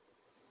عابر.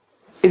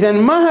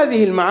 إذن ما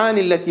هذه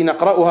المعاني التي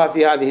نقرأها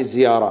في هذه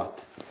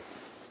الزيارات؟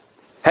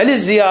 هل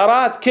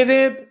الزيارات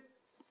كذب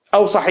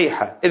أو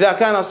صحيحة؟ إذا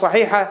كانت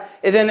صحيحة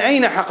إذن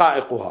أين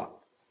حقائقها؟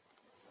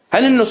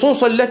 هل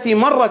النصوص التي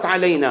مرت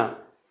علينا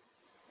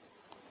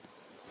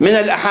من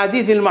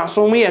الأحاديث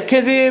المعصومية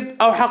كذب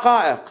أو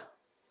حقائق؟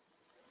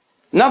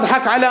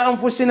 نضحك على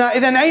أنفسنا،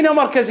 إذن أين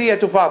مركزية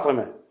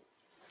فاطمة؟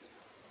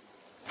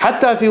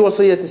 حتى في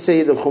وصية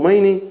السيد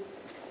الخميني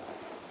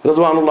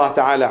رضوان الله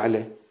تعالى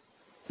عليه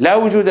لا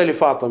وجود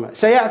لفاطمة.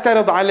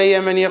 سيعترض علي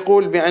من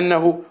يقول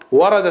بأنه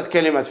وردت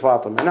كلمة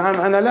فاطمة.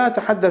 نعم، أنا لا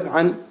أتحدث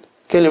عن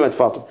كلمة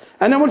فاطمة،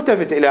 أنا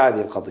ملتفت إلى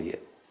هذه القضية.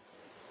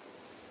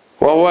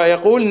 وهو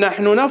يقول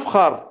نحن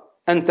نفخر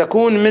أن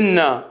تكون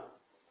منا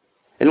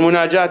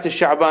المناجاة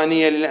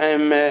الشعبانية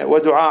للأئمة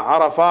ودعاء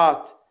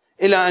عرفات،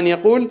 إلى أن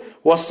يقول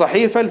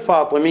والصحيفة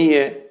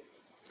الفاطمية،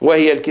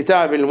 وهي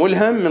الكتاب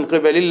الملهم من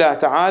قبل الله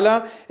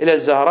تعالى إلى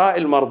الزهراء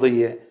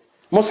المرضية،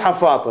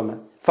 مصحف فاطمة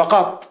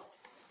فقط.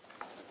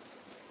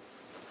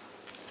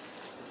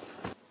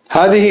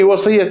 هذه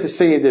وصية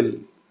السيد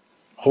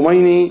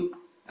الخميني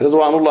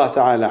رضوان الله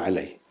تعالى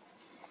عليه.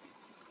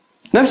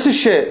 نفس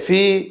الشيء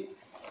في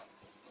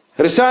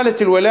رسالة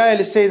الولاية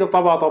للسيد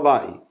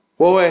الطباطبائي،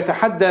 وهو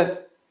يتحدث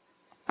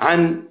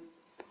عن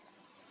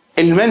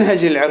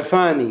المنهج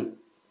العرفاني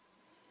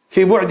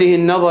في بعده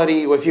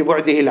النظري وفي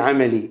بعده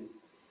العملي،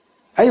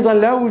 أيضا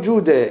لا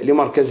وجود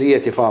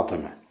لمركزية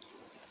فاطمة.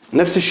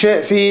 نفس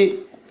الشيء في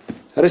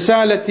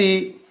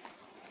رسالة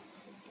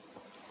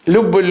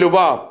لب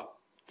اللباب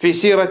في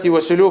سيرة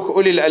وسلوك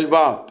أولي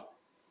الألباب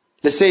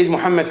للسيد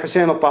محمد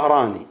حسين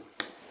الطهراني.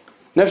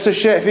 نفس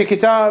الشيء في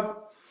كتاب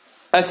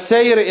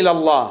السير إلى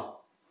الله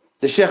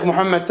للشيخ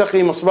محمد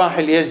تقي مصباح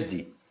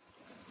اليزدي.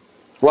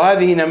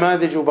 وهذه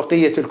نماذج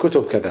بقية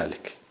الكتب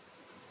كذلك.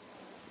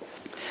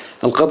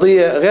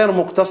 القضية غير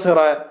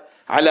مقتصرة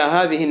على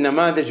هذه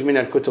النماذج من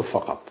الكتب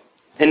فقط،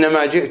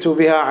 إنما جئت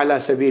بها على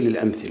سبيل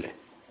الأمثلة.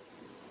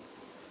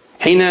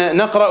 حين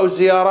نقرأ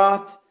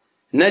الزيارات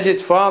نجد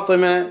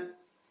فاطمة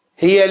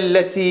هي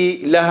التي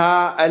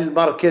لها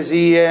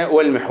المركزية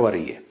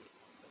والمحورية.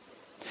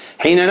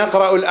 حين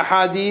نقرأ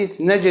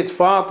الأحاديث نجد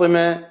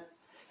فاطمة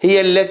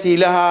هي التي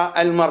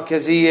لها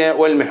المركزية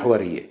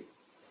والمحورية.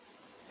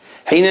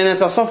 حين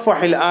نتصفح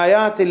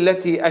الآيات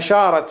التي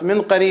أشارت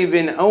من قريب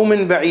أو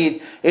من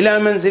بعيد إلى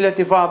منزلة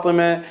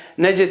فاطمة،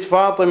 نجد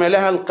فاطمة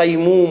لها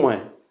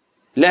القيمومة،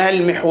 لها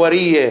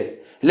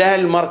المحورية، لها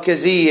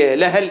المركزية،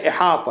 لها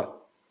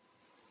الإحاطة.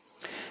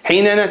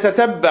 حين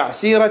نتتبع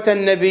سيرة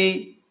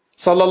النبي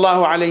صلى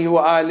الله عليه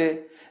وآله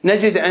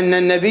نجد أن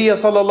النبي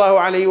صلى الله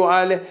عليه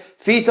وآله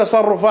في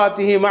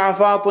تصرفاته مع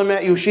فاطمة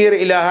يشير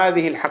إلى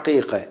هذه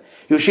الحقيقة،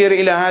 يشير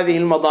إلى هذه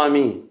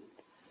المضامين.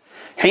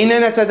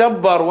 حين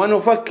نتدبر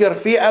ونفكر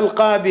في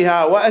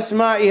ألقابها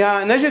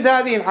وأسمائها نجد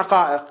هذه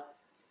الحقائق.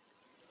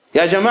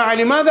 يا جماعة،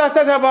 لماذا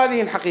تذهب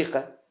هذه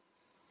الحقيقة؟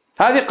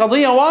 هذه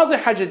قضية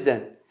واضحة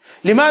جدا.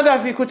 لماذا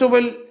في كتب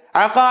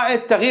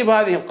العقائد تغيب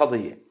هذه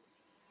القضية؟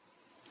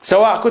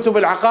 سواء كتب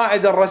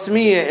العقائد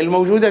الرسمية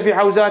الموجودة في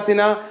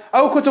حوزاتنا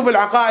أو كتب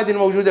العقائد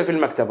الموجودة في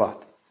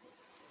المكتبات.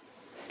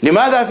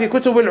 لماذا في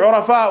كتب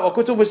العرفاء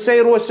وكتب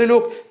السير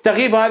والسلوك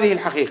تغيب هذه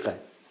الحقيقة؟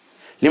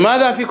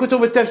 لماذا في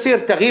كتب التفسير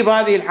تغيب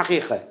هذه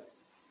الحقيقة؟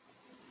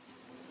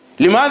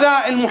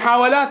 لماذا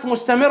المحاولات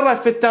مستمرة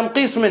في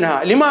التنقيص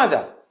منها؟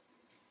 لماذا؟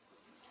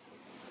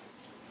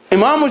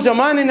 إمام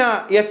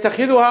زماننا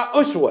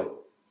يتخذها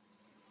أسوة.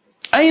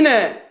 أين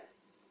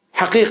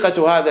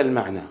حقيقة هذا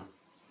المعنى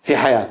في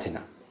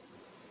حياتنا؟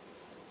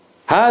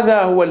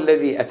 هذا هو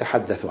الذي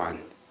أتحدث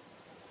عنه.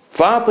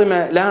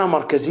 فاطمة لها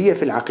مركزية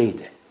في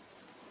العقيدة.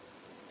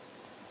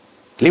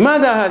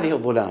 لماذا هذه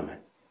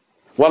الظلامة؟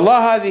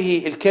 والله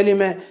هذه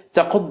الكلمة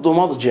تقض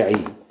مضجعي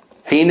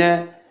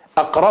حين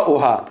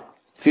أقرأها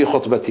في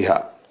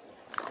خطبتها.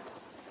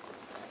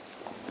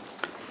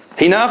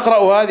 حين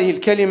أقرأ هذه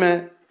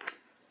الكلمة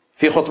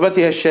في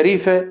خطبتها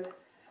الشريفة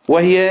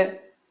وهي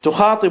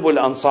تخاطب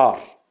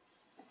الأنصار: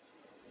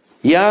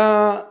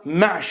 يا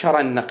معشر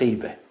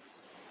النقيبة،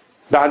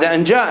 بعد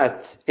أن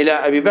جاءت إلى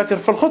أبي بكر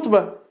في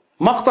الخطبة،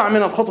 مقطع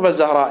من الخطبة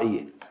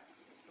الزهرائية: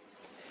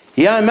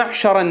 يا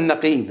معشر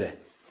النقيبة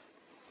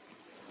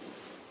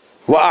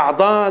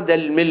وأعضاد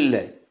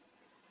الملة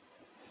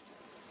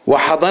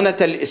وحضنة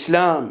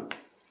الإسلام،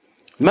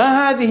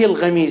 ما هذه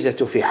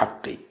الغميزة في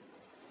حقي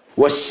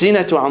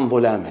والسنة عن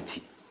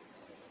ظلامتي؟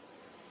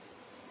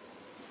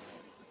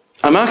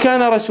 أما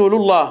كان رسول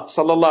الله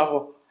صلى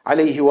الله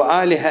عليه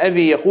وآله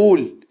أبي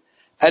يقول: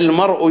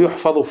 المرء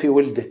يحفظ في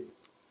ولده.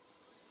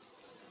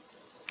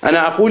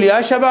 أنا أقول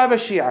يا شباب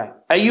الشيعة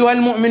أيها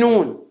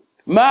المؤمنون،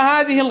 ما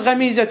هذه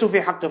الغميزة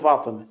في حق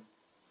فاطمة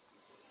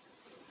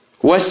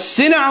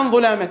والسنة عن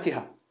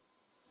ظلامتها؟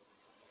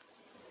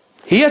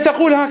 هي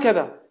تقول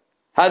هكذا.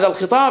 هذا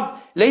الخطاب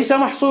ليس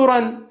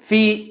محصورا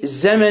في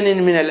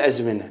زمن من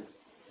الأزمنة،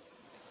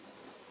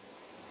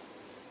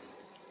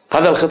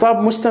 هذا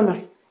الخطاب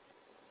مستمر.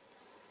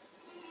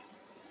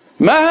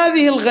 ما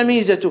هذه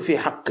الغميزة في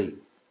حقي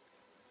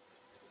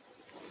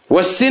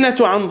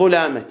والسنة عن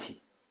ظلامتي؟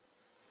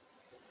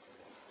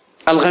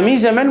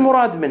 الغميزة ما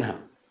المراد منها؟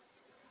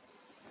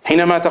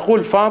 حينما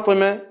تقول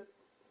فاطمة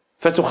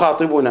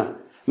فتخاطبنا،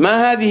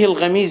 ما هذه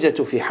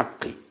الغميزة في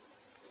حقي؟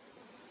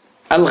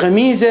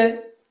 الغميزة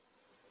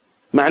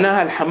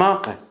معناها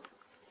الحماقة.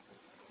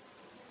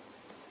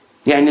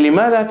 يعني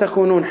لماذا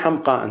تكونون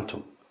حمقى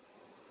أنتم؟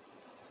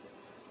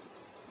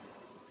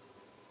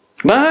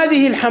 ما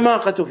هذه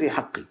الحماقة في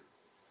حقي؟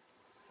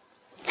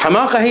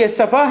 الحماقة هي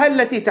السفاهة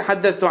التي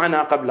تحدثت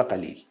عنها قبل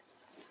قليل.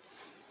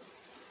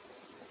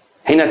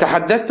 حين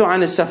تحدثت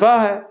عن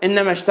السفاهة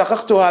إنما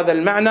اشتققت هذا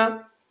المعنى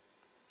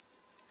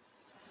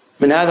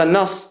من هذا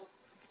النص،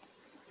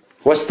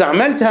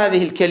 واستعملت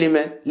هذه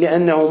الكلمة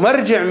لأنه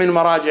مرجع من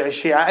مراجع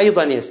الشيعة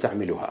أيضا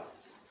يستعملها،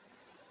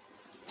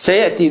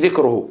 سيأتي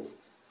ذكره،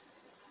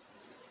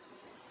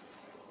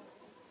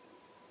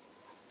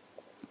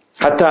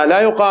 حتى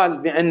لا يقال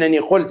بأنني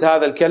قلت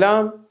هذا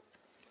الكلام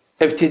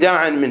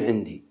ابتداعا من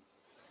عندي.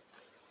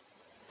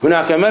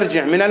 هناك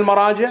مرجع من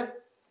المراجع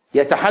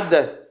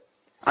يتحدث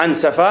عن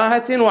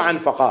سفاهة وعن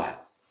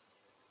فقاهة.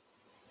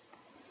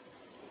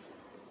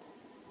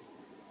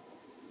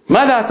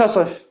 ماذا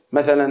تصف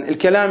مثلا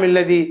الكلام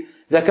الذي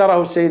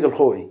ذكره السيد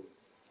الخوئي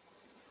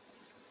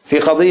في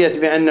قضية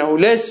بأنه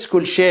ليس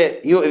كل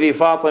شيء يؤذي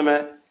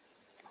فاطمة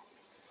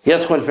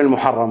يدخل في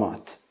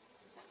المحرمات،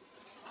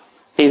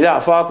 إذا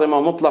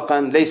فاطمة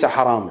مطلقا ليس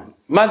حراما؟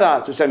 ماذا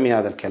تسمي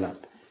هذا الكلام؟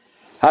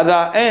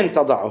 هذا أين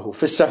تضعه؟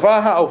 في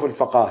السفاهة أو في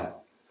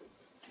الفقاهة؟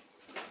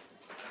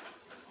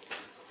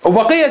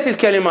 وبقية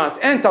الكلمات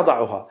أين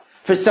تضعها؟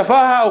 في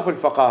السفاهة أو في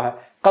الفقاهة؟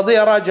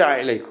 قضية راجعة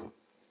إليكم.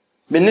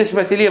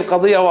 بالنسبة لي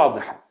القضية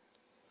واضحة.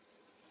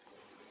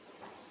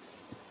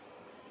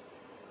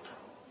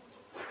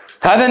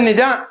 هذا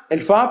النداء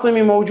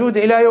الفاطمي موجود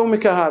إلى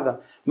يومك هذا.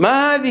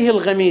 ما هذه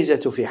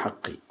الغميزة في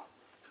حقي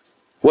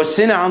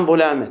والسنة عن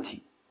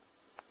ظلامتي؟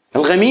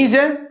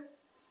 الغميزة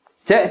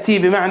تأتي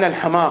بمعنى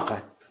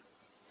الحماقة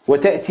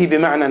وتأتي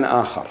بمعنى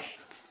آخر.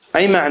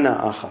 أي معنى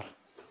آخر؟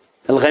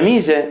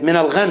 الغميزة من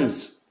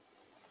الغمز.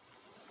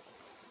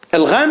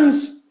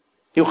 الغمز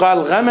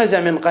يقال غمز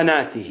من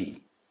قناته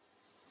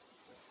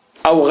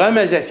أو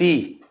غمز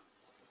فيه،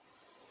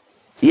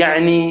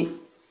 يعني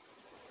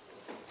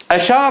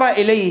أشار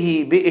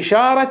إليه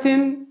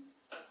بإشارة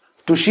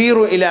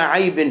تشير إلى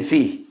عيب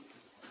فيه.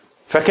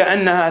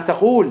 فكأنها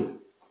تقول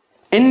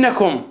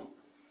إنكم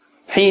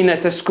حين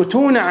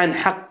تسكتون عن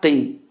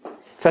حقي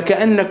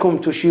فكأنكم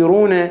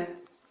تشيرون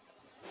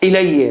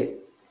إلي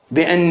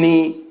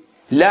بأني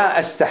لا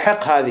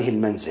أستحق هذه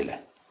المنزلة،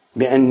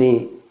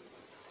 بأني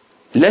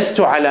لست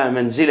على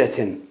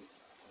منزلة.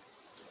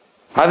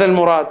 هذا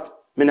المراد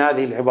من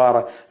هذه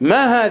العبارة.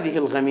 ما هذه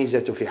الغميزة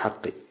في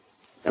حقي؟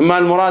 إما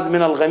المراد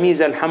من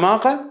الغميزة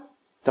الحماقة،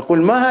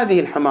 تقول ما هذه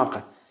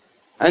الحماقة؟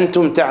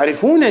 أنتم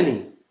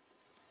تعرفونني،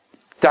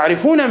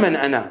 تعرفون من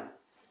أنا،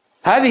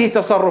 هذه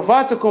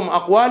تصرفاتكم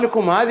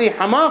أقوالكم هذه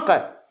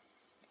حماقة،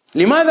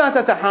 لماذا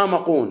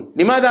تتحامقون؟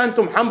 لماذا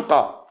أنتم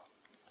حمقى؟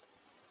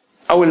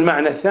 أو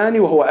المعنى الثاني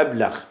وهو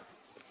أبلغ،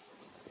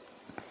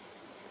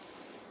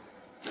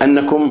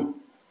 أنكم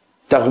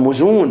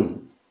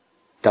تغمزون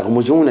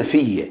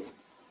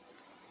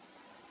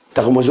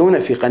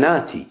في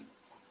قناتي.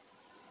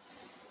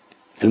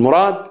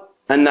 المراد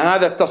أن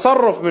هذا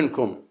التصرف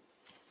منكم،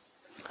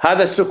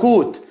 هذا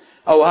السكوت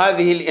أو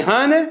هذه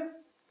الإهانة،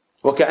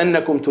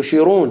 وكأنكم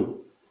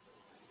تشيرون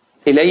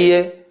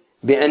إلي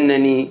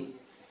بأنني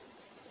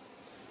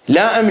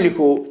لا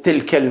أملك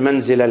تلك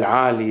المنزلة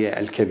العالية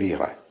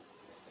الكبيرة،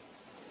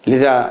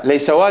 لذا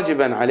ليس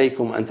واجبا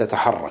عليكم أن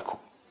تتحركوا.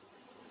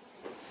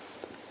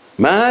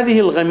 ما هذه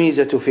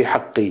الغميزة في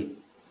حقي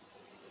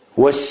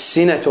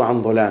والسنة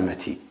عن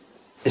ظلامتي؟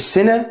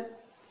 السنة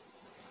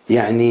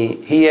يعني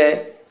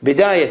هي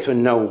بداية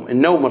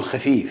النوم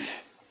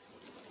الخفيف.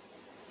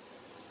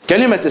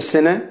 كلمة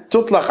السنة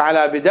تطلق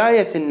على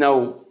بداية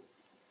النوم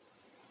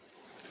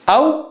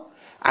أو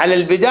على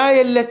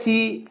البداية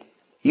التي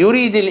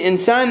يريد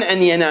الإنسان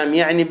أن ينام،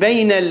 يعني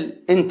بين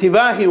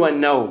الانتباه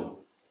والنوم،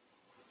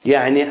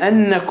 يعني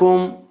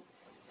أنكم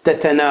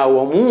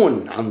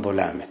تتناومون عن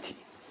ظلامتي،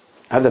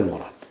 هذا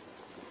المراد،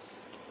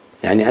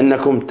 يعني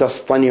أنكم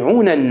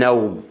تصطنعون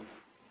النوم.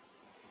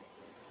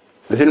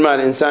 مثل ما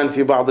الإنسان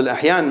في بعض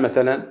الأحيان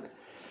مثلا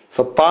في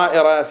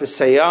الطائرة في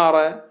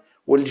السيارة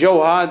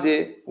والجو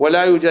هادئ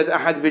ولا يوجد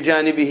أحد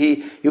بجانبه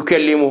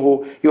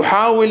يكلمه،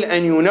 يحاول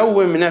أن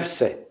ينوم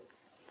نفسه،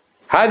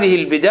 هذه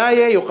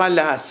البداية يقال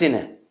لها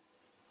سنة.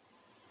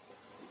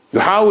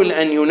 يحاول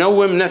أن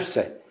ينوم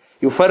نفسه،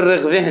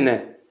 يفرغ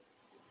ذهنه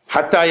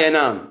حتى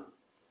ينام،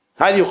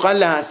 هذه يقال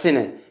لها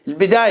سنة،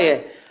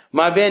 البداية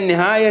ما بين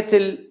نهاية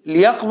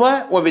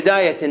اليقظة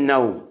وبداية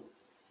النوم.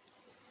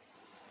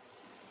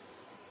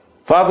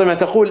 فاطمة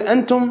تقول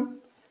أنتم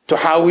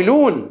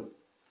تحاولون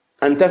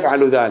أن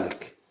تفعلوا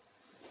ذلك،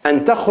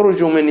 أن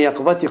تخرجوا من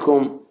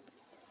يقظتكم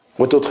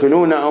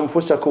وتدخلون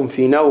أنفسكم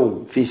في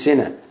نوم، في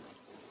سنة.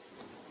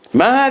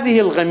 ما هذه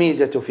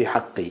الغميزة في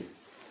حقي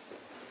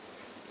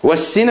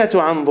والسنة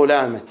عن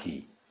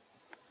ظلامتي؟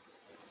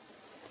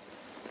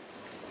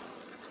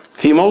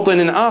 في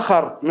موطن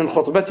آخر من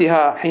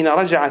خطبتها حين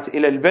رجعت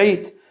إلى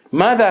البيت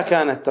ماذا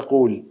كانت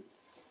تقول؟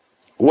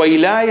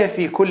 ويلاي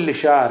في كل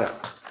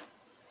شارق،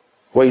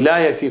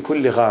 ويلاي في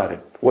كل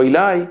غارب.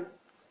 ويلاي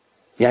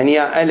يعني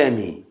يا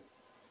ألمي،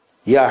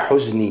 يا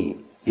حزني،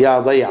 يا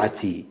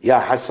ضيعتي، يا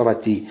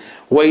حسرتي.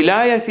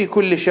 ويلاي في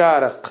كل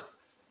شارق،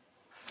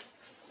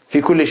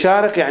 في كل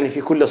شارق يعني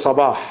في كل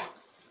صباح.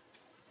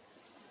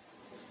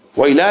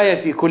 ويلاي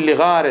في كل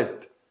غارب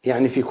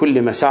يعني في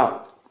كل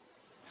مساء.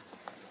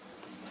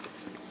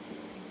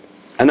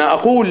 أنا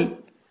أقول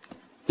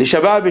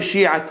لشباب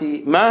الشيعة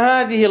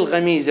ما هذه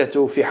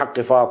الغميزة في حق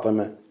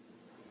فاطمة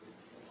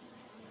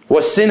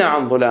والسنة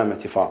عن ظلامة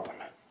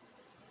فاطمة؟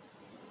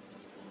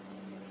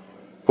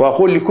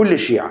 وأقول لكل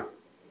الشيعة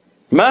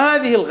ما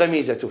هذه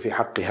الغميزة في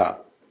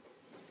حقها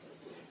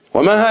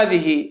وما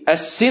هذه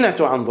السنة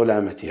عن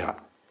ظلامتها؟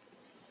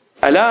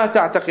 ألا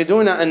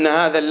تعتقدون أن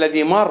هذا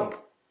الذي مر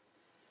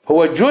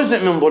هو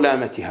جزء من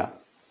ظلامتها؟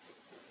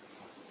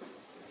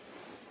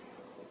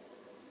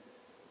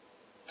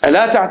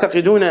 ألا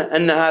تعتقدون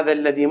أن هذا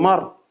الذي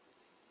مر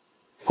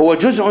هو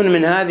جزء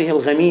من هذه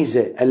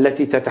الغميزة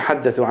التي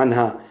تتحدث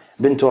عنها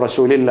بنت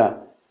رسول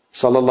الله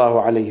صلى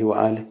الله عليه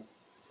وآله؟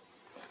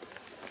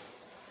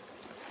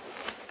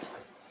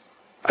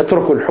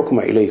 أترك الحكم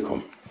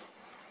إليكم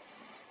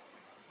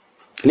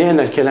لأن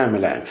الكلام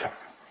لا ينفع.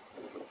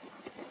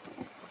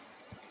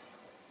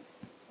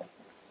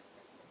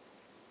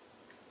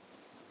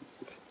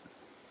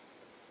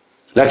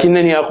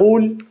 لكنني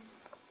أقول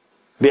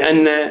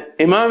بأن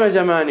إمام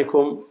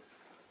زمانكم،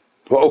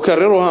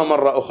 وأكررها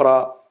مرة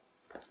أخرى،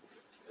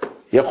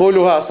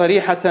 يقولها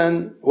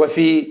صريحة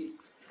وفي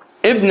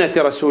ابنة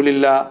رسول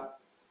الله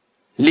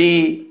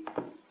لي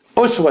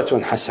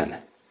أسوة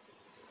حسنة.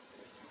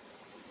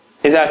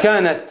 إذا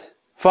كانت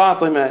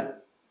فاطمة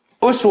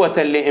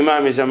أسوة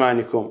لإمام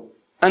زمانكم،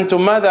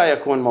 أنتم ماذا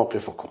يكون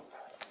موقفكم؟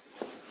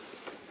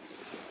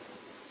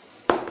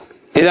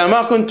 إذا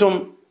ما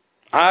كنتم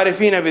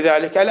عارفين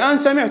بذلك الآن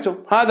سمعتم،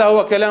 هذا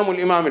هو كلام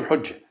الإمام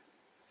الحجة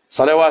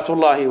صلوات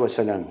الله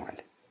وسلامه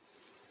عليه.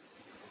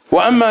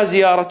 وأما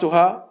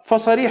زيارتها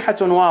فصريحة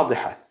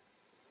واضحة،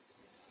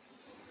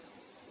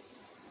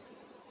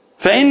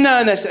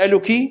 فإنا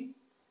نسألك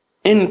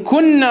إن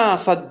كنا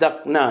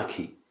صدقناك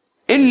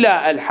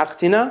إلا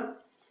ألحقتنا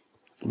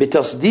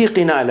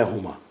بتصديقنا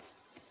لهما.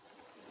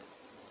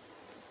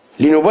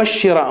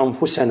 لنبشر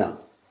أنفسنا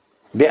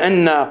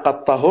بأننا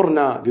قد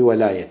طهرنا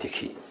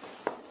بولايتك.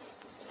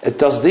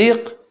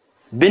 التصديق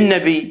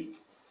بالنبي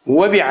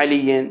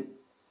وبعلي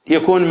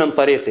يكون من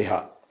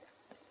طريقها.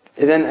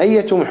 إذن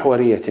أية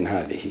محورية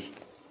هذه؟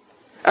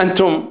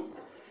 أنتم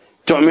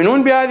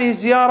تؤمنون بهذه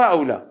الزيارة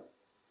أو لا؟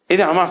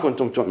 إذا ما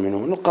كنتم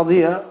تؤمنون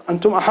القضية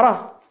أنتم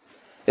أحرار.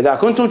 إذا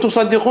كنتم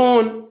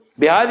تصدقون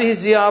بهذه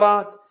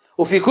الزيارات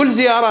وفي كل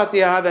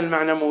زياراتها هذا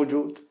المعنى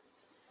موجود،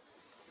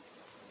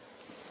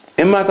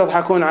 إما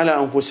تضحكون على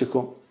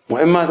أنفسكم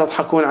وإما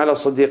تضحكون على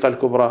الصديقة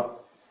الكبرى،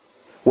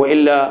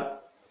 وإلا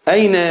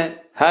أين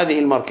هذه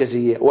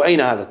المركزية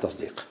وأين هذا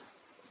التصديق؟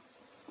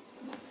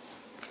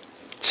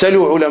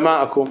 سلوا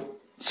علماءكم،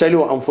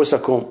 سلوا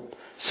أنفسكم،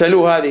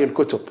 سلوا هذه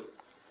الكتب،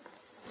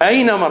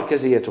 أين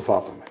مركزية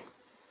فاطمة؟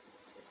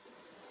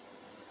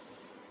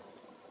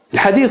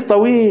 الحديث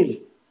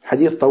طويل،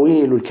 حديث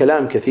طويل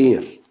والكلام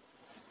كثير،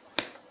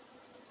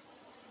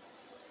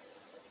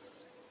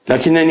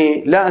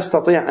 لكنني لا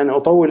أستطيع أن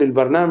أطول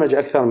البرنامج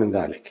أكثر من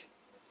ذلك.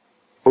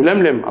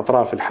 ألملم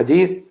أطراف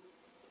الحديث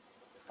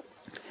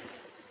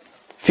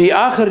في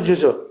آخر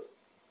جزء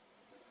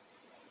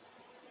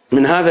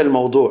من هذا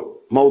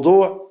الموضوع،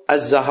 موضوع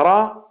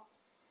الزهراء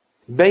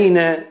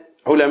بين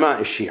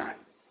علماء الشيعة.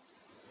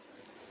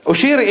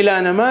 أشير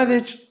إلى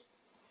نماذج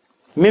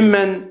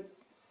ممن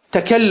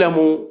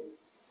تكلموا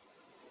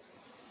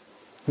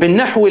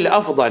بالنحو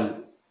الأفضل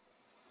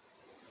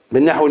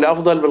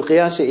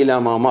بالقياس إلى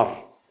ما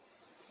مر،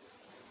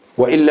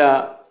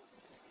 وإلا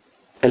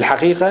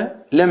الحقيقة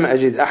لم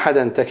أجد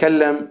أحدا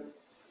تكلم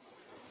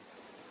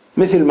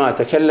مثل ما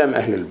تكلم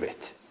أهل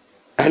البيت.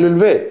 أهل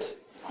البيت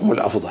هم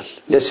الأفضل،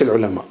 ليس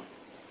العلماء.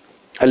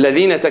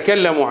 الذين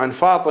تكلموا عن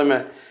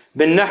فاطمة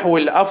بالنحو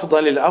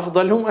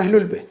الأفضل هم أهل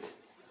البيت،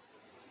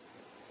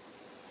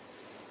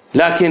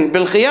 لكن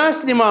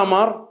بالقياس لما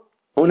مر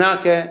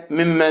هناك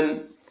ممن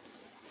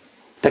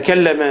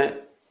تكلم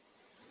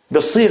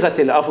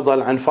بالصيغة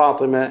الأفضل عن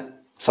فاطمة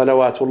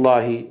صلوات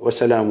الله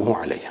وسلامه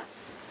عليها.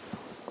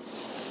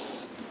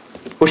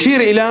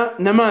 أشير إلى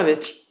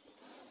نماذج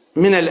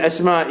من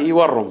الأسماء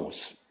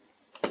والرموز.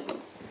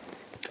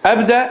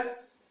 أبدأ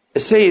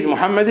السيد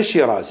محمد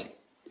الشيرازي،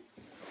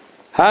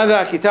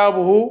 هذا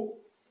كتابه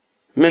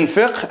من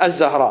فقه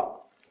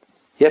الزهراء،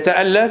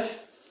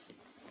 يتألف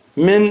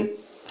من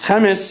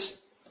 5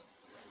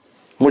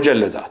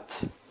 مجلدات.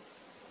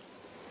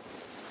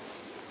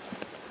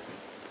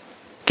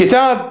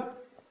 كتاب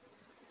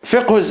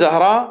فقه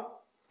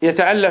الزهراء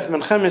يتألف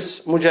من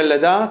 5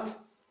 مجلدات،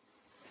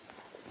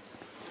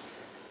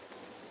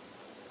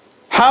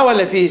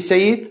 حاول فيه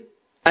السيد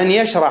أن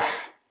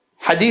يشرح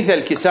حديث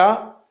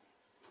الكساء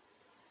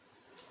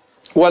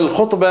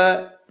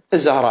والخطبة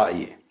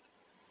الزهرائية.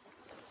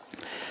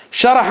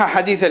 شرح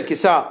حديث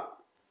الكساء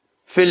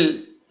في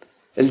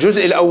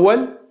الجزء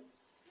الأول،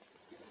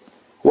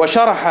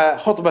 وشرح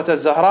خطبة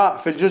الزهراء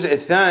في الجزء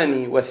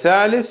الثاني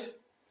والثالث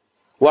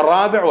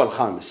والرابع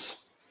والخامس.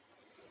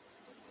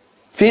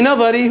 في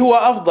نظري هو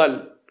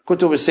أفضل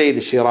كتب السيد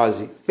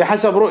الشيرازي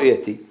بحسب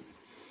رؤيتي،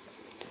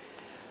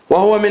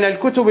 وهو من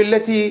الكتب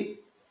التي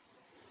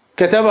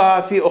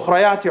كتبها في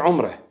أخريات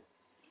عمره.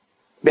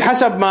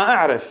 بحسب ما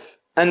أعرف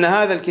أن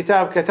هذا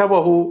الكتاب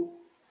كتبه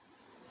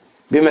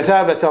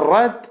بمثابة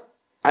الرد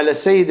على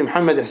السيد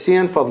محمد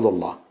حسين فضل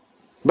الله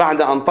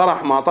بعد أن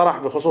طرح ما طرح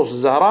بخصوص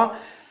الزهراء،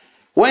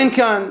 وإن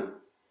كان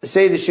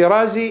السيد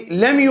الشيرازي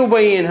لم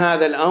يبين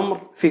هذا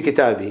الأمر في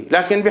كتابه،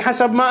 لكن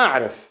بحسب ما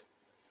أعرف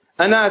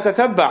أنا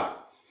أتتبع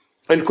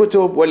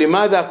الكتب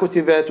ولماذا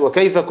كتبت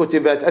وكيف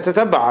كتبت،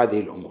 أتتبع هذه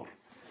الأمور.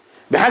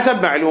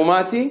 بحسب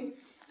معلوماتي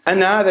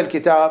أن هذا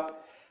الكتاب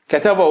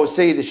كتبه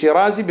السيد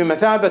الشيرازي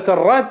بمثابة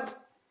الرد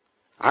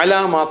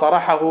على ما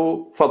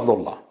طرحه فضل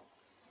الله.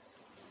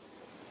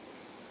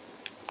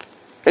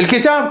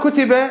 الكتاب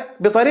كتب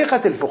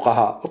بطريقة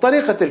الفقهاء،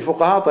 وطريقة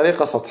الفقهاء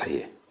طريقة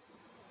سطحية.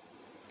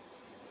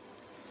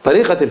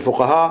 طريقة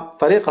الفقهاء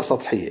طريقة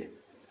سطحية،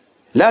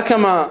 لا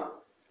كما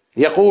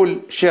يقول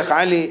الشيخ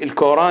علي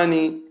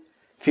الكوراني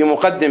في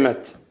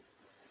مقدمة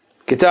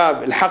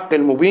كتاب الحق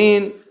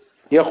المبين،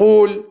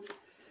 يقول: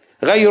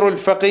 غير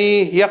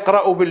الفقيه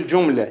يقرأ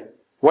بالجملة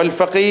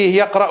والفقيه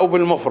يقرأ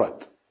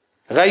بالمفرد،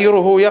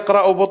 غيره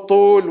يقرأ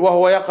بالطول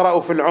وهو يقرأ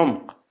في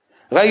العمق،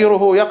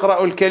 غيره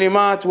يقرأ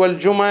الكلمات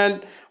والجمل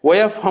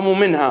ويفهم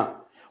منها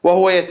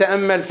وهو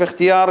يتأمل في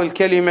اختيار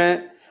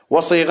الكلمة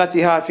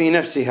وصيغتها في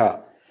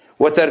نفسها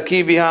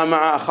وتركيبها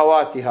مع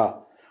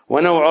أخواتها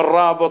ونوع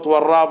الرابط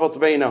والرابط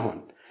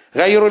بينهن.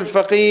 غير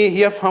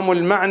الفقيه يفهم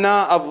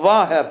المعنى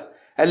الظاهر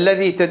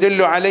الذي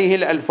تدل عليه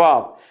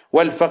الألفاظ،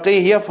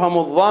 والفقيه يفهم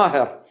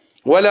الظاهر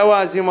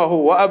ولوازمه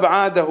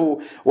وأبعاده،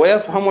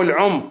 ويفهم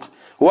العمق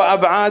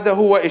وأبعاده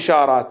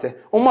وإشاراته.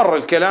 ومر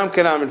الكلام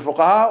كلام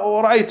الفقهاء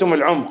ورأيتم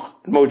العمق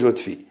الموجود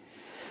فيه.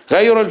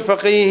 غير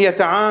الفقيه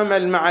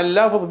يتعامل مع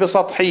اللفظ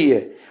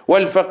بسطحية،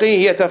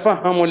 والفقيه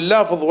يتفهم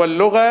اللفظ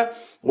واللغة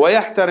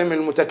ويحترم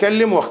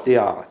المتكلم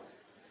واختياره.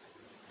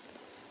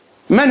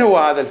 من هو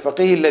هذا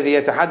الفقيه الذي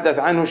يتحدث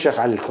عنه الشيخ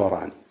علي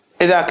الكوراني؟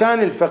 إذا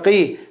كان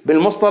الفقيه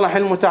بالمصطلح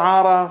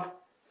المتعارف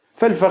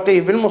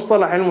فالفقيه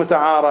بالمصطلح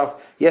المتعارف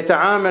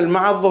يتعامل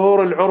مع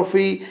الظهور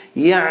العرفي،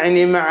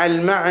 يعني مع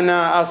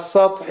المعنى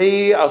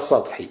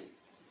السطحي.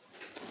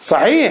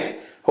 صحيح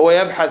هو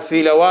يبحث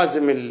في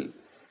لوازم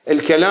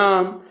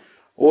الكلام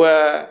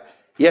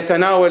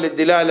ويتناول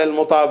الدلالة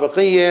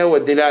المطابقية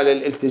والدلالة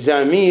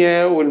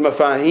الالتزامية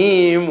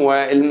والمفاهيم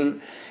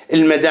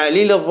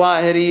والمداليل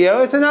الظاهرية،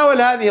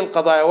 ويتناول هذه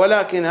القضايا،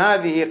 ولكن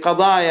هذه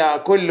قضايا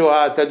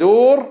كلها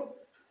تدور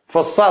في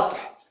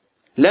السطح،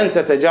 لن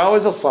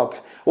تتجاوز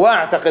السطح.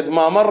 وأعتقد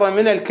ما مر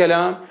من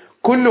الكلام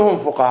كلهم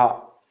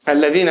فقهاء،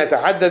 الذين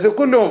تحدثوا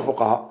كلهم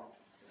فقهاء،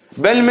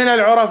 بل من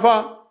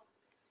العرفاء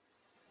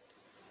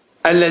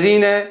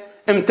الذين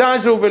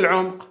امتازوا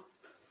بالعمق،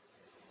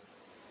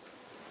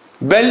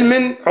 بل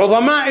من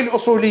عظماء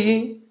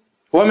الأصوليين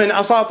ومن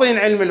أساطين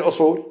علم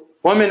الأصول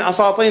ومن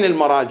أساطين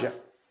المراجع.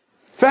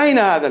 فأين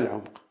هذا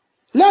العمق؟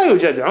 لا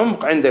يوجد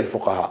عمق عند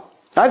الفقهاء،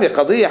 هذه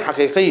قضية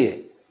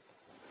حقيقية،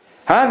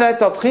 هذا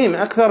تضخيم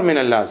أكثر من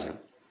اللازم،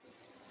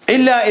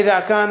 إلا إذا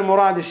كان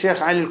مراد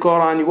الشيخ علي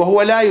الكوراني،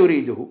 وهو لا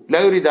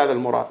يريد هذا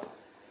المراد.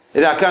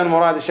 إذا كان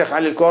مراد الشيخ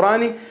علي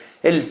الكوراني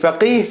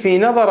الفقيه في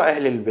نظر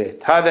أهل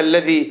البيت، هذا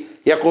الذي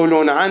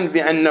يقولون عنه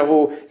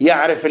بأنه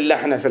يعرف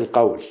اللحن في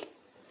القول،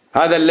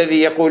 هذا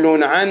الذي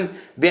يقولون عنه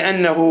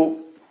بأنه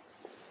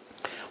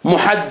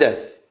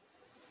محدث،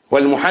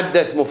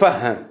 والمحدث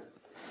مفهم.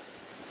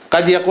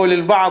 قد يقول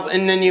البعض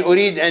إنني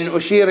أريد أن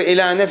أشير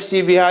إلى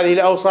نفسي بهذه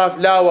الأوصاف،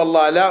 لا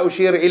والله لا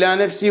أشير إلى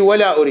نفسي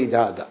ولا أريد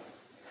هذا،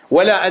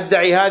 ولا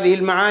أدعي هذه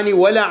المعاني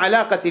ولا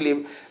علاقة لي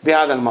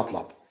بهذا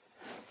المطلب.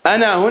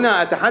 أنا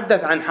هنا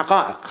أتحدث عن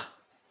حقائق.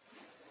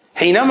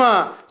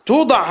 حينما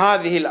توضع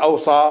هذه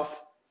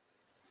الأوصاف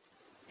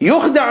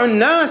يخدع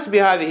الناس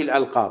بهذه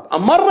الألقاب.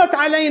 مرت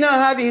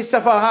علينا هذه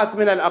السفاهات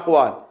من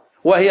الأقوال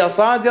وهي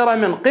صادرة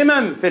من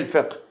قمم في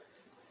الفقه.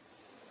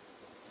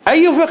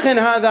 أي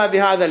فقه هذا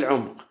بهذا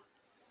العمق؟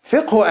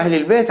 فقه أهل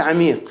البيت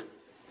عميق،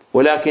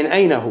 ولكن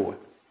أين هو؟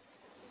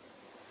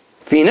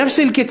 في نفس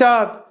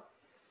الكتاب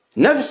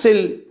نفس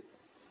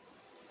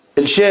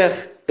الشيخ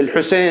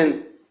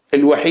الحسين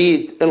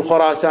الوحيد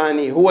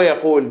الخراساني هو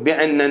يقول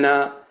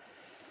بأننا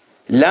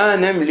لا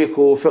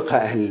نملك فقه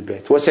أهل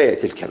البيت،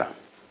 وسيأتي الكلام.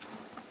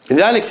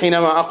 لذلك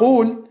حينما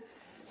أقول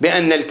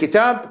بأن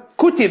الكتاب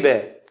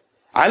كتب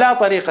على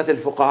طريقة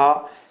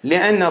الفقهاء،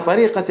 لأن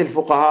طريقة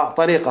الفقهاء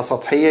طريقة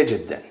سطحية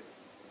جدا.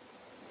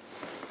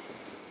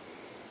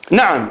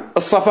 نعم،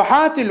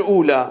 الصفحات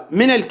الأولى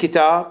من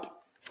الكتاب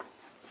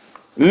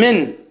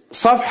من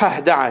صفحة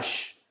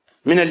 11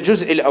 من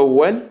الجزء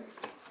الأول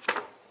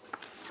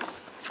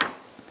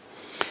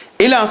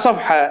إلى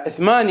صفحة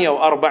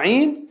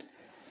 48،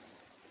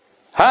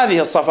 هذه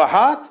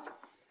الصفحات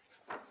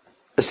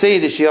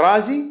السيد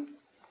الشيرازي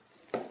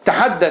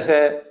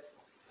تحدث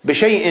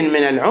بشيء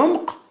من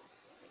العمق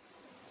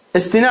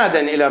استنادا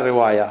إلى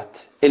الروايات،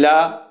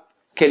 إلى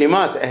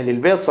كلمات أهل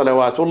البيت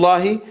صلوات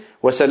الله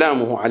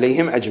وسلامه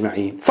عليهم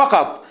أجمعين.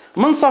 فقط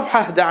من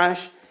صفحة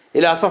 11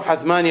 إلى صفحة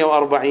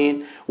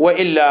 48،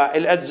 وإلا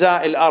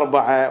الأجزاء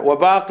الأربعة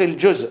وباقي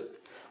الجزء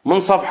من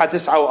صفحة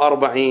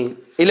 49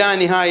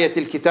 إلى نهاية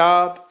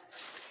الكتاب،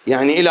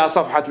 يعني إلى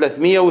صفحة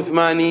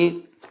 380،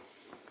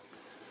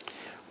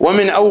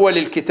 ومن أول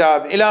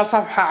الكتاب إلى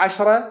صفحة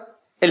 10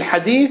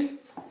 الحديث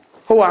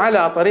هو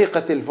على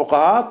طريقة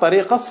الفقهاء،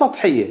 طريقة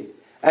سطحية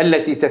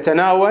التي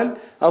تتناول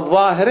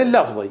الظاهر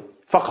اللفظي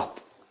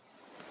فقط.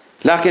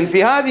 لكن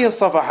في هذه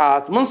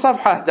الصفحات من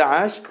صفحة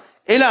 11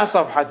 إلى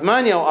صفحة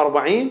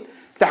 48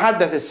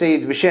 تحدث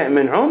السيد بشيء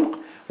من عمق،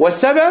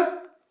 والسبب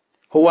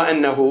هو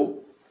أنه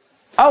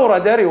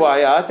أورد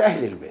روايات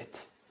أهل البيت،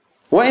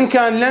 وإن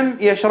كان لم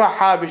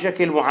يشرحها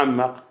بشكل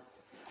معمق،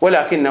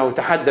 ولكنه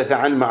تحدث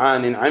عن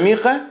معان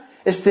عميقة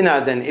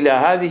استنادا إلى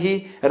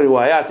هذه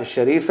الروايات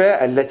الشريفة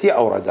التي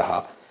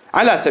أوردها.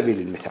 على سبيل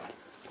المثال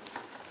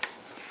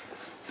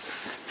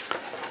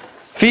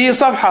في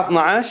صفحة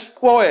 12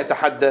 وهو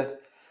يتحدث: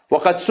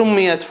 وقد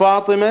سميت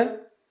فاطمة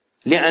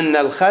لأن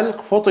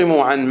الخلق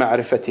فطموا عن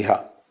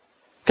معرفتها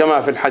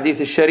كما في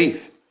الحديث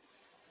الشريف،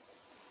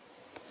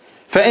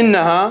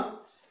 فإنها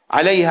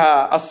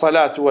عليها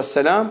الصلاة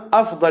والسلام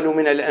أفضل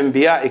من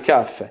الأنبياء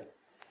كافة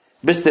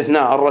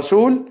باستثناء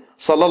الرسول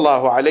صلى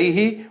الله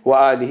عليه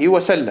وآله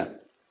وسلم،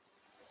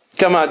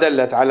 كما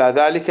دلت على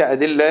ذلك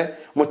أدلة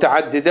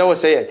متعددة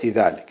وسيأتي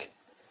ذلك.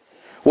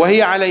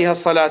 وهي عليها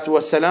الصلاة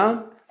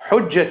والسلام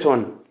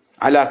حجة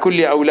على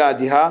كل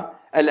أولادها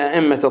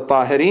الأئمة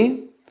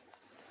الطاهرين،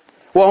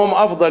 وهم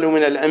أفضل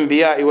من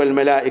الأنبياء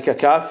والملائكة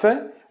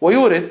كافة.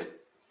 ويورد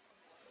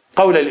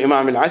قول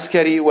الإمام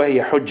العسكري: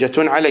 وهي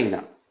حجة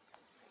علينا.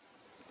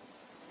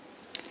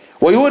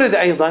 ويورد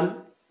أيضا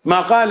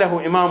ما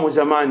قاله إمام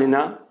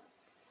زماننا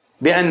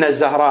بأن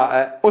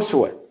الزهراء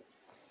أسوة،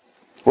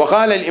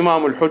 وقال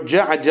الإمام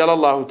الحجة عجل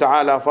الله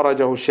تعالى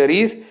فرجه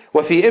الشريف: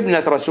 وفي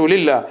ابنة رسول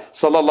الله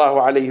صلى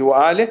الله عليه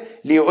وآله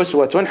لي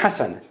أسوة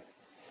حسنة.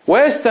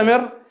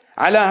 ويستمر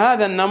على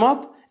هذا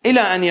النمط إلى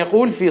أن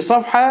يقول في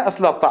صفحة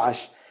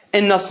 13: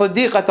 إن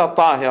الصديقة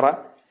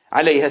الطاهرة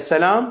عليها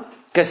السلام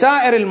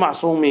كسائر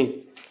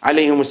المعصومين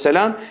عليهم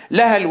السلام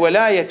لها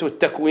الولاية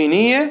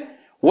التكوينية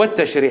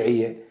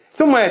والتشريعية،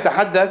 ثم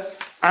يتحدث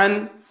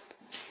عن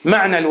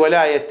معنى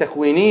الولاية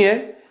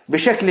التكوينية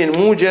بشكل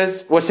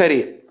موجز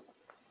وسريع،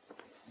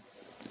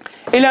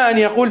 إلى أن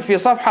يقول في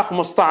صفحة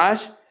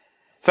 15: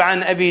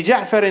 فعن أبي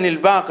جعفر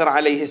الباقر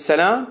عليه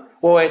السلام،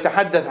 وهو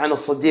يتحدث عن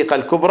الصديقة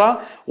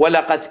الكبرى: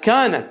 ولقد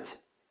كانت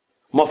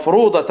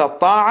مفروضة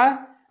الطاعة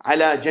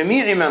على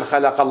جميع من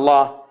خلق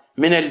الله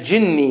من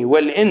الجن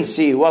والإنس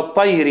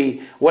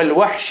والطير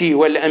والوحش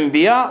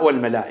والأنبياء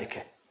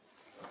والملائكة.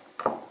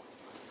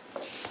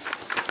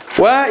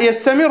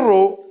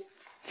 ويستمر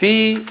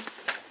في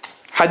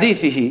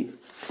حديثه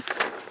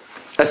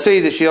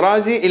السيد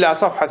الشيرازي إلى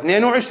صفحة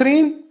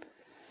 22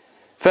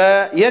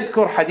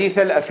 فيذكر حديث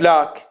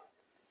الأفلاك: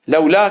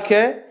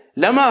 لولاك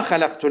لما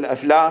خلقت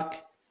الأفلاك،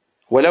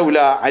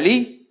 ولولا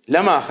علي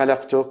لما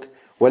خلقتك،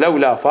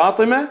 ولولا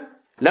فاطمة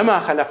لما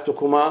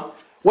خلقتكما.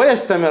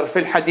 ويستمر في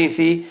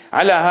الحديث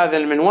على هذا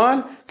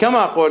المنوال.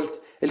 كما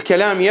قلت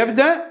الكلام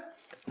يبدأ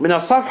من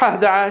الصفحة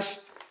 11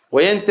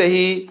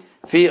 وينتهي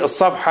في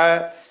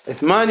الصفحة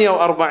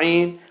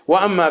 48،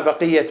 وأما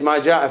بقية ما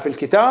جاء في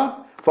الكتاب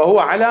فهو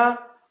على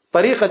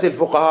طريقة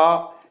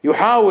الفقهاء،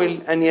 يحاول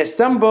أن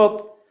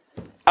يستنبط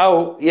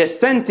أو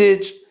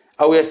يستنتج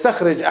أو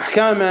يستخرج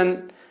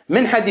أحكاما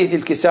من حديث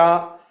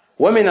الكساء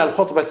ومن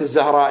الخطبة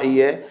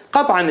الزهرائية.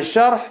 قطعا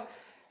الشرح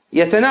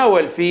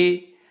يتناول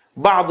في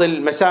بعض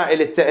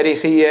المسائل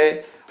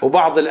التاريخية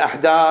وبعض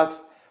الأحداث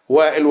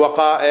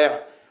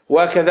والوقائع،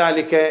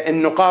 وكذلك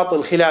النقاط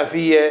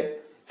الخلافية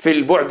في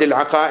البعد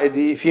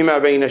العقائدي فيما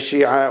بين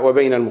الشيعة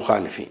وبين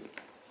المخالفين.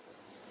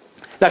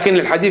 لكن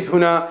الحديث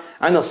هنا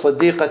عن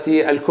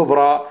الصديقة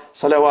الكبرى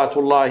صلوات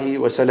الله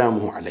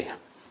وسلامه عليها.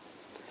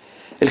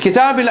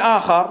 الكتاب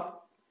الآخر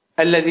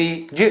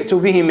الذي جئت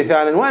به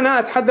مثالا، وأنا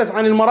أتحدث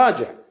عن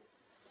المراجع،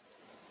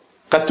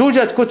 قد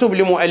توجد كتب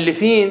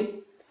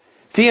لمؤلفين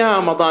فيها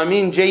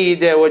مضامين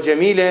جيدة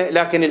وجميلة،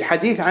 لكن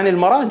الحديث عن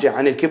المراجع،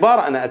 عن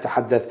الكبار أنا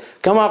أتحدث.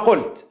 كما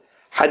قلت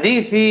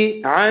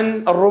حديثي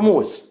عن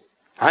الرموز،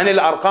 عن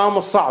الأرقام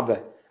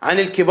الصعبة، عن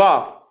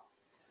الكبار،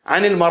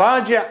 عن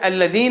المراجع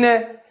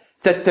الذين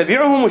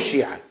تتبعهم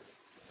الشيعة.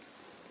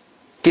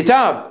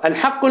 كتاب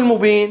الحق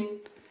المبين،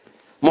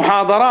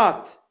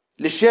 محاضرات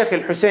للشيخ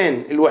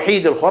الحسين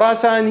الوحيد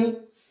الخراساني،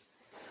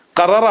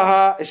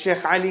 قررها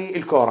الشيخ علي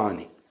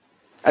الكوراني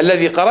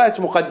الذي قرأت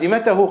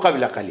مقدمته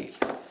قبل قليل.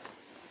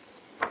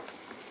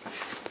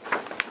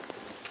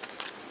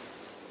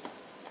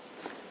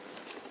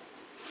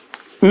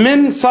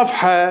 من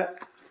صفحة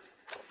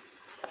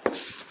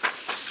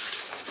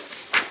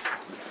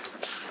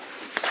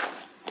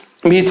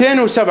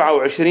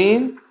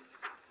 227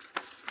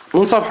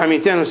 من صفحة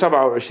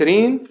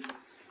 227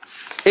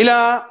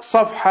 إلى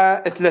صفحة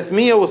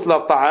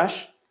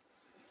 313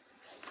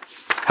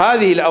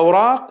 هذه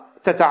الأوراق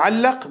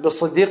تتعلق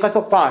بالصديقة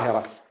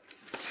الطاهرة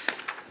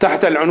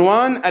تحت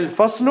العنوان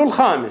الفصل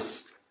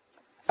الخامس.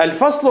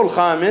 الفصل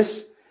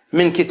الخامس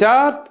من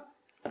كتاب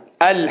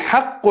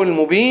الحق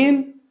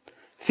المبين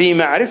في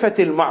معرفة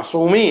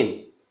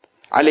المعصومين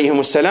عليهم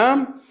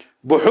السلام،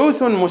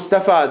 بحوث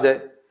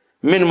مستفادة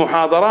من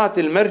محاضرات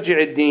المرجع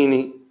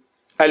الديني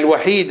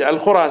الوحيد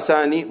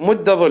الخراساني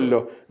مد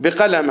ظله،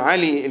 بقلم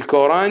علي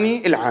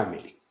الكوراني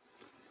العاملي.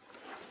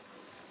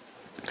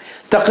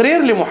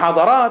 تقرير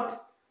لمحاضرات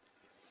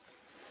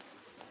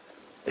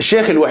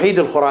الشيخ الوحيد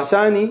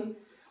الخراساني،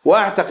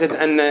 وأعتقد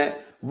أن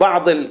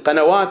بعض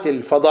القنوات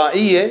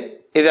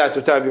الفضائية إذا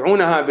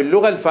تتابعونها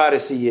باللغة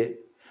الفارسية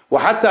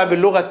وحتى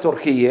باللغة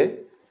التركية،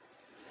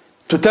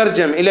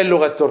 تترجم إلى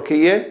اللغة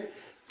التركية،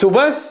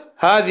 تبث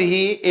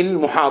هذه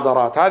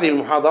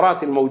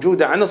المحاضرات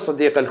الموجودة عن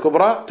الصديقة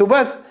الكبرى،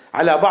 تبث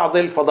على بعض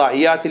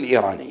الفضائيات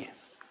الإيرانية.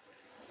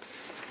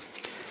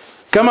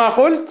 كما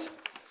قلت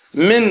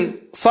من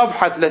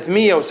صفحة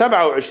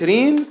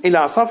 327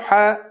 إلى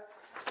صفحة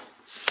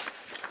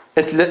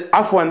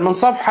من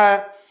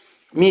صفحة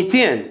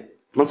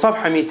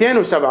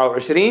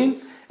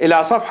 227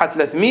 إلى صفحة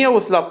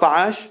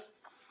 313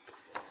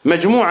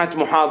 مجموعة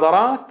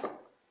محاضرات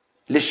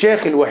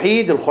للشيخ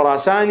الوحيد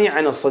الخراساني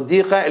عن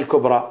الصديقة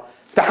الكبرى،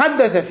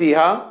 تحدث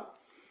فيها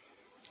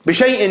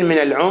بشيء من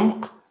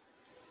العمق،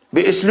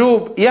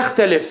 بأسلوب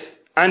يختلف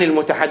عن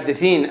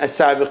المتحدثين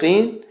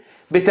السابقين،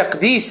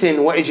 بتقديس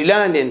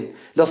وإجلال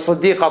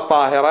للصديقة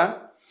الطاهرة،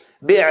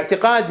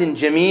 باعتقاد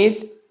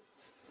جميل.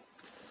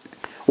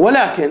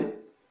 ولكن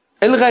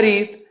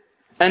الغريب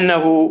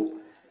أنه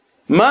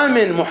ما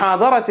من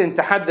محاضرة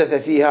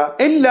تحدث فيها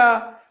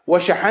إلا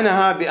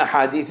وشحنها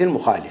بأحاديث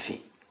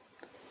المخالفين.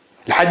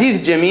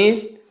 الحديث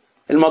جميل،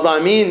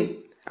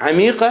 المضامين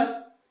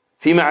عميقة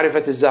في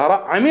معرفة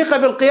الزهراء، عميقة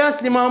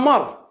بالقياس لما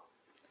مر،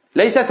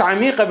 ليست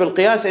عميقة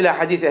بالقياس إلى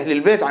حديث أهل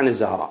البيت عن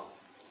الزهراء.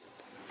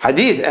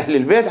 حديث أهل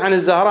البيت عن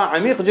الزهراء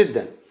عميق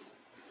جدا،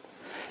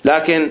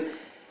 لكن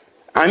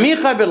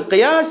عميقة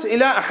بالقياس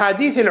إلى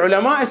أحاديث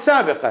العلماء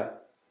السابقة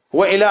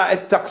وإلى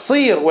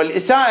التقصير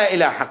والإساءة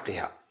إلى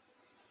حقها.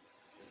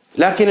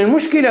 لكن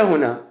المشكلة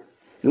هنا،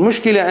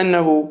 المشكلة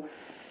أنه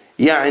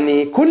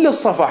يعني كل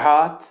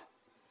الصفحات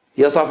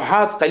هي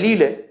صفحات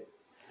قليلة،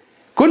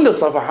 كل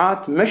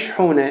الصفحات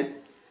مشحونة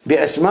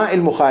بأسماء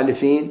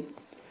المخالفين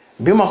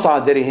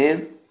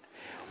بمصادرهم،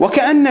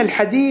 وكأن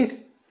الحديث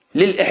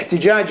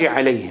للاحتجاج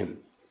عليهم.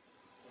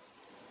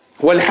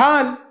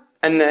 والحال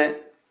أن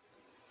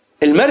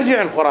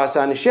المرجع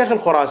الخراساني الشيخ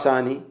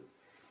الخراساني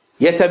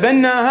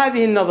يتبنى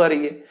هذه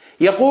النظرية،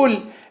 يقول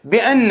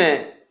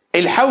بأن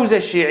الحوزة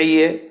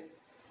الشيعية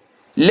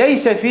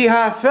ليس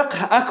فيها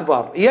فقه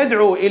أكبر،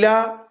 يدعو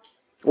إلى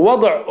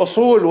وضع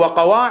أصول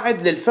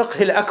وقواعد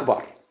للفقه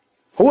الأكبر.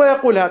 هو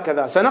يقول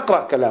هكذا،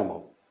 سنقرأ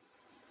كلامه،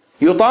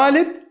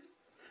 يطالب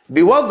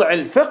بوضع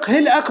الفقه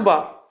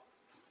الأكبر،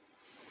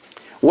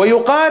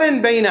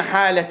 ويقارن بين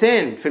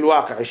حالتين في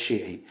الواقع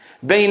الشيعي،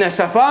 بين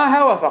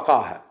سفاهة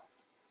وفقاهة.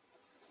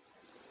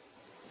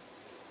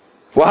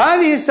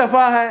 وهذه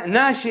السفاهة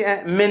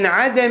ناشئة من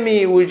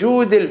عدم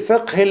وجود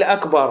الفقه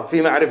الأكبر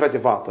في معرفة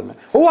فاطمة.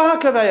 هو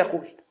هكذا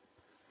يقول،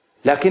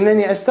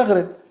 لكنني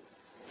أستغرب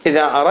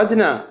إذا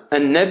أردنا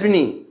أن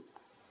نبني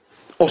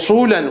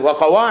أصولا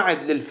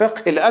وقواعد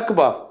للفقه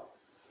الأكبر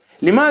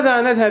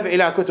لماذا نذهب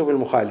إلى كتب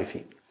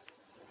المخالفين؟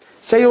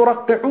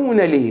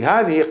 سيرقعون لي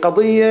هذه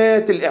قضية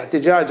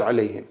الاحتجاج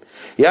عليهم.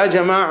 يا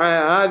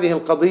جماعة، هذه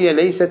القضية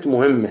ليست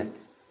مهمة،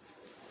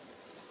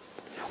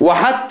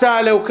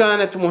 وحتى لو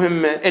كانت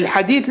مهمة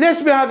الحديث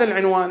ليس بهذا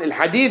العنوان،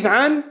 الحديث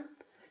عن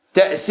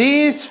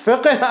تأسيس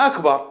فقه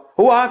أكبر،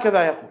 هو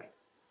هكذا يقول.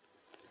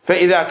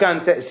 فإذا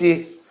كان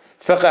تأسيس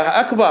فقه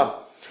أكبر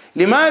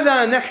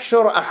لماذا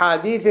نحشر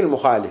أحاديث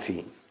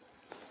المخالفين؟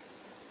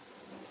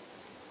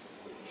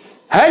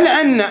 هل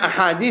أن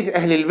أحاديث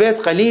أهل البيت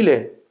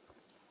قليلة؟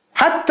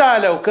 حتى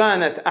لو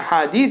كانت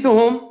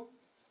أحاديثهم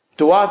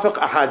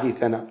توافق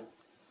أحاديثنا،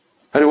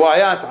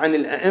 روايات عن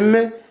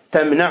الأئمة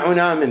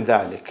تمنعنا من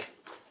ذلك،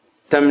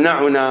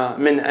 تمنعنا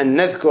من أن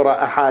نذكر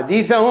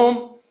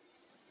أحاديثهم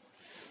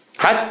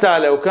حتى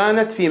لو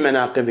كانت في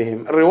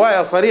مناقبهم.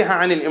 الرواية صريحة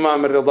عن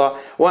الإمام الرضا،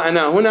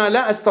 وأنا هنا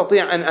لا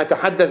أستطيع أن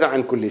أتحدث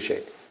عن كل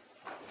شيء.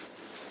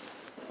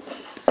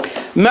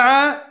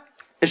 مع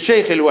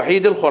الشيخ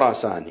الوحيد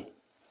الخراساني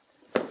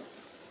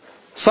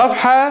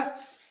صفحة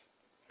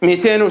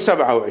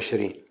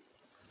 227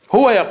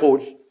 هو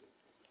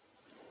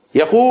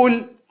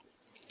يقول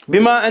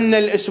بما أن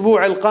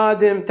الأسبوع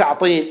القادم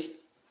تعطيل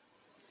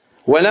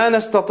ولا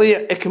نستطيع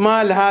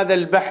إكمال هذا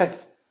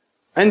البحث،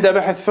 عنده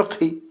بحث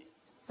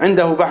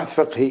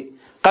فقهي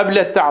قبل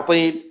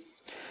التعطيل،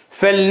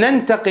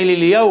 فلننتقل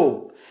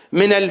اليوم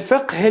من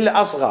الفقه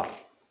الأصغر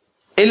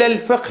إلى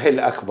الفقه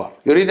الأكبر.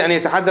 يريد أن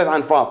يتحدث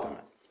عن فاطمة،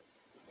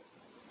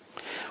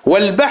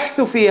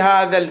 والبحث في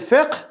هذا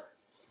الفقه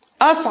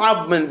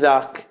أصعب من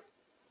ذاك،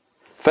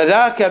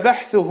 فذاك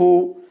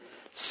بحثه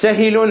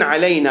سهل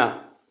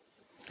علينا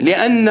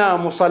لأننا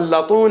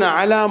مسلطون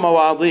على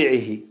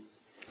مواضيعه،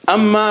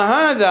 أما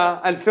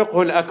هذا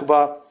الفقه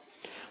الأكبر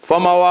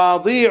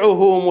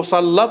فمواضيعه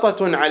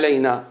مسلطة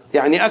علينا،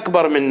 يعني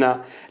أكبر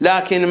منا،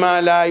 لكن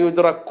ما لا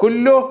يدرك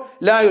كله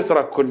لا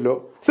يترك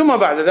كله. ثم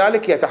بعد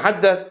ذلك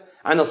يتحدث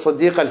عن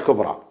الصديقة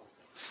الكبرى.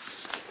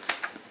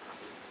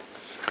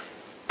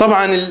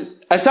 طبعا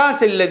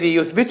الأساس الذي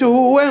يثبته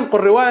هو ينقل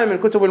رواية من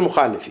كتب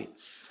المخالفين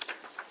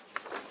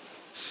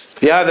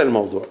في هذا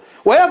الموضوع،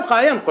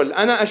 ويبقى ينقل.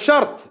 أنا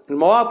أشرت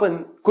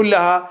المواطن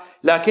كلها،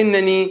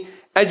 لكنني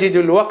أجد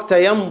الوقت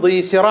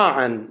يمضي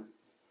سراعا،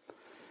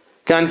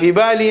 كان في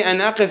بالي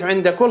أن أقف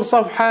عند كل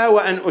صفحة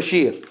وأن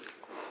أشير،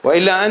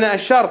 وإلا أنا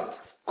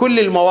أشرت كل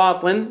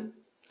المواطن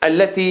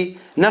التي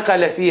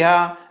نقل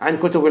فيها عن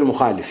كتب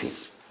المخالفين.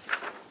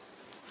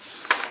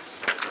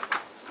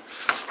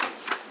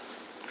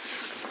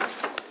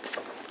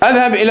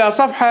 أذهب إلى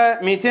صفحة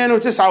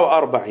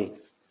 249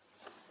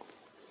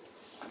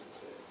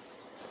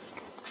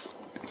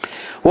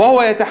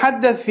 وهو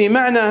يتحدث في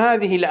معنى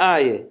هذه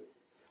الآية: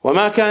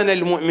 وما كان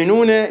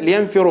المؤمنون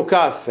لينفروا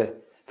كافة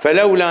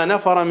فلولا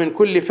نفر من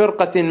كل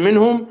فرقة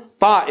منهم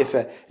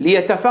طائفة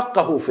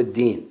ليتفقهوا في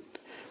الدين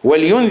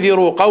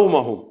ولينذروا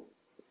قومهم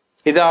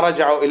إذا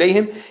رجعوا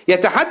إليهم.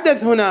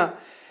 يتحدث هنا،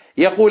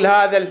 يقول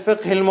هذا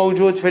الفقه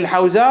الموجود في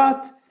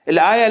الحوزات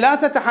الآية لا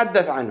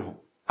تتحدث عنه،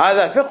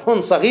 هذا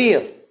فقه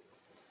صغير.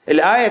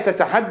 الآية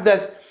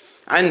تتحدث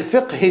عن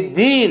فقه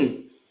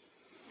الدين،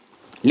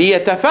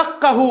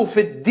 ليتفقهوا في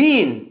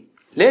الدين،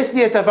 ليس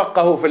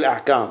ليتفقهوا في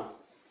الأحكام.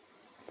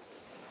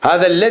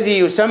 هذا الذي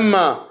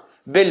يسمى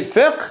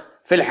بالفقه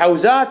في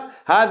الحوزات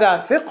هذا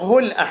فقه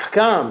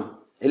الأحكام.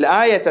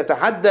 الآية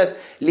تتحدث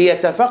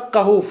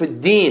ليتفقهوا في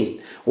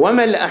الدين،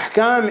 وما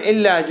الأحكام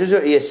إلا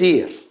جزء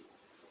يسير.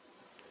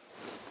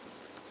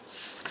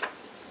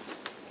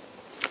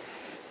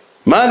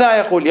 ماذا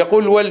يقول؟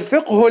 يقول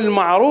والفقه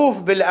المعروف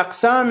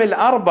بالأقسام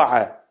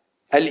الأربعة: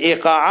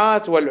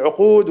 الإيقاعات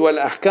والعقود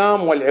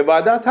والأحكام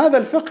والعبادات، هذا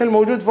الفقه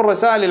الموجود في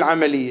الرسائل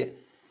العملية،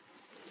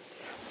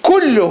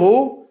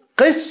 كله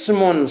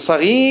قسم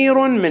صغير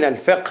من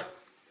الفقه،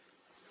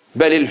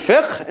 بل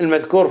الفقه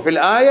المذكور في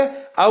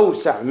الآية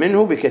أوسع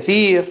منه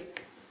بكثير.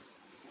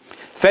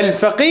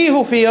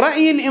 فالفقيه في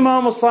رأي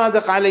الإمام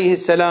الصادق عليه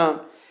السلام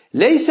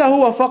ليس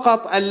هو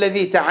فقط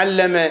الذي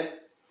تعلم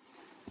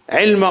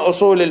علم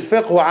أصول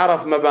الفقه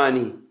وعرف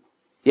مبانيه،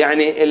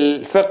 يعني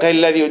الفقه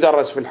الذي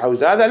يدرس في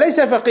الحوزة، هذا ليس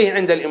فقيه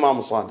عند الإمام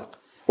الصادق،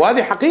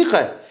 وهذه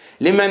حقيقة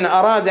لمن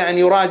أراد أن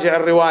يراجع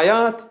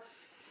الروايات.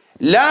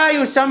 لا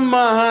يسمى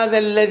هذا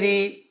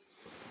الذي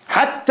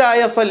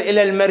حتى يصل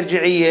إلى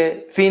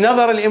المرجعية في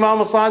نظر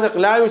الإمام الصادق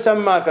لا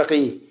يسمى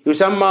فقيه،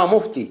 يسمى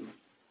مفتي،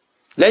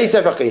 ليس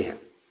فقيها.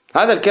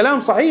 هذا الكلام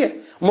صحيح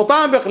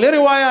مطابق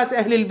لروايات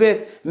أهل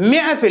البيت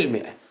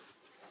 100%.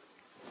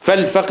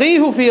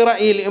 فالفقيه في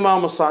رأي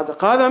الإمام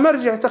الصادق هذا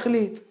مرجع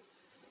تقليد،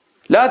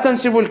 لا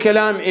تنسبوا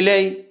الكلام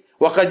إلي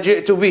وقد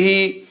جئت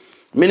به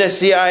من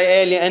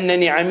CIA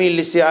لأنني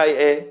عميل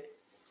للCIA،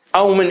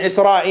 أو من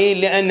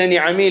إسرائيل لأنني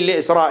عميل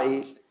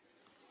لإسرائيل.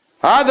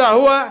 هذا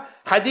هو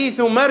حديث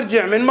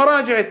مرجع من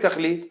مراجع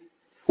التقليد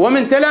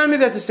ومن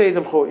تلامذة السيد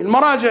الخوئي.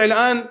 المراجع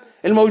الآن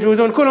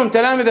الموجودون كلهم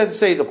تلامذة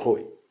السيد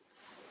الخوئي.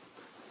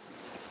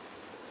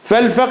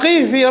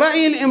 فالفقيه في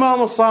رأي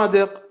الإمام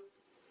الصادق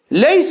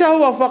ليس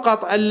هو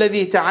فقط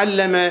الذي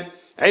تعلم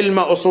علم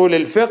أصول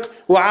الفقه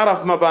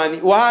وعرف مباني،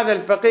 وهذا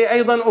الفقيه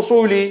أيضا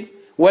أصولي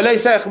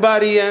وليس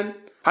إخباريا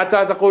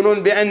حتى تقولون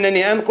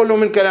بأنني أنقل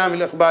من كلام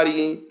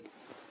الإخباريين.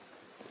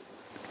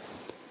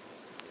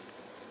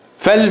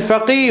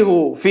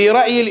 فالفقيه في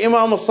رأي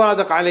الإمام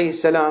الصادق عليه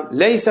السلام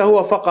ليس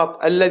هو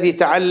فقط الذي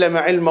تعلم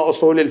علم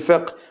أصول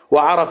الفقه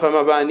وعرف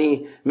مبانيه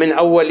من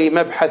أول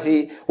مبحث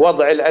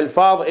وضع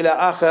الألفاظ إلى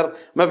آخر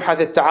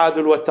مبحث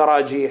التعادل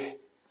والتراجيح.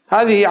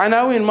 هذه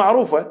عناوين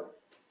معروفة،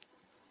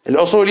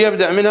 الأصول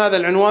يبدأ من هذا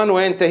العنوان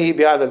وينتهي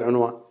بهذا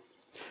العنوان.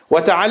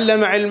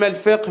 وتعلم علم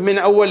الفقه من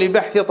أول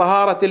بحث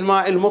طهارة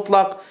الماء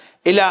المطلق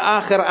إلى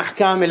آخر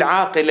أحكام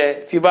العاقلة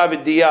في باب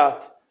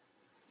الديات.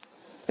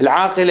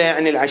 العاقلة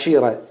يعني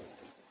العشيرة.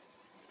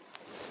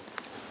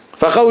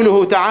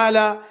 فقوله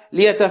تعالى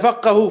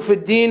ليتفقهوا في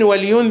الدين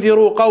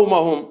ولينذروا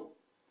قومهم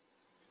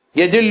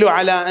يدل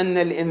على أن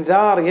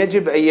الإنذار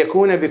يجب أن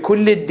يكون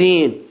بكل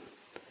الدين،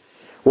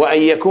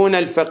 وأن يكون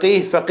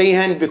الفقيه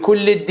فقيها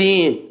بكل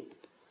الدين.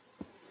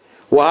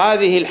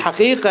 وهذه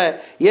الحقيقة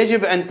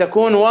يجب أن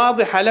تكون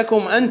واضحة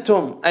لكم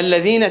أنتم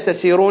الذين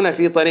تسيرون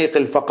في طريق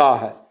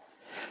الفقاهة.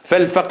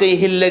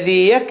 فالفقيه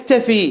الذي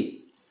يكتفي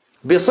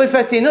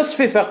بصفة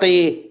نصف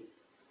فقيه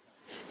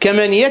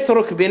كمن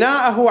يترك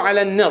بناءه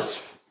على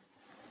النصف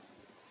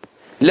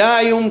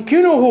لا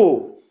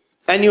يمكنه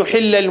أن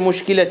يحل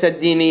المشكلة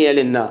الدينية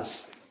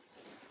للناس.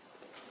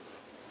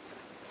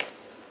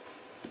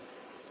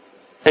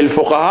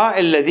 الفقهاء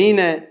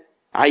الذين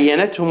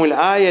عينتهم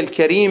الآية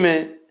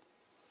الكريمة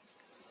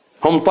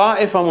هم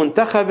طائفة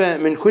منتخبة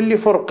من كل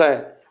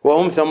فرقة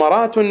وهم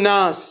ثمرات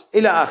الناس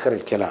إلى آخر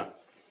الكلام.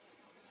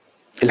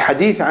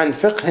 الحديث عن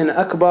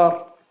فقه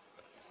أكبر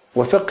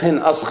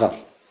وفقه أصغر.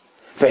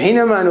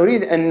 فحينما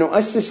نريد أن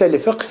نؤسس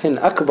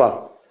لفقه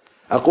أكبر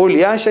أقول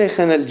يا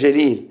شيخنا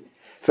الجليل،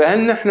 فهل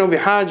نحن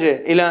بحاجة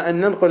إلى أن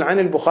ننقل عن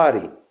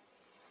البخاري؟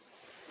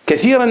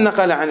 كثيرا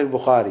نقل عن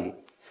البخاري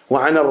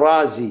وعن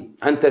الرازي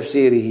عن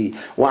تفسيره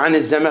وعن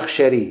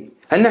الزمخشري.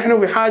 هل نحن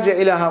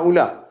بحاجة إلى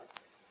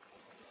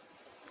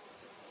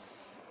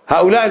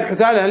هؤلاء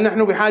الحثالة؟ هل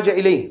نحن بحاجة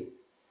إليهم؟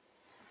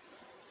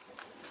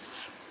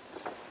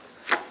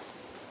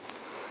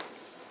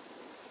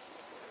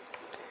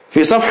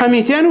 في صفحة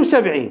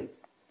 270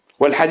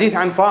 والحديث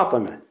عن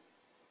فاطمة.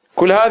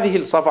 كل هذه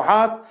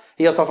الصفحات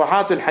هي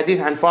صفحات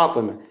الحديث عن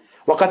فاطمة،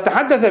 وقد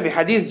تحدث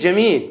بحديث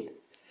جميل.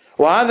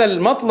 وهذا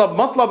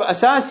المطلب مطلب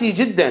أساسي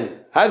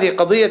جدا، هذه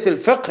قضية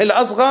الفقه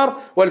الأصغر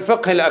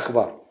والفقه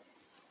الأكبر.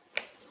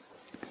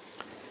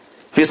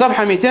 في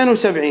صفحة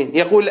 270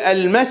 يقول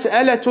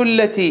المسألة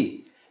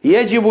التي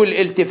يجب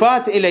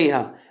الالتفات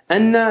إليها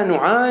أن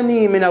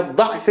نعاني من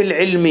الضعف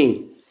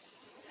العلمي،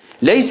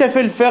 ليس في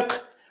الفقه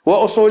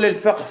وأصول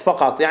الفقه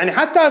فقط، يعني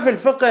حتى في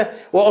الفقه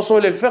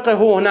وأصول الفقه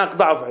هو هناك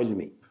ضعف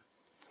علمي.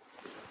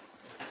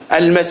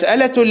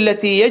 المسألة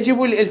التي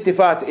يجب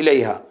الالتفات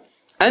إليها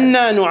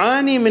أن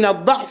نعاني من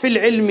الضعف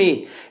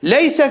العلمي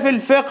ليس في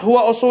الفقه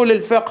وأصول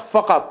الفقه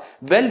فقط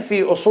بل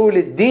في أصول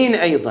الدين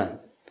أيضا.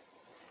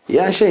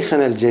 يا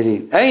شيخنا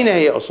الجليل، أين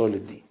هي أصول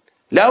الدين؟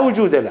 لا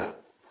وجود لها.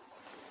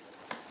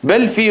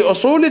 بل في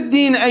أصول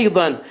الدين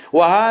أيضا،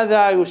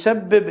 وهذا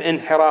يسبب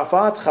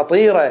انحرافات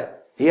خطيرة.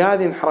 هي هذه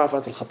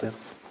الانحرافات الخطيرة.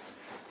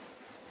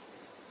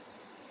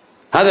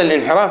 هذا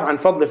الانحراف عن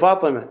فضل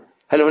فاطمة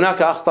هل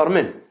هناك أخطر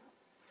منه؟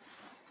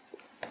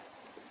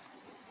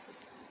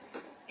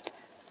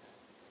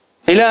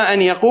 إلى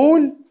أن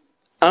يقول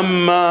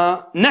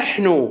أما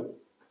نحن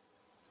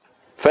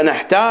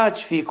فنحتاج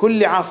في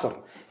كل عصر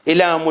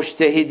إلى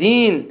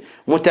مجتهدين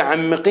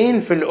متعمقين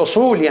في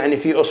الأصول، يعني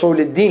في أصول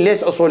الدين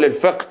ليس أصول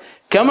الفقه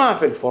كما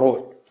في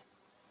الفروع.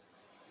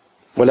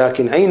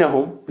 ولكن أين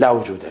هم؟ لا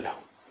وجود لهم.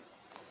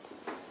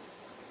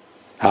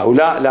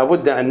 هؤلاء لا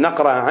بد أن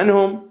نقرأ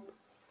عنهم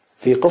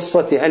في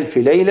قصة ألف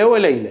ليلة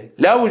وليلة.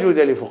 لا وجود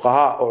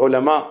لفقهاء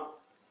وعلماء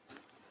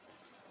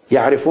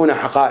يعرفون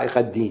حقائق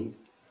الدين،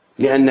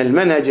 لأن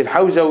المنهج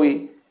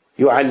الحوزوي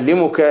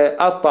يعلمك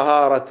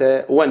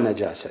الطهارة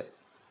والنجاسة.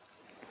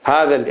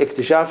 هذا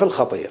الاكتشاف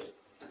الخطير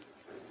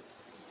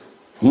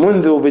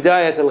منذ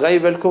بداية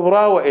الغيبة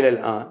الكبرى وإلى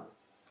الآن،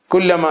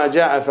 كلما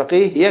جاء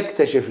فقيه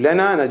يكتشف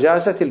لنا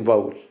نجاسة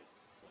البول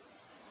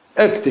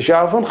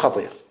اكتشاف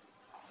خطير.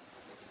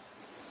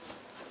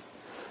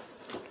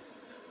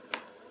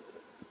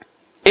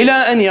 إلى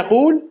أن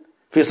يقول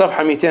في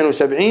صفحة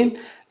 270: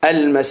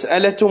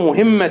 المسألة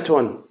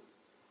مهمة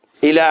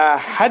إلى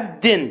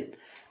حد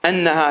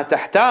أنها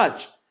تحتاج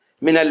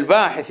من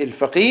الباحث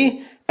الفقيه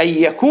أن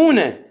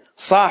يكون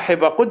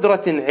صاحب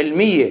قدرة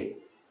علمية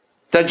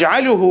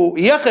تجعله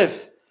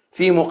يقف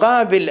في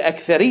مقابل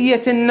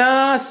أكثرية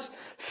الناس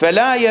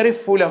فلا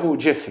يرف له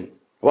جفن.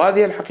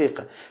 وهذه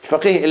الحقيقة.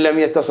 الفقيه إن لم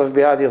يتصف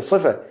بهذه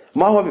الصفة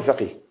ما هو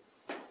بفقيه.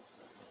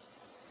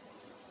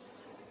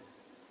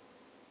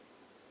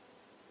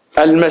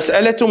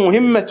 المسألة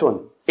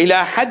مهمة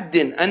إلى حد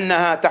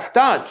أنها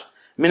تحتاج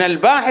من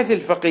الباحث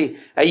الفقيه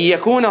أن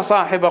يكون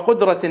صاحب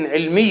قدرة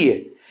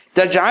علمية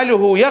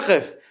تجعله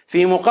يقف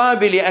في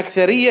مقابل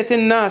أكثرية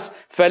الناس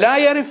فلا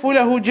يرف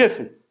له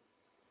جفن،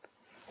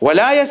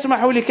 ولا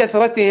يسمح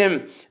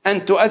لكثرتهم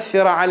أن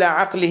تؤثر على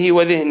عقله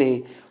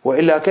وذهنه،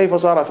 وإلا كيف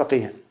صار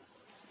فقيها؟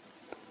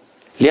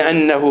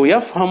 لأنه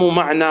يفهم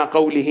معنى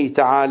قوله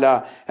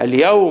تعالى: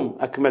 اليوم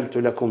أكملت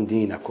لكم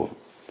دينكم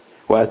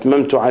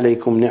وأتممت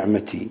عليكم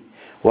نعمتي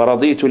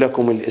ورضيت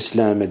لكم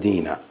الإسلام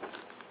دينا.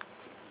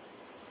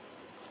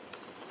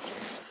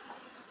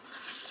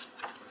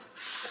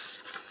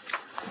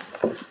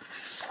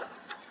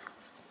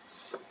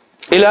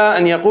 إلى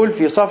أن يقول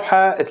في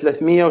صفحة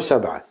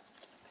 307: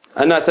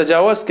 أنا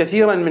تجاوزت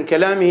كثيرا من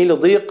كلامه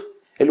لضيق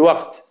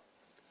الوقت،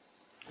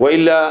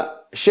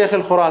 وإلا الشيخ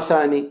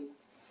الخراساني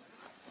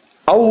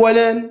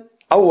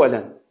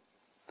أولا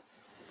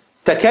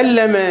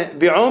تكلم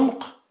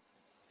بعمق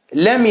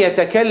لم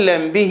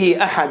يتكلم به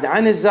أحد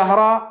عن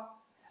الزهراء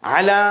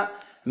على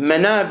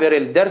منابر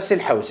الدرس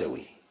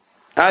الحوزوي.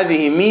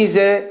 هذه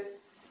ميزة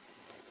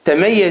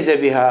تميز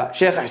بها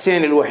شيخ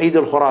حسين الوحيد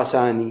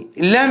الخراساني،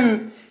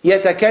 لم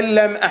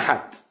يتكلم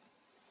أحد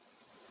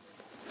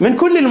من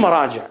كل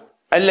المراجع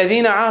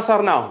الذين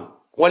عاصرناهم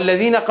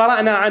والذين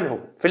قرأنا عنهم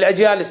في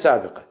الأجيال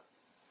السابقة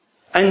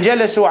أن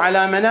جلسوا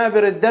على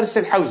منابر الدرس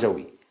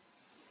الحوزوي،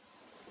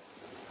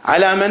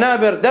 على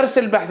منابر درس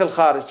البحث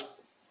الخارج،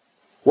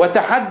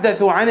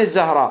 وتحدثوا عن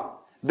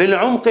الزهراء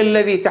بالعمق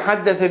الذي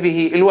تحدث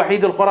به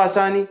الوحيد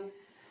الخراساني.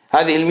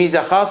 هذه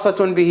الميزة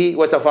خاصة به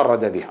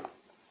وتفرد بها.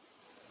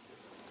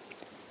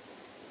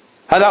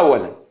 هذا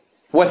أولا.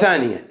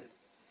 وثانيا،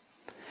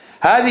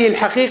 هذه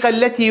الحقيقة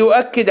التي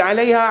يؤكد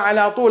عليها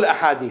على طول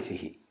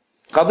أحاديثه: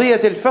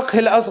 قضية الفقه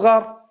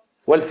الأصغر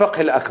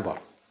والفقه الأكبر،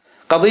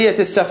 قضية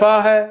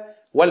السفاهة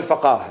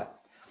والفقاهة،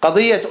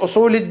 قضية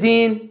أصول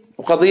الدين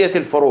وقضية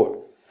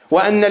الفروع،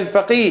 وأن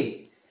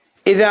الفقيه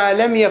إذا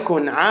لم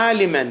يكن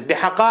عالما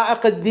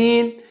بحقائق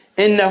الدين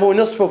إنه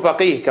نصف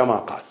فقيه كما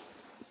قال.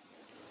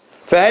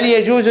 فهل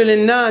يجوز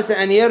للناس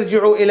أن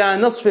يرجعوا إلى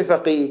نصف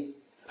فقيه؟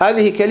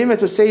 هذه كلمة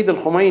السيد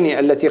الخميني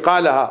التي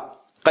قالها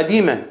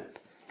قديما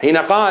حين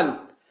قال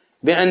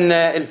بأن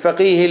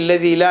الفقيه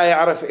الذي لا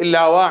يعرف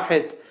إلا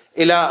 1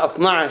 إلى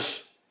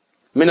 12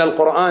 من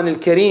القرآن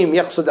الكريم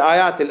يقصد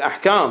آيات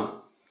الأحكام،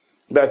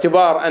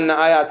 باعتبار أن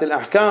آيات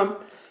الأحكام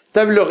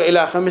تبلغ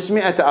إلى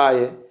 500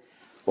 آية،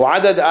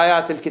 وعدد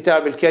آيات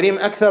الكتاب الكريم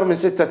أكثر من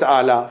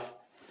 6000،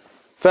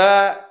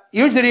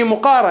 فيجري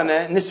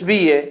مقارنة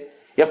نسبية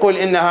يقول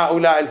إن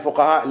هؤلاء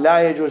الفقهاء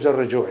لا يجوز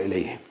الرجوع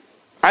إليهم.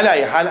 على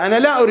أي حال، أنا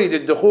لا أريد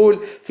الدخول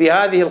في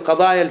هذه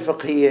القضايا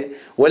الفقهية،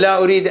 ولا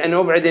أريد أن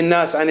أبعد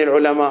الناس عن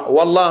العلماء،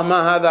 والله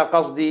ما هذا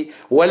قصدي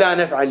ولا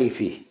نفعلي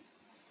فيه،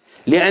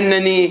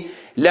 لأنني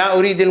لا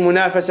أريد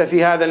المنافسة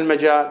في هذا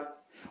المجال،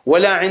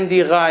 ولا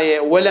عندي غاية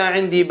ولا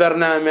عندي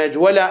برنامج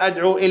ولا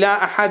أدعو إلى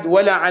أحد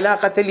ولا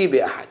علاقة لي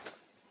بأحد،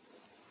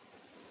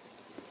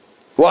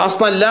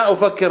 وأصلا لا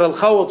أفكر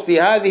الخوض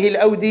في هذه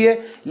الأودية،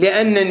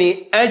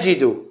 لأنني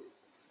أجد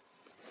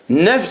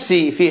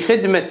نفسي في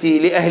خدمتي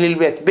لأهل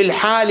البيت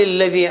بالحال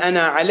الذي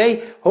أنا عليه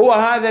هو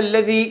هذا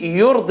الذي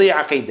يرضي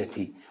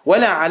عقيدتي،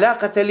 ولا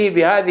علاقة لي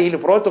بهذه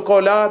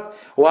البروتوكولات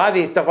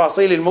وهذه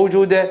التفاصيل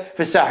الموجودة في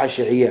الساحة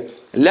الشيعية،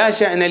 لا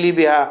شأن لي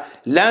بها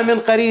لا من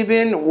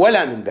قريب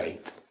ولا من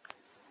بعيد.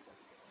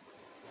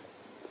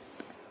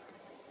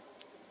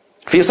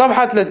 في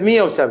صفحة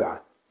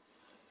 307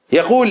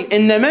 يقول: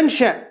 إن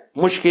منشأ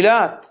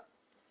مشكلات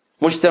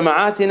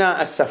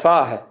مجتمعاتنا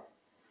السفاهة،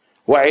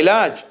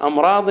 وعلاج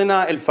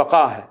أمراضنا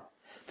الفقاهة،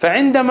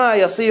 فعندما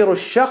يصير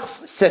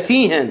الشخص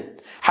سفيها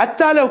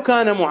حتى لو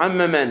كان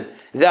معمما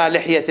ذا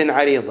لحية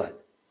عريضة،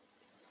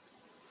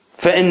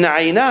 فإن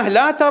عيناه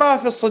لا ترى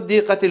في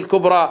الصديقة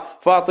الكبرى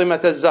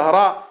فاطمة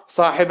الزهراء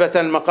صاحبة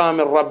المقام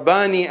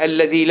الرباني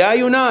الذي لا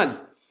ينال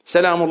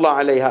سلام الله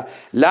عليها،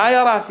 لا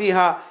يرى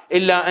فيها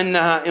إلا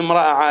أنها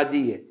امرأة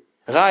عادية،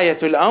 غاية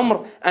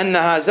الأمر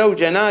أنها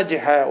زوجة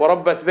ناجحة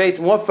وربة بيت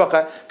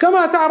موفقة،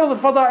 كما تعرض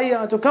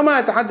الفضائيات وكما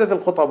يتحدث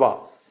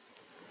الخطباء،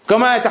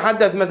 كما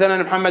يتحدث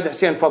مثلا محمد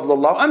حسين فضل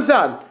الله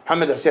وأمثال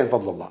محمد حسين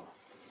فضل الله،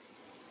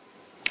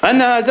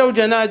 أنها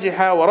زوجة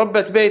ناجحة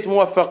وربة بيت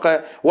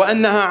موفقة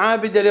وأنها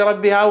عابدة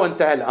لربها،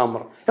 وانتهى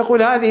الأمر.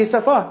 يقول هذه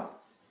سفاهة،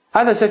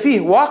 هذا سفيه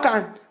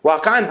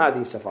واقعا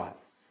هذه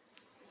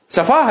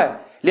سفاهة،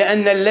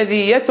 لأن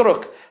الذي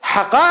يترك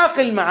حقائق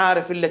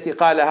المعارف التي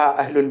قالها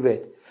أهل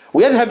البيت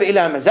ويذهب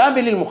إلى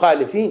مزابل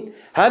المخالفين،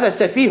 هذا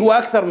سفيه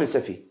وأكثر من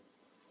سفيه.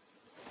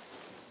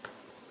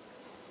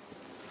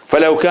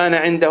 فلو كان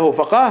عنده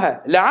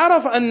فقاهة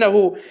لعرف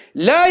أنه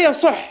لا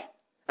يصح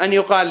أن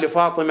يقال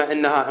لفاطمة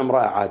إنها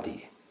امرأة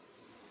عادية.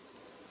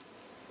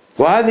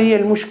 وهذه هي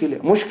المشكلة،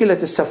 مشكلة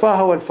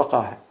السفاهة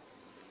والفقاهة.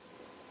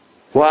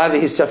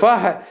 وهذه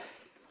السفاهة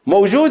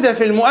موجودة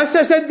في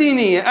المؤسسة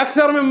الدينية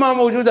أكثر مما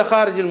موجودة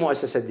خارج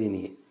المؤسسة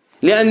الدينية،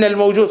 لأن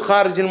الموجود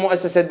خارج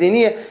المؤسسة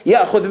الدينية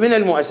يأخذ من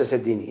المؤسسة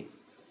الدينية.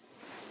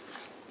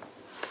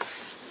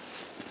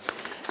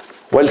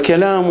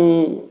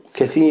 والكلام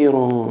كثير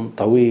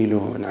طويل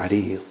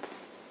عريض،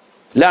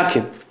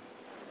 لكن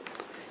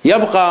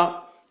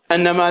يبقى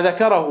أن ما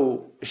ذكره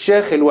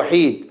الشيخ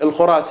الوحيد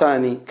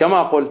الخراساني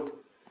كما قلت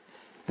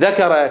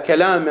ذكر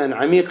كلاما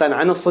عميقا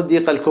عن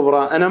الصديقة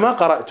الكبرى، أنا ما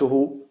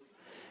قرأته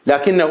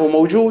لكنه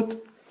موجود،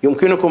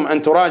 يمكنكم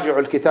أن تراجعوا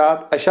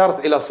الكتاب،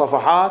 أشرت إلى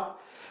الصفحات.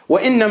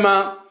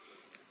 وإنما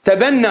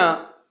تبنى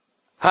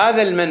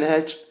هذا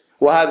المنهج،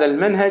 وهذا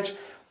المنهج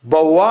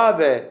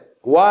بوابة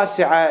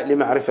واسعة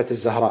لمعرفة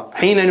الزهراء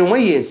حين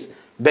نميز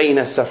بين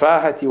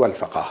السفاهة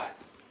والفقاهة.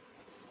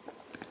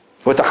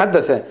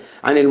 وتحدث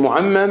عن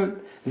المعمم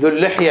ذو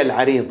اللحية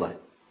العريضة.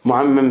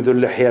 معمم ذو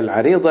اللحية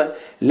العريضة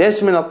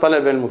ليس من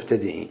الطلبة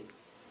المبتدئين،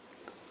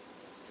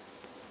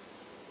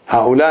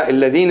 هؤلاء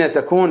الذين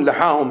تكون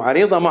لحاهم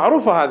عريضة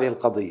معروفة هذه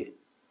القضية،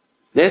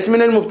 ليس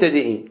من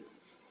المبتدئين،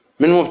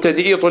 من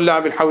مبتدئي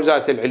طلاب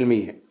الحوزات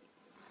العلمية.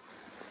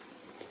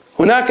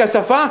 هناك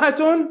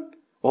سفاهة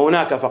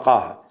وهناك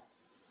فقاهة،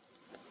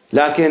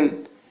 لكن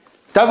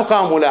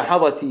تبقى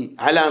ملاحظتي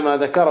على ما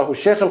ذكره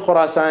الشيخ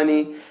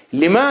الخراساني.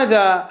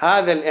 لماذا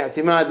هذا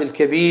الاعتماد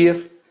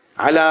الكبير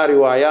على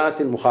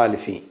روايات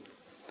المخالفين؟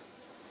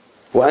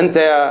 وأنت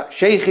يا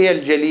شيخي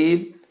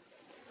الجليل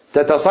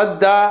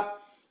تتصدى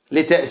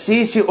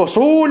لتأسيس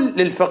أصول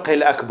للفقه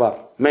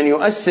الأكبر، من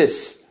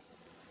يؤسس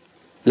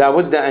لا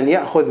بد أن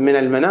يأخذ من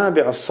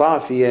المنابع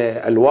الصافية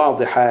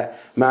الواضحة،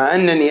 مع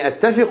أنني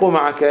أتفق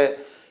معك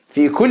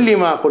في كل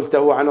ما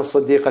قلته عن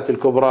الصديقة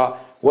الكبرى،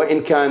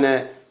 وإن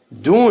كان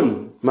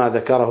دون ما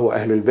ذكره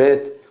أهل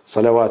البيت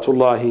صلوات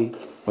الله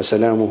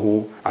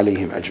وسلامه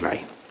عليهم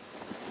أجمعين.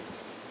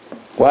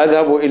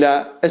 وأذهب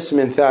إلى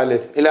اسم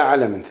ثالث، إلى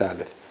علم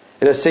ثالث،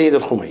 إلى السيد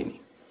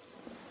الخميني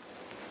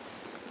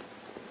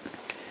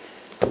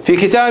في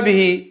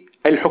كتابه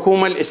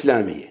الحكومة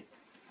الإسلامية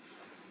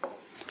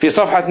في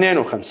صفحة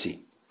 52،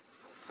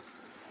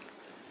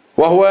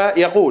 وهو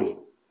يقول: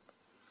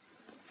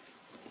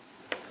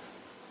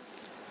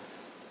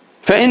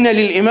 فإن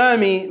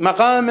للإمام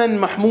مقاما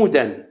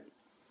محمودا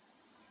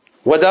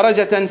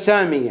ودرجة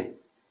سامية.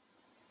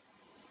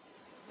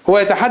 هو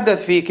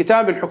يتحدث في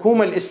كتاب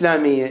الحكومة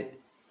الإسلامية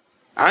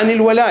عن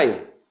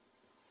الولاية،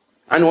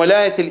 عن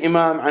ولاية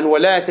الإمام، عن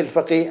ولاية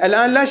الفقيه.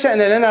 الآن لا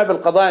شأن لنا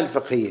بالقضايا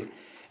الفقهية،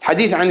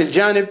 الحديث عن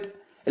الجانب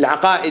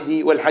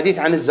العقائدي والحديث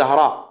عن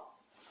الزهراء،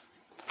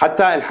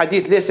 حتى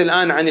الحديث ليس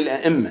الآن عن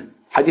الأئمة،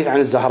 حديث عن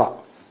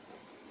الزهراء.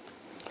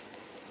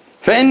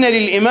 فإن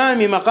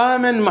للإمام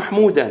مقاما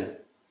محمودا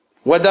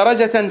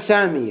ودرجة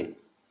سامية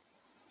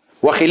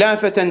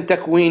وخلافة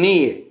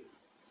تكوينية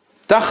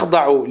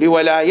تخضع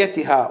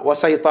لولايتها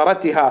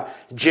وسيطرتها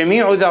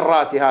جميع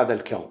ذرات هذا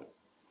الكون.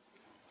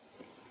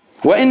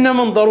 وإن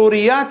من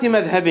ضروريات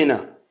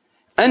مذهبنا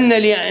أن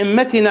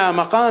لأئمتنا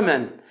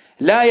مقاما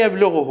لا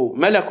يبلغه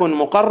ملك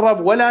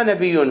مقرب ولا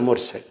نبي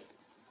مرسل.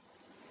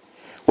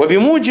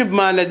 وبموجب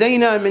ما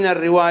لدينا من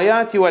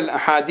الروايات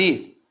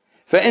والأحاديث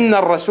فإن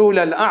الرسول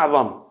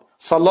الأعظم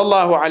صلى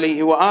الله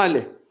عليه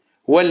وآله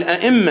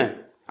والأئمة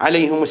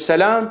عليهم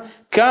السلام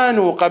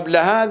كانوا قبل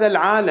هذا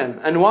العالم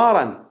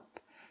أنوارا،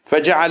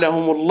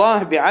 فجعلهم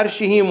الله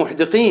بعرشه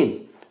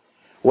محدقين،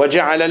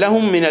 وجعل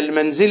لهم من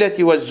المنزلة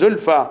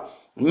والزلفى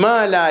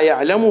ما لا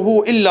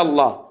يعلمه إلا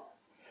الله.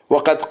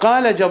 وقد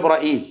قال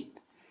جبرائيل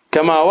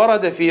كما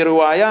ورد في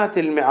روايات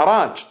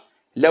المعراج: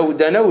 لو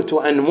دنوت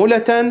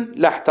أنملة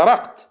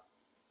لاحترقت.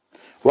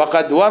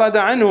 وقد ورد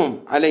عنهم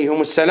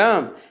عليهم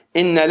السلام: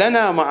 إن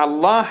لنا مع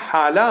الله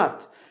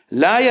حالات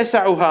لا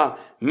يسعها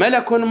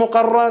ملك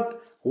مقرب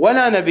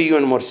ولا نبي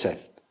مرسل.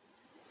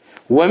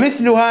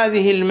 ومثل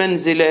هذه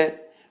المنزلة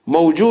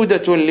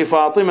موجودة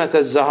لفاطمة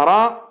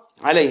الزهراء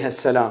عليها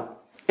السلام،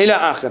 إلى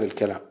آخر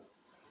الكلام.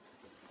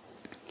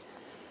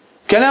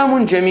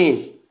 كلام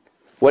جميل،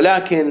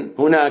 ولكن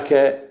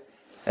هناك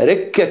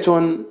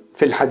ركة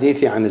في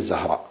الحديث عن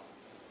الزهراء.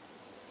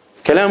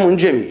 كلام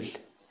جميل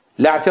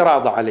لا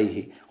اعتراض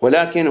عليه،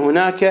 ولكن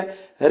هناك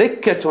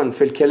ركة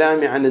في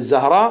الكلام عن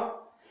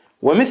الزهراء.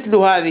 ومثل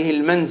هذه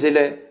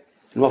المنزلة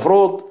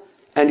المفروض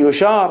أن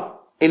يشار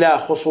إلى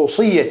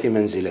خصوصية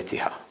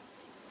منزلتها.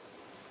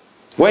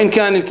 وإن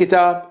كان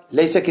الكتاب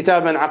ليس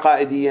كتابا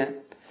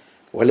عقائديا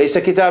وليس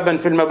كتابا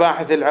في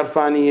المباحث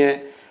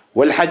العرفانية،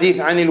 والحديث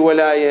عن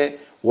الولاية،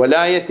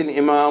 ولاية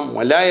الإمام،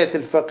 ولاية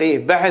الفقيه،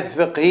 بحث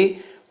فقهي،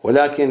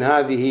 ولكن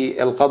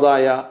هذه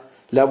القضايا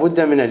لا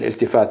بد من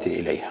الالتفات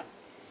إليها.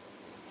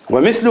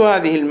 ومثل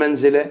هذه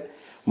المنزلة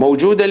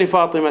موجودة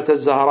لفاطمة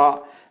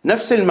الزهراء،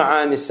 نفس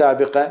المعاني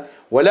السابقة،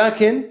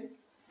 ولكن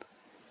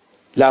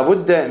لا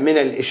بد من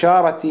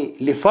الإشارة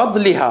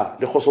لفضلها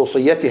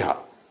لخصوصيتها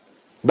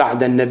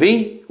بعد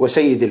النبي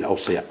وسيد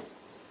الأوصياء.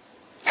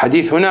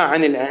 الحديث هنا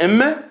عن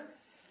الأئمة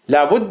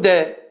لا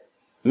بد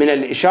من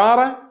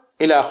الإشارة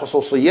إلى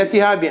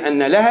خصوصيتها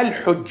بأن لها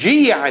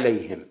الحجية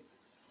عليهم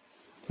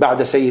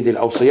بعد سيد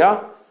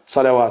الأوصياء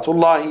صلوات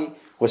الله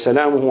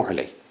وسلامه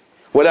عليه.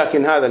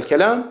 ولكن هذا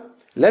الكلام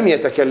لم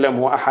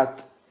يتكلمه أحد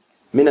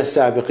من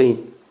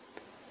السابقين.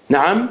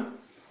 نعم،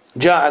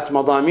 جاءت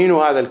مضامين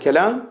هذا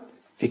الكلام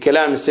في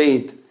كلام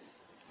السيد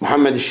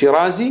محمد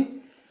الشيرازي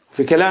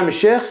وفي كلام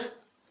الشيخ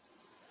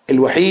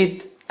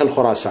الوحيد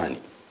الخراساني.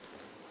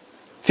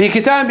 في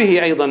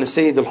كتابه أيضا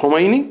السيد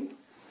الخميني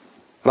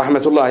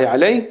رحمة الله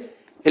عليه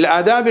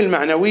الآداب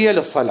المعنوية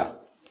للصلاة،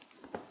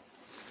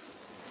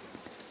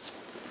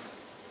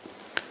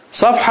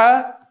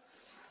 صفحة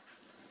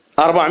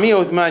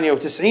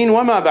 498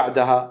 وما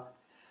بعدها،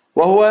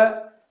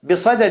 وهو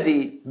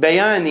بصدد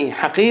بيان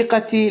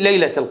حقيقة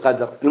ليلة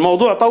القدر.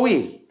 الموضوع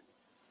طويل،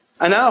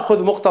 أنا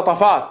أخذ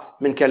مقتطفات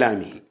من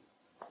كلامه.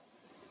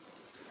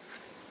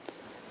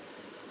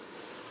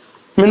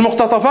 من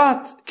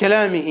مقتطفات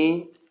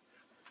كلامه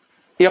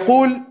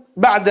يقول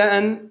بعد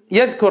أن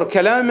يذكر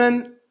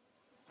كلاما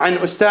عن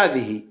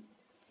أستاذه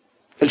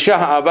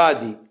الشاه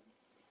آبادي: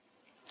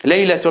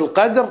 ليلة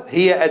القدر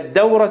هي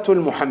الدورة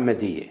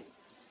المحمدية.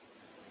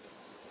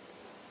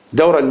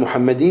 الدورة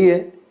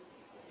المحمدية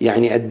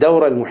يعني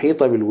الدورة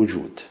المحيطة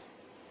بالوجود،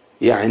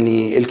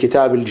 يعني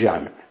الكتاب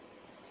الجامع.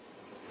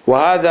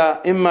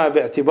 وهذا إما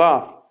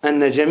باعتبار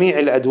أن جميع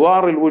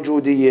الأدوار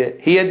الوجودية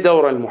هي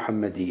الدورة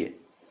المحمدية،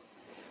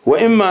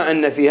 وإما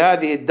أن في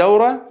هذه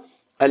الدورة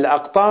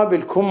الأقطاب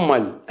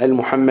الكمل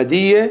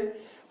المحمدية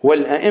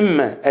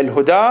والأئمة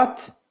الهداة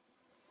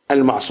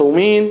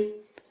المعصومين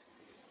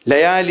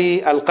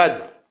ليالي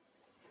القدر.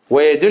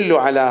 ويدل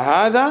على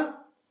هذا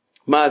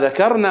ما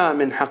ذكرنا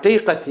من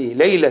حقيقة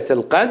ليلة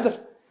القدر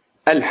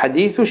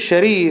الحديث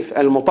الشريف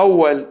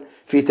المطول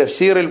في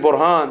تفسير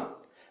البرهان،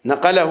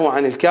 نقله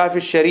عن الكافي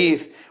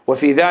الشريف.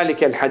 وفي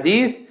ذلك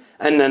الحديث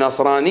أن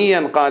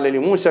نصرانيا قال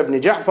لموسى بن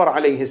جعفر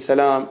عليه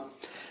السلام: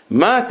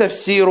 ما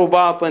تفسير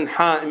باطن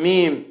حاء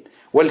ميم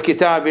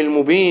والكتاب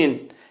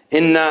المبين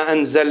إنا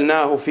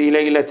أنزلناه في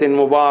ليلة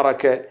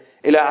مباركة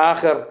إلى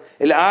آخر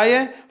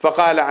الآية.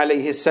 فقال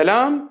عليه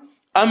السلام: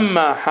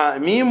 أما حاء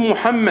ميم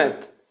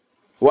محمد،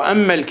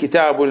 وأما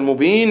الكتاب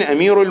المبين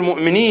أمير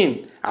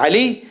المؤمنين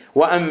علي،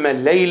 وأما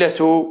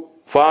الليلة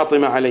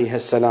فاطمة عليها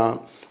السلام.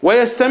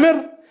 ويستمر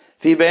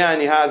في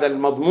بيان هذا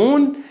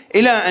المضمون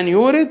إلى أن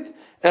يورد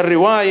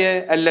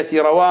الرواية التي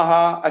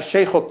رواها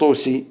الشيخ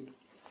الطوسي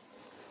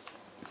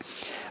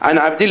عن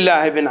عبد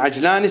الله بن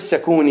عجلان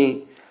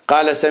السكوني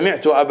قال: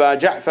 سمعت أبا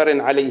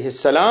جعفر عليه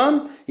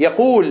السلام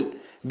يقول: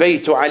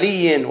 بيت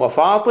علي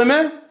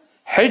وفاطمة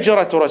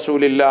حجرة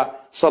رسول الله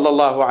صلى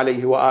الله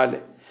عليه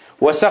وآله،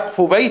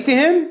 وسقف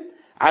بيتهم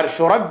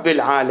عرش رب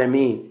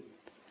العالمين،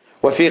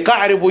 وفي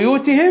قعر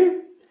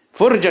بيوتهم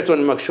فرجة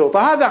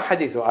مكشوطة. هذا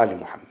حديث آل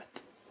محمد،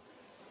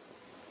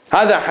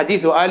 هذا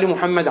حديث آل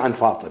محمد عن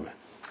فاطمة.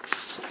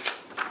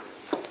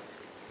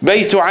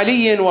 بيت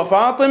علي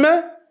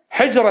وفاطمة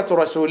حجرة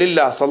رسول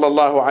الله صلى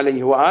الله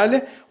عليه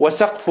وآله،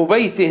 وسقف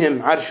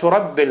بيتهم عرش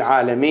رب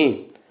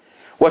العالمين،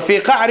 وفي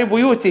قعر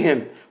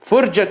بيوتهم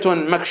فرجة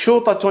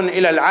مكشوطة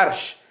إلى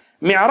العرش،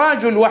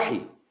 معراج الوحي،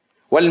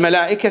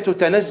 والملائكة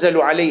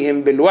تنزل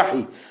عليهم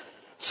بالوحي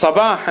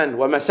صباحا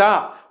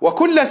ومساء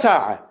وكل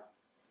ساعة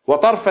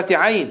وطرفة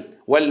عين،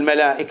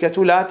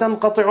 والملائكة لا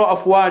تنقطع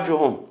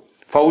أفواجهم،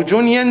 فوج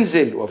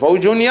ينزل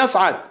وفوج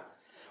يصعد.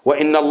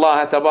 وإن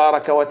الله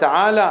تبارك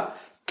وتعالى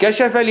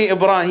كشف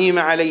لإبراهيم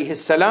عليه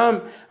السلام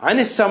عن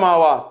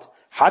السماوات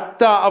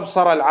حتى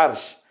أبصر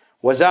العرش،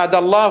 وزاد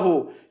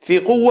الله في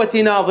قوة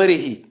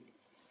ناظره،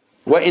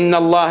 وإن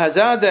الله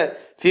زاد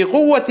في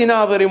قوة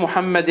ناظر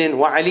محمد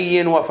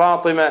وعلي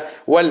وفاطمة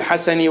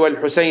والحسن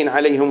والحسين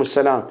عليهم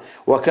السلام،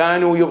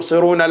 وكانوا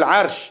يبصرون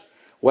العرش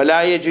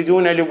ولا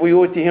يجدون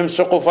لبيوتهم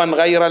سقفا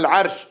غير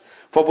العرش،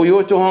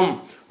 فبيوتهم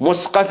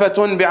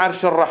مسقفة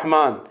بعرش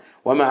الرحمن،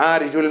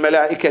 ومعارج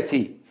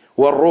الملائكة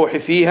والروح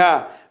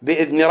فيها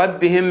بإذن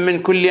ربهم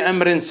من كل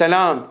أمر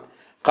سلام.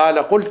 قال: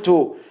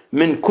 قلت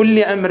من كل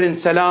أمر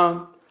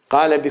سلام؟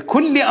 قال: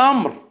 بكل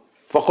أمر.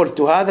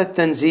 فقلت: هذا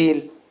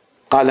التنزيل؟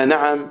 قال: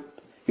 نعم.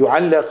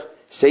 يعلق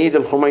سيد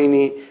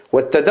الخميني: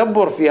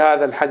 والتدبر في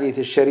هذا الحديث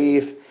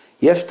الشريف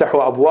يفتح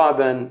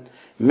أبوابا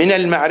من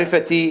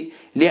المعرفة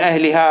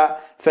لأهلها،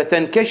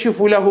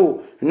 فتنكشف له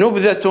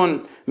نبذة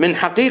من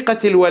حقيقة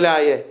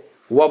الولاية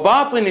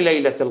وباطن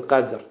ليلة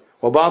القدر.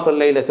 وباطن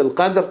ليلة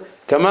القدر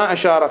كما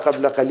أشار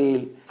قبل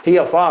قليل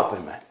هي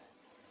فاطمة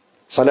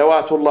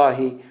صلوات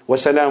الله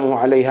وسلامه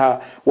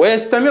عليها.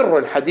 ويستمر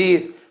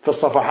الحديث في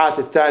الصفحات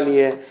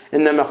التالية،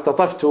 إنما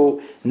اقتطفت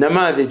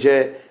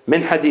نماذج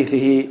من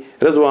حديثه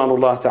رضوان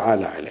الله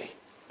تعالى عليه.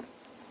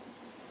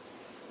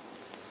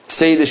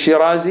 السيد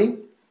الشيرازي،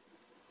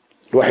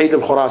 الوحيد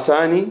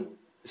الخراساني،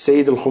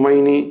 السيد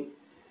الخميني.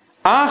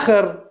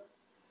 آخر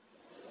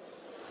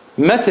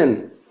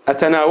متن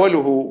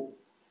أتناوله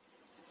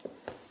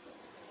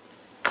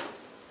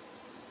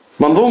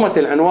منظومة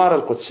الأنوار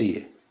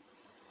القدسية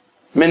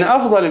من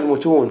أفضل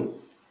المتون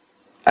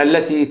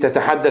التي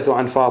تتحدث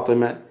عن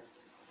فاطمة،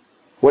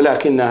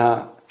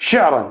 ولكنها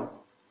شعرا،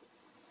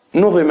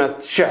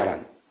 نظمت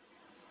شعرا.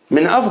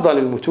 من أفضل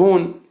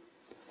المتون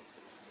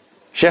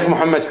شيخ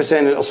محمد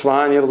حسين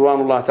الإصفهاني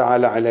رضوان الله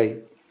تعالى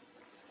عليه.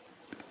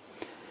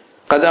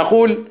 قد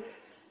أقول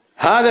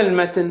هذا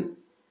المتن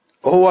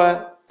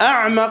هو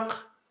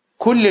أعمق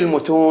كل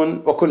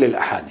المتون وكل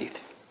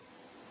الأحاديث،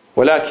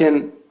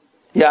 ولكن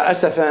يا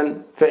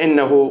أسفا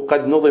فإنه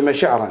قد نظم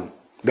شعرا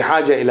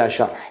بحاجة إلى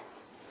شرح.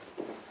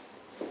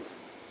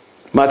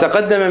 ما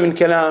تقدم من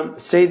كلام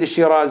السيد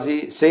الشيرازي،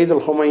 السيد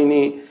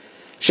الخميني،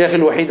 شيخ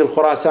الوحيد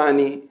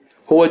الخراساني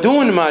هو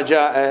دون ما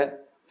جاء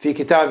في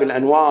كتاب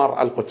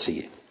الأنوار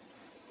القدسية.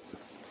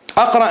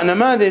 أقرأ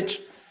نماذج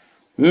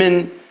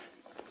من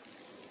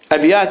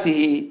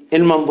أبياته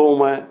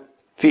المنظومة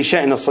في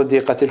شأن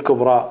الصديقة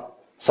الكبرى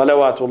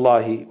صلوات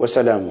الله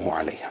وسلامه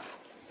عليها.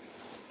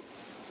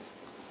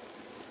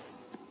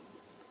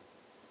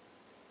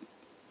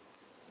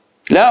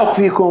 لا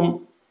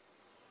أخفيكم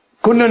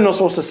كل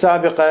النصوص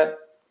السابقة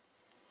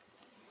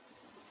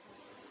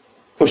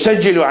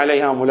أسجل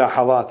عليها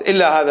ملاحظات،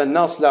 إلا هذا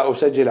النص لا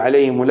أسجل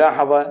عليه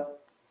ملاحظة،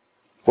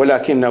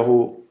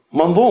 ولكنه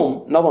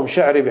منظوم نظم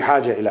شعري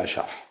بحاجة إلى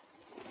شرح.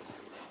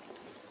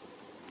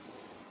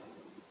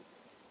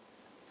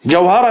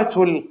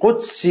 جوهرة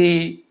القدس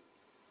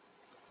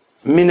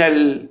من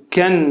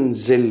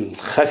الكنز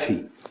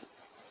الخفي،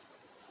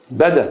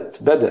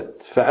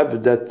 بدت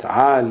فأبدت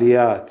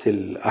عاليات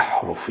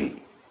الأحرف.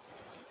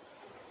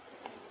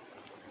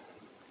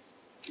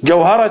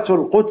 جوهرة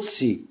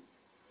القدس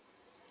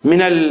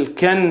من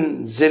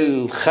الكنز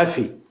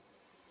الخفي،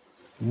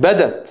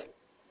 بدت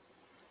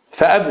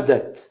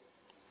فأبدت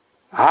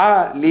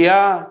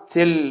عاليات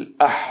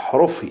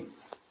الأحرف،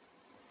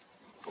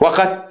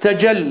 وقد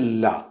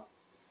تجلى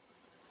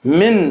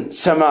من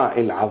سماء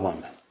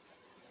العظمة،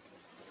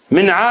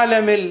 من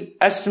عالم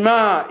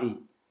الأسماء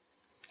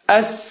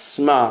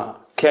أسمى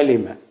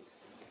كلمة،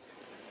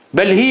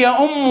 بل هي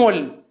أم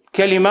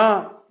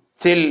الكلمات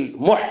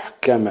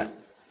المحكمة،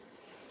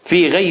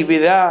 في غيب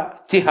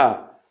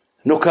ذاتها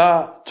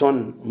نكات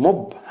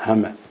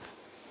مبهمة،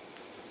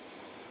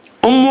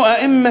 أم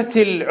أئمة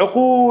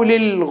العقول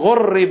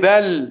الغر،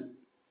 بل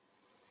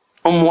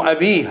أم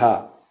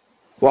أبيها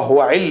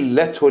وهو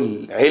علة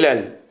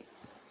العلل،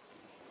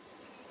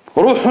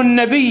 روح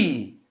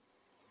النبي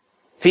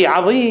في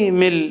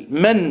عظيم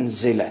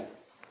المنزلة،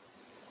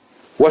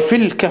 وفي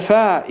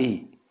الكفاء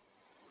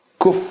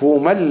كفو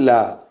من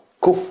لا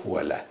كفو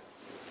له.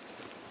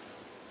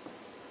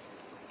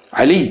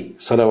 علي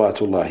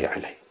صلوات الله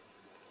عليه،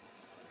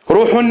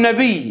 روح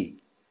النبي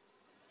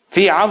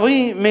في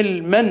عظيم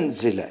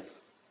المنزلة،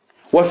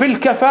 وفي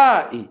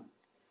الكفاء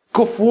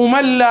كفو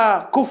من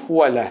لا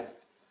كفو له.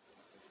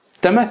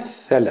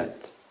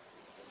 تمثلت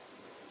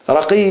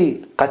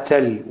رقيقة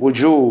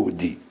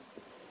الوجود،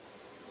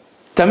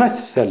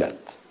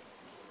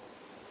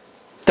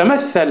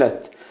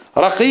 تمثلت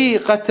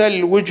رقيقة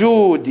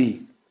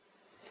الوجود،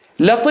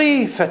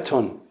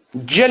 لطيفة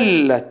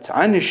جلت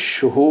عن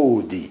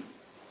الشهود،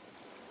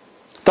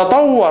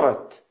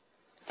 تطورت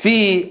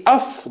في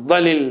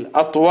أفضل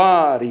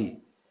الأطوار،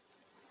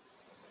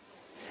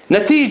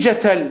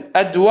 نتيجة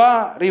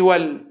الأدوار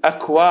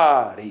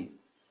والأكوار،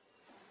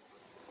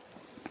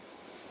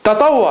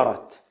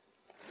 تطورت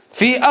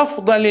في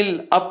أفضل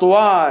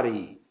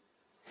الأطوار،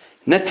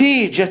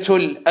 نتيجة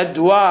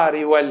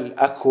الأدوار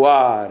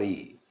والأكوار.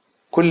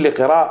 كل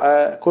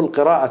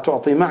قراءة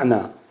تعطي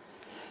معنى.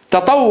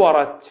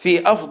 تطورت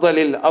في أفضل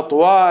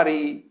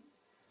الأطوار،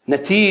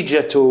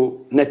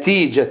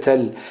 نتيجة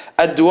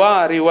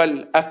الأدوار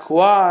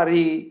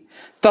والأكوار،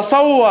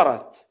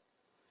 تصورت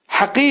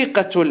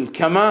حقيقة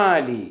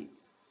الكمال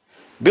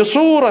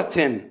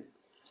بصورة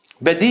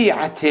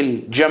بديعة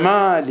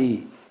الجمال،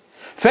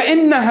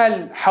 فإنها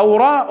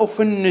الحوراء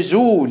في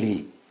النزول،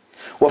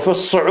 وفي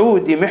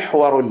الصعود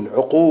محور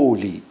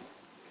العقول،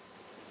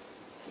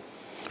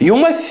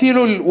 يمثل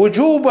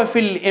الوجوب في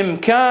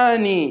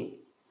الإمكان،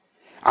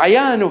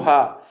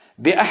 عيانها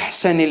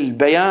بأحسن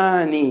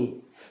البيان،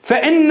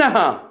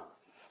 فإنها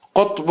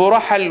قطب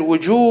رحى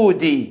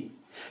الوجود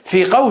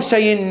في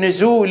قوسي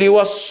النزول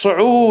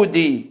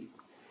والصعود،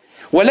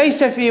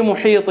 وليس في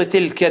محيط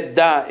تلك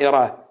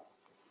الدائرة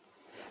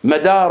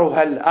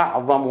مدارها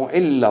الأعظم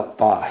إلا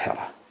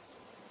الطاهرة.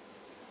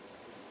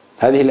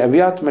 هذه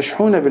الأبيات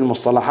مشحونة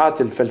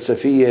بالمصطلحات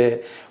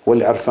الفلسفية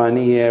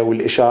والعرفانية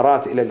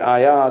والإشارات إلى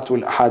الآيات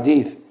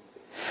والأحاديث.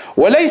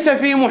 وليس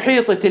في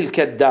محيط تلك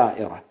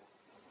الدائرة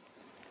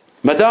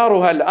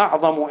مدارها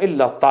الأعظم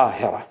إلا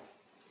الطاهرة،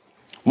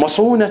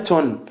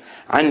 مصونة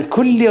عن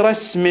كل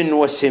رسم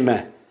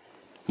وسمة،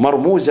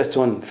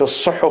 مرموزة في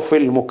الصحف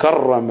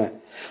المكرمة،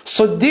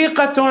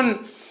 صديقة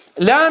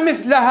لا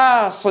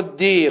مثلها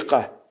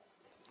صديقة،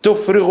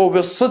 تفرغ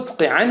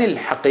بالصدق عن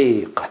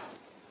الحقيقة.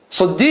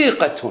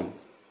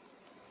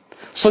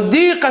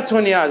 صديقة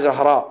يا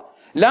زهراء،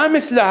 لا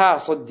مثلها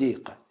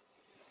صديقة،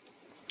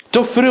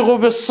 تفرغ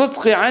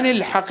بالصدق عن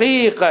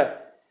الحقيقة،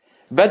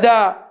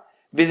 بدا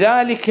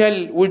بذلك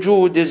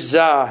الوجود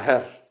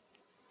الزاهر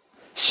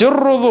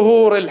سر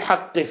ظهور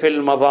الحق في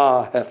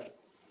المظاهر،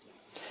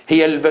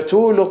 هي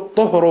البتول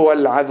الطهر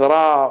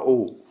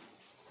والعذراء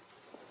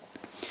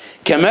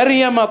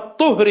كمريم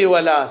الطهر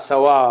ولا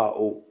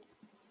سواء،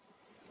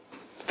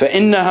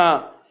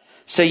 فإنها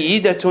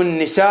سيدة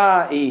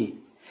النساء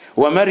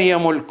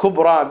ومريم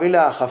الكبرى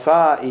بلا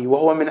خفاء،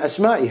 وهو من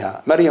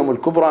أسمائها، مريم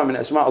الكبرى من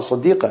أسماء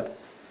الصديقة،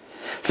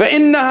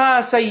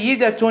 فإنها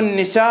سيدة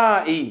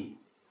النساء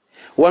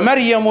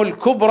ومريم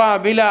الكبرى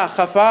بلا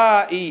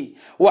خفاء،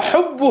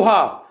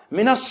 وحبها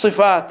من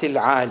الصفات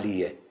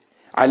العالية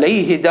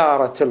عليه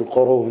دارت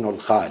القرون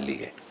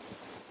الخالية.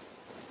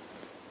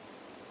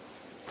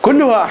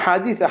 كلها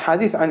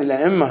أحاديث عن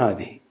الأئمة،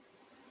 هذه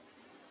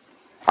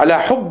على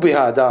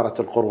حبها دارت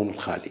القرون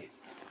الخالية،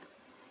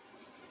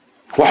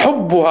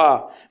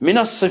 وحبها من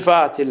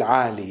الصفات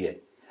العالية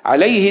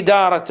عليه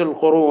دارت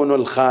القرون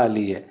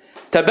الخالية،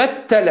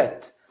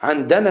 تبتلت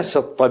عن دنس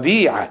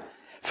الطبيعة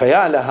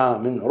فيا لها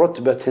من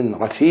رتبة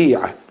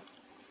رفيعة،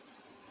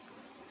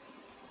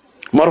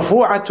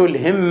 مرفوعة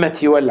الهمة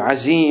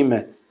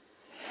والعزيمة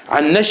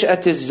عن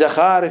نشأة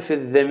الزخارف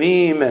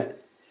الذميمة،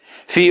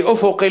 في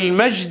أفق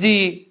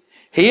المجد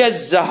هي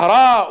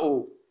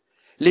الزهراء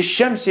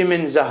للشمس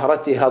من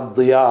زهرتها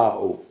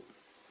الضياء.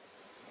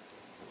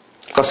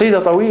 قصيدة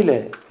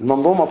طويلة،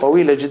 المنظومة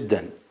طويلة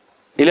جدا،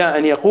 إلى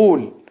أن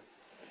يقول: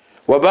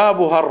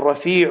 وبابها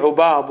الرفيع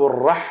باب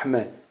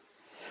الرحمة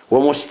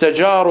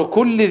ومستجار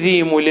كل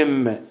ذي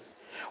ملمة،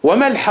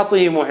 وما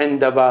الحطيم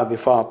عند باب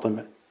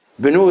فاطمة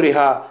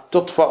بنورها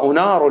تطفأ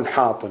نار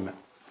الحاطمة.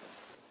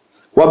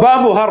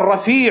 وبابها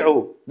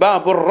الرفيع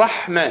باب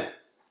الرحمة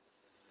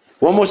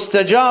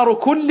ومستجار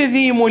كل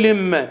ذي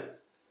ملمة،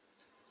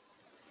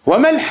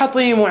 وما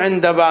الحطيم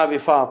عند باب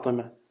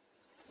فاطمة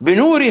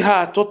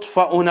بنورها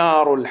تطفأ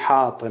نار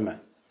الحاطمة.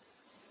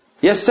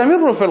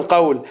 يستمر في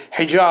القول: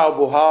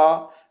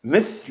 حجابها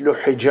مثل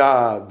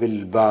حجاب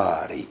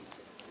الباري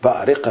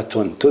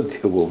بارقة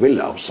تذهب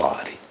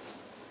بالأبصار.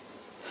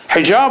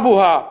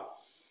 حجابها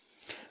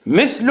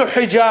مثل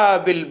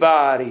حجاب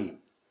الباري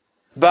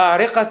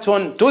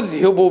بارقة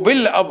تذهب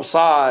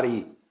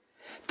بالأبصار،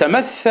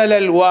 تمثل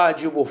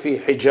الواجب في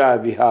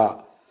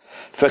حجابها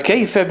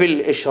فكيف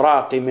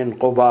بالإشراق من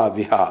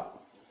قبابها.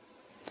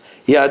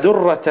 يا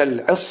درة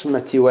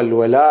العصمة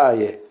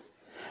والولاية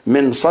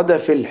من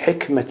صدف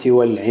الحكمة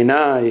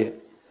والعناية،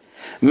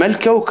 ما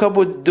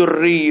الكوكب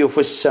الدري في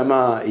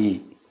السماء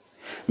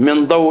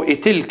من ضوء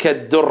تلك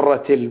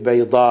الدرة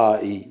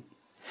البيضاء،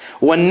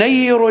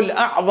 والنير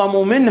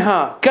الأعظم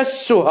منها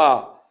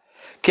كسها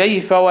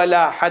كيف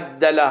ولا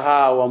حد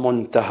لها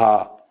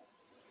ومنتهى.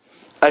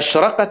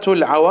 أشرقت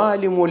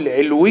العوالم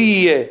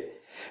العلوية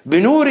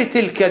بنور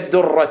تلك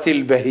الدرة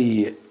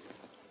البهية،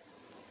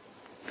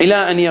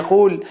 إلى أن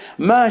يقول: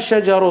 ما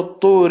شجر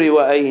الطور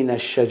وأين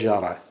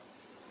الشجرة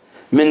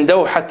من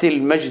دوحة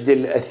المجد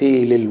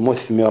الأثيل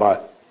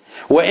المثمرة،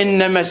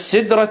 وإنما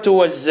السدرة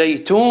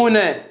والزيتون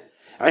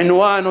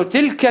عنوان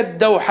تلك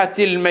الدوحة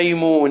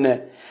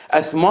الميمونة،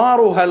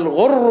 أثمارها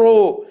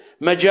الغر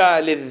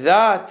مجال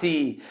الذات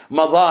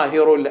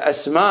مظاهر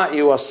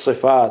الأسماء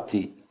والصفات،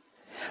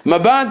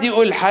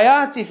 مبادئ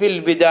الحياة في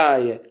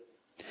البداية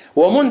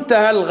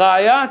ومنتهى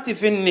الغايات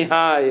في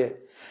النهاية،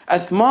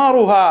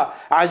 أثمارها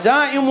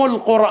عزائم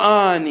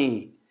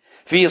القرآن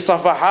في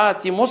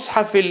صفحات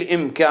مصحف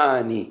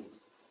الإمكان،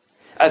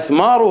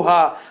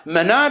 أثمارها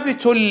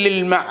منابت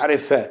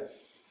للمعرفة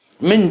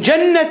من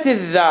جنة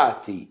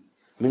الذات،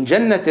 من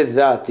جنة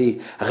الذات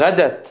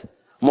غدت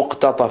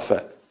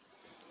مقتطفة.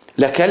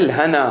 لك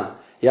الهنا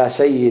يا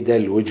سيد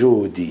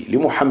الوجود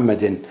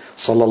لمحمد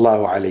صلى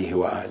الله عليه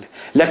وآله،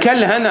 لك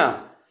الهنا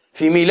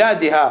في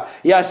ميلادها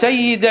يا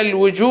سيد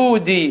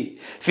الوجود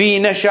في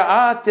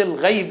نشآت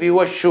الغيب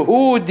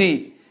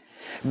والشهود،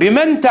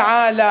 بمن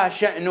تعالى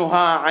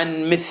شأنها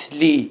عن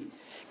مثلي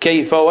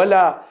كيف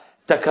ولا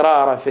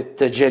تكرار في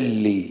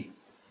التجلي،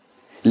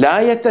 لا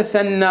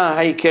يتثنى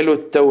هيكل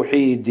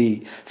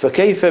التوحيد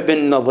فكيف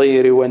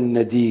بالنظير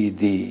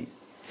والنديد،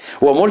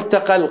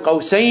 وملتقى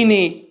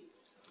القوسين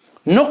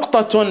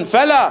نقطة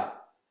فلا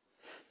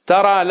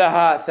ترى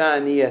لها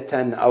ثانية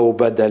أو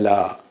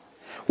بدلا،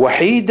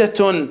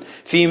 وحيدة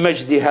في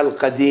مجدها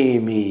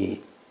القديم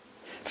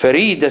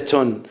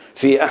فريدة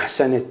في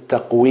أحسن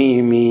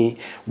التقويم،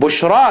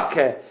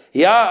 بشراك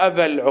يا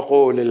أبا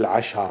العقول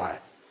العشرة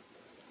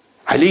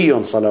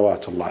علي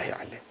صلوات الله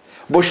عليه،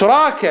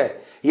 بشراك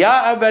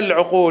يا أبا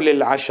العقول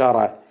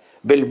العشرة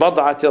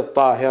بالبضعة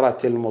الطاهرة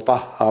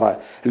المطهرة.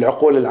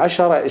 العقول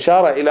العشرة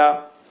إشارة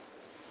إلى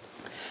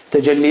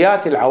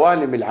تجليات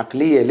العوالم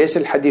العقلية، ليس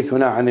الحديث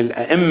هنا عن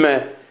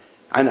الأئمة،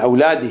 عن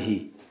أولاده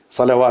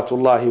صلوات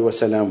الله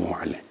وسلامه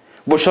عليه.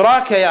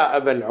 بشراك يا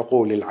أبا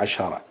العقول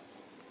العشرة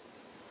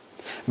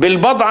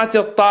بالبضعة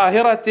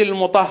الطاهرة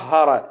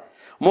المطهرة،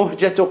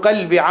 مهجة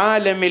قلب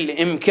عالم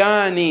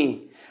الإمكان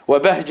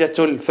وبهجة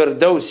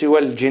الفردوس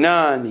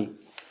والجنان.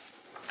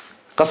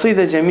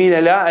 قصيدة جميلة،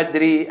 لا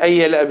أدري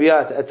أي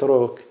الأبيات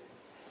أترك،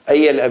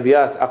 أي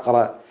الأبيات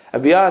أقرأ.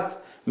 أبيات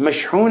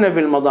مشحونة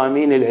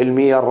بالمضامين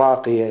العلمية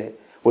الراقية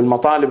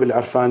والمطالب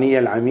العرفانية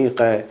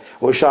العميقة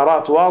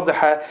وإشارات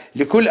واضحة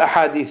لكل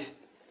أحاديث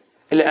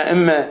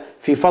الأئمة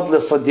في فضل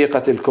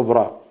الصديقة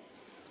الكبرى.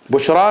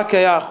 بشراك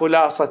يا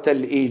خلاصة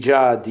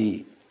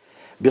الإيجاد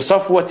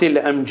بصفوة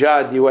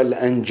الأمجاد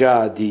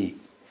والأنجاد،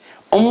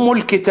 أم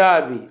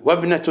الكتاب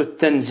وابنة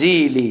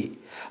التنزيل،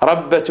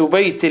 ربة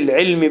بيت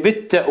العلم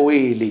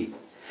بالتأويل،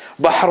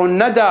 بحر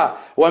الندى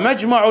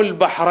ومجمع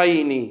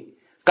البحرين،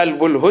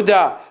 قلب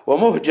الهدى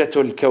ومهجة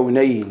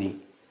الكونين،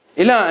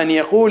 إلى أن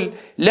يقول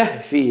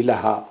لهفي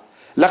لها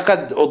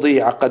لقد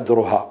أضيع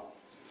قدرها،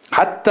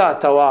 حتى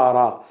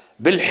توارى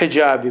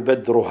بالحجاب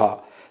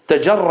بدرها،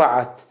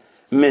 تجرعت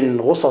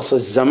من غصص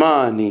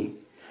الزمان،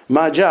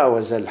 ما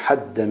جاوز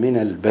الحد من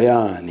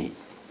البيان،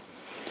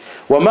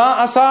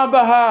 وما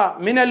أصابها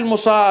من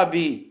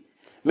المصاب،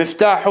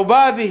 مفتاح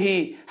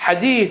بابه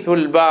حديث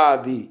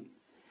الباب،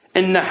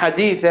 إن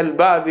حديث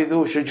الباب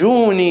ذو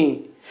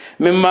شجون،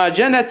 مما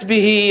جنت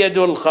به يد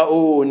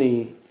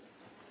الخؤون،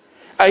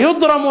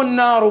 أيضرم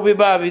النار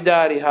بباب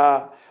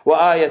دارها،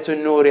 وآية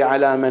النور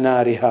على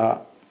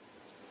منارها،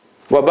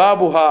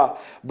 وبابها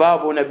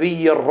باب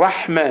نبي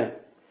الرحمة،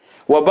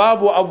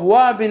 وباب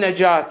أبواب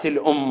نجاة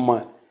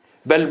الأمة،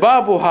 بل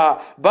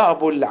بابها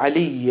باب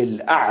العلي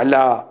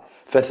الأعلى،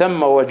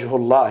 فثم وجه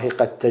الله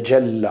قد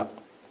تجلى،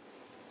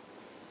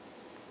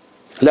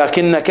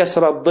 لكن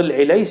كسر الضلع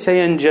ليس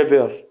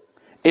ينجبر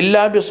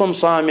إلا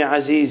بصمصام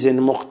عزيز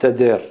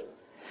مقتدر،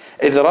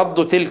 إذ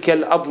رد تلك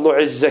الأضلع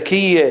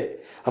الزكية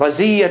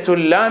رزية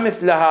لا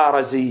مثلها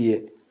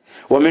رزية،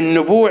 ومن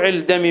نبوع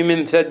الدم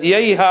من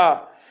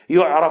ثدييها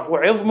يعرف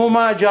عظم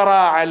ما جرى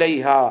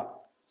عليها،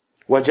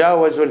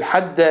 وجاوزوا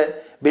الحد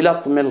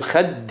بلطم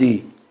الخد،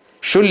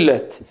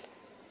 شلت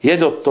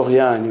يد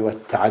الطغيان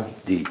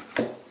والتعدي،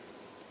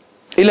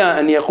 إلى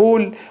أن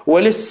يقول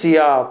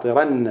وللسياط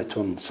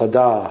رنة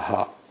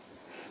صداها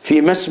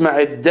في مسمع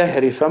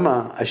الدهر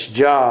فما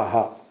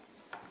أشجاها،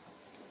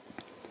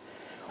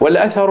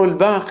 والأثر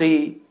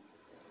الباقي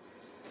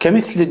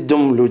كمثل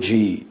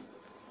الدملج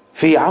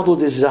في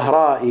عضد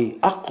الزهراء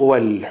أقوى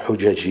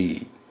الحجج،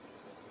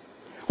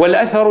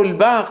 والأثر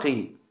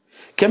الباقي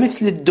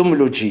كمثل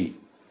الدملج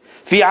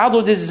في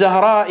عضد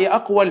الزهراء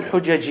أقوى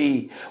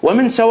الحجج،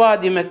 ومن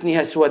سواد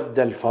متنها اسود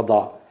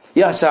الفضاء،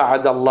 يا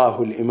ساعد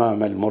الله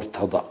الإمام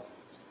المرتضى،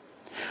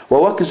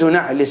 ووكز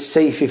نعل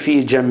السيف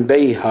في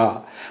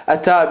جنبيها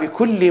أتى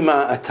بكل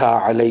ما أتى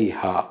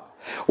عليها،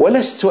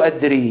 ولست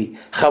أدري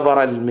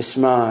خبر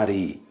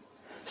المسمار،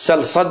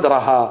 سل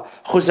صدرها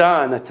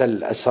خزانة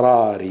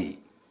الأسرار،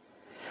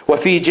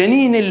 وفي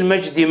جنين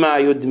المجد ما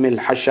يدمي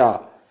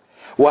الحشا،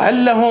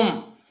 وهل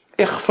لهم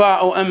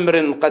إخفاء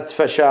أمر قد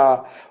فشى،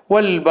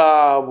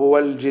 والباب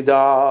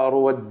والجدار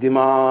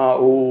والدماء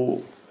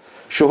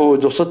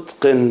شهود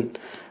صدق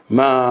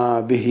ما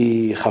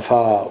به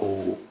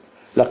خفاء،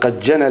 لقد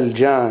جنى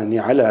الجاني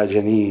على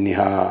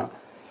جنينها،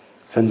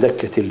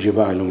 فاندكت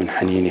الجبال من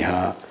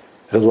حنينها.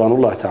 رضوان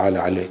الله تعالى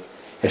عليه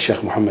يا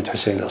شيخ محمد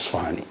حسين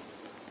الأصفهاني.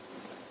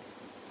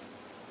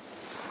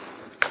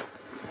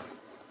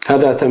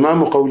 هذا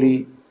تمام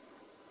قولي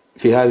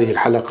في هذه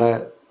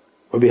الحلقة،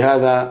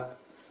 وبهذا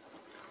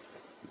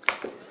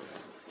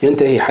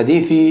ينتهي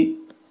حديثي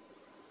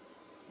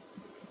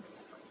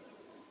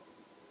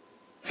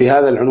في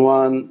هذا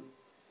العنوان: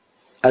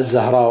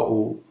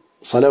 الزهراء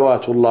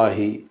صلوات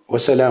الله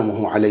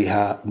وسلامه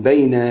عليها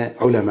بين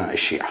علماء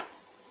الشيعة.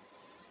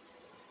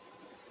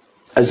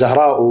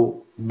 الزهراء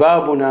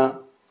بابنا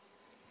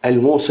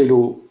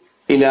الموصل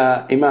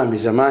إلى إمام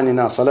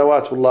زماننا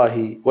صلوات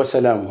الله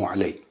وسلامه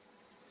عليه.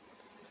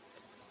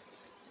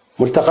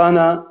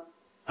 ملتقانا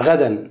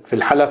غدا في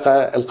الحلقة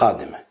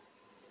القادمة.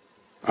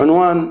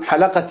 عنوان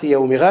حلقة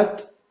يوم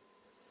غد: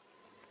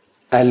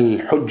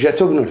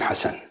 الحجة بن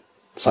الحسن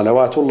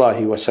صلوات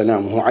الله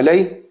وسلامه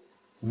عليه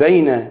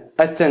بين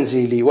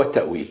التنزيل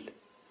والتأويل،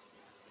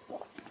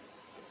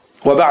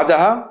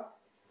 وبعدها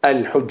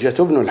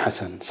الحجة بن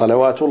الحسن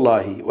صلوات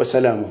الله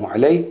وسلامه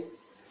عليه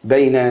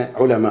بين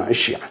علماء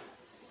الشيعة.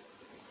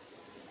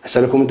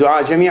 أسألكم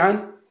الدعاء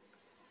جميعا.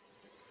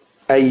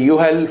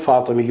 أيها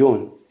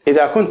الفاطميون،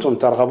 إذا كنتم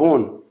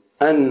ترغبون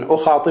أن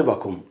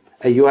أخاطبكم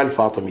أيها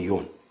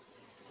الفاطميون،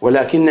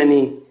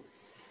 ولكنني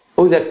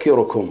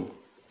أذكركم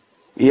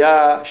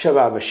يا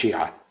شباب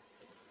الشيعة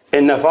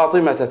إن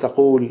فاطمة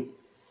تقول: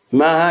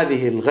 ما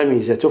هذه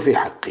الغميزة في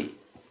حقي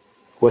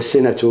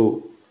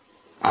والسنة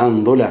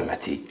عن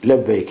ظلامتي.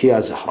 لبيك يا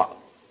زهراء.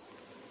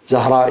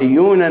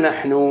 زهرائيون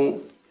نحن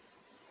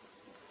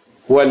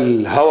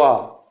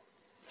والهوى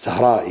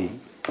زهرائي.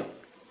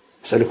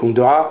 أسألكم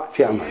دعاء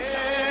في أمان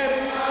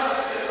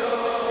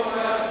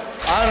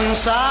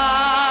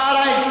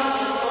أنصاري.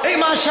 إي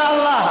ما شاء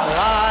الله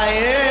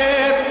غايب.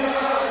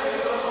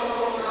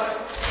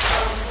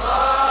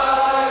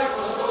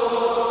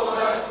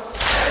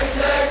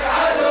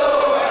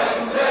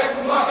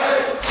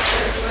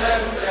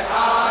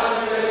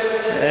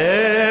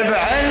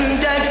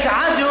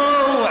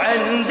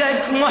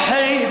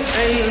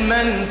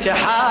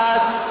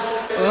 المنتحات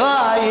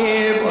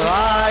غايب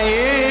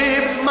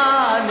غايب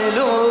ما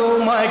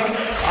نلومك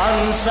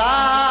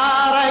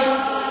أنصارك.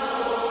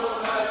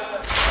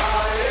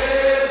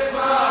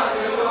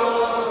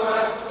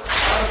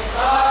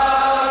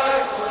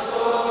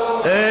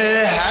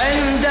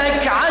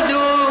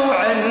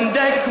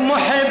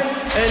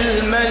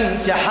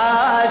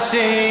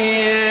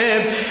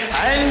 تحاسب،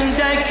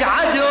 عندك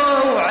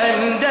عدو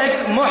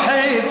عندك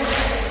محب،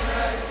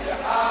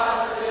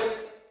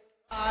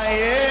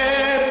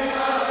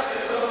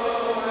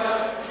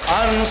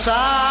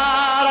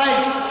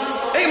 أنصارك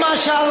اي ما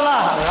شاء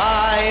الله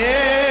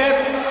غايب،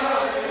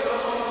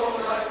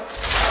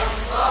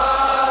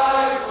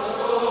 أنصارك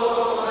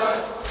خصومك،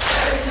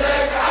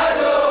 عندك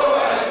عدو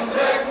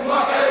عندك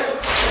محب،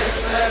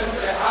 المن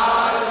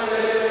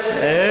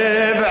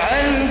تحاسب،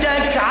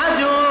 عندك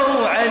عدو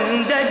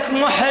عندك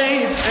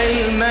محب،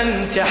 المن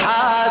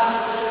تحاسب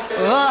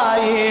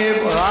غايب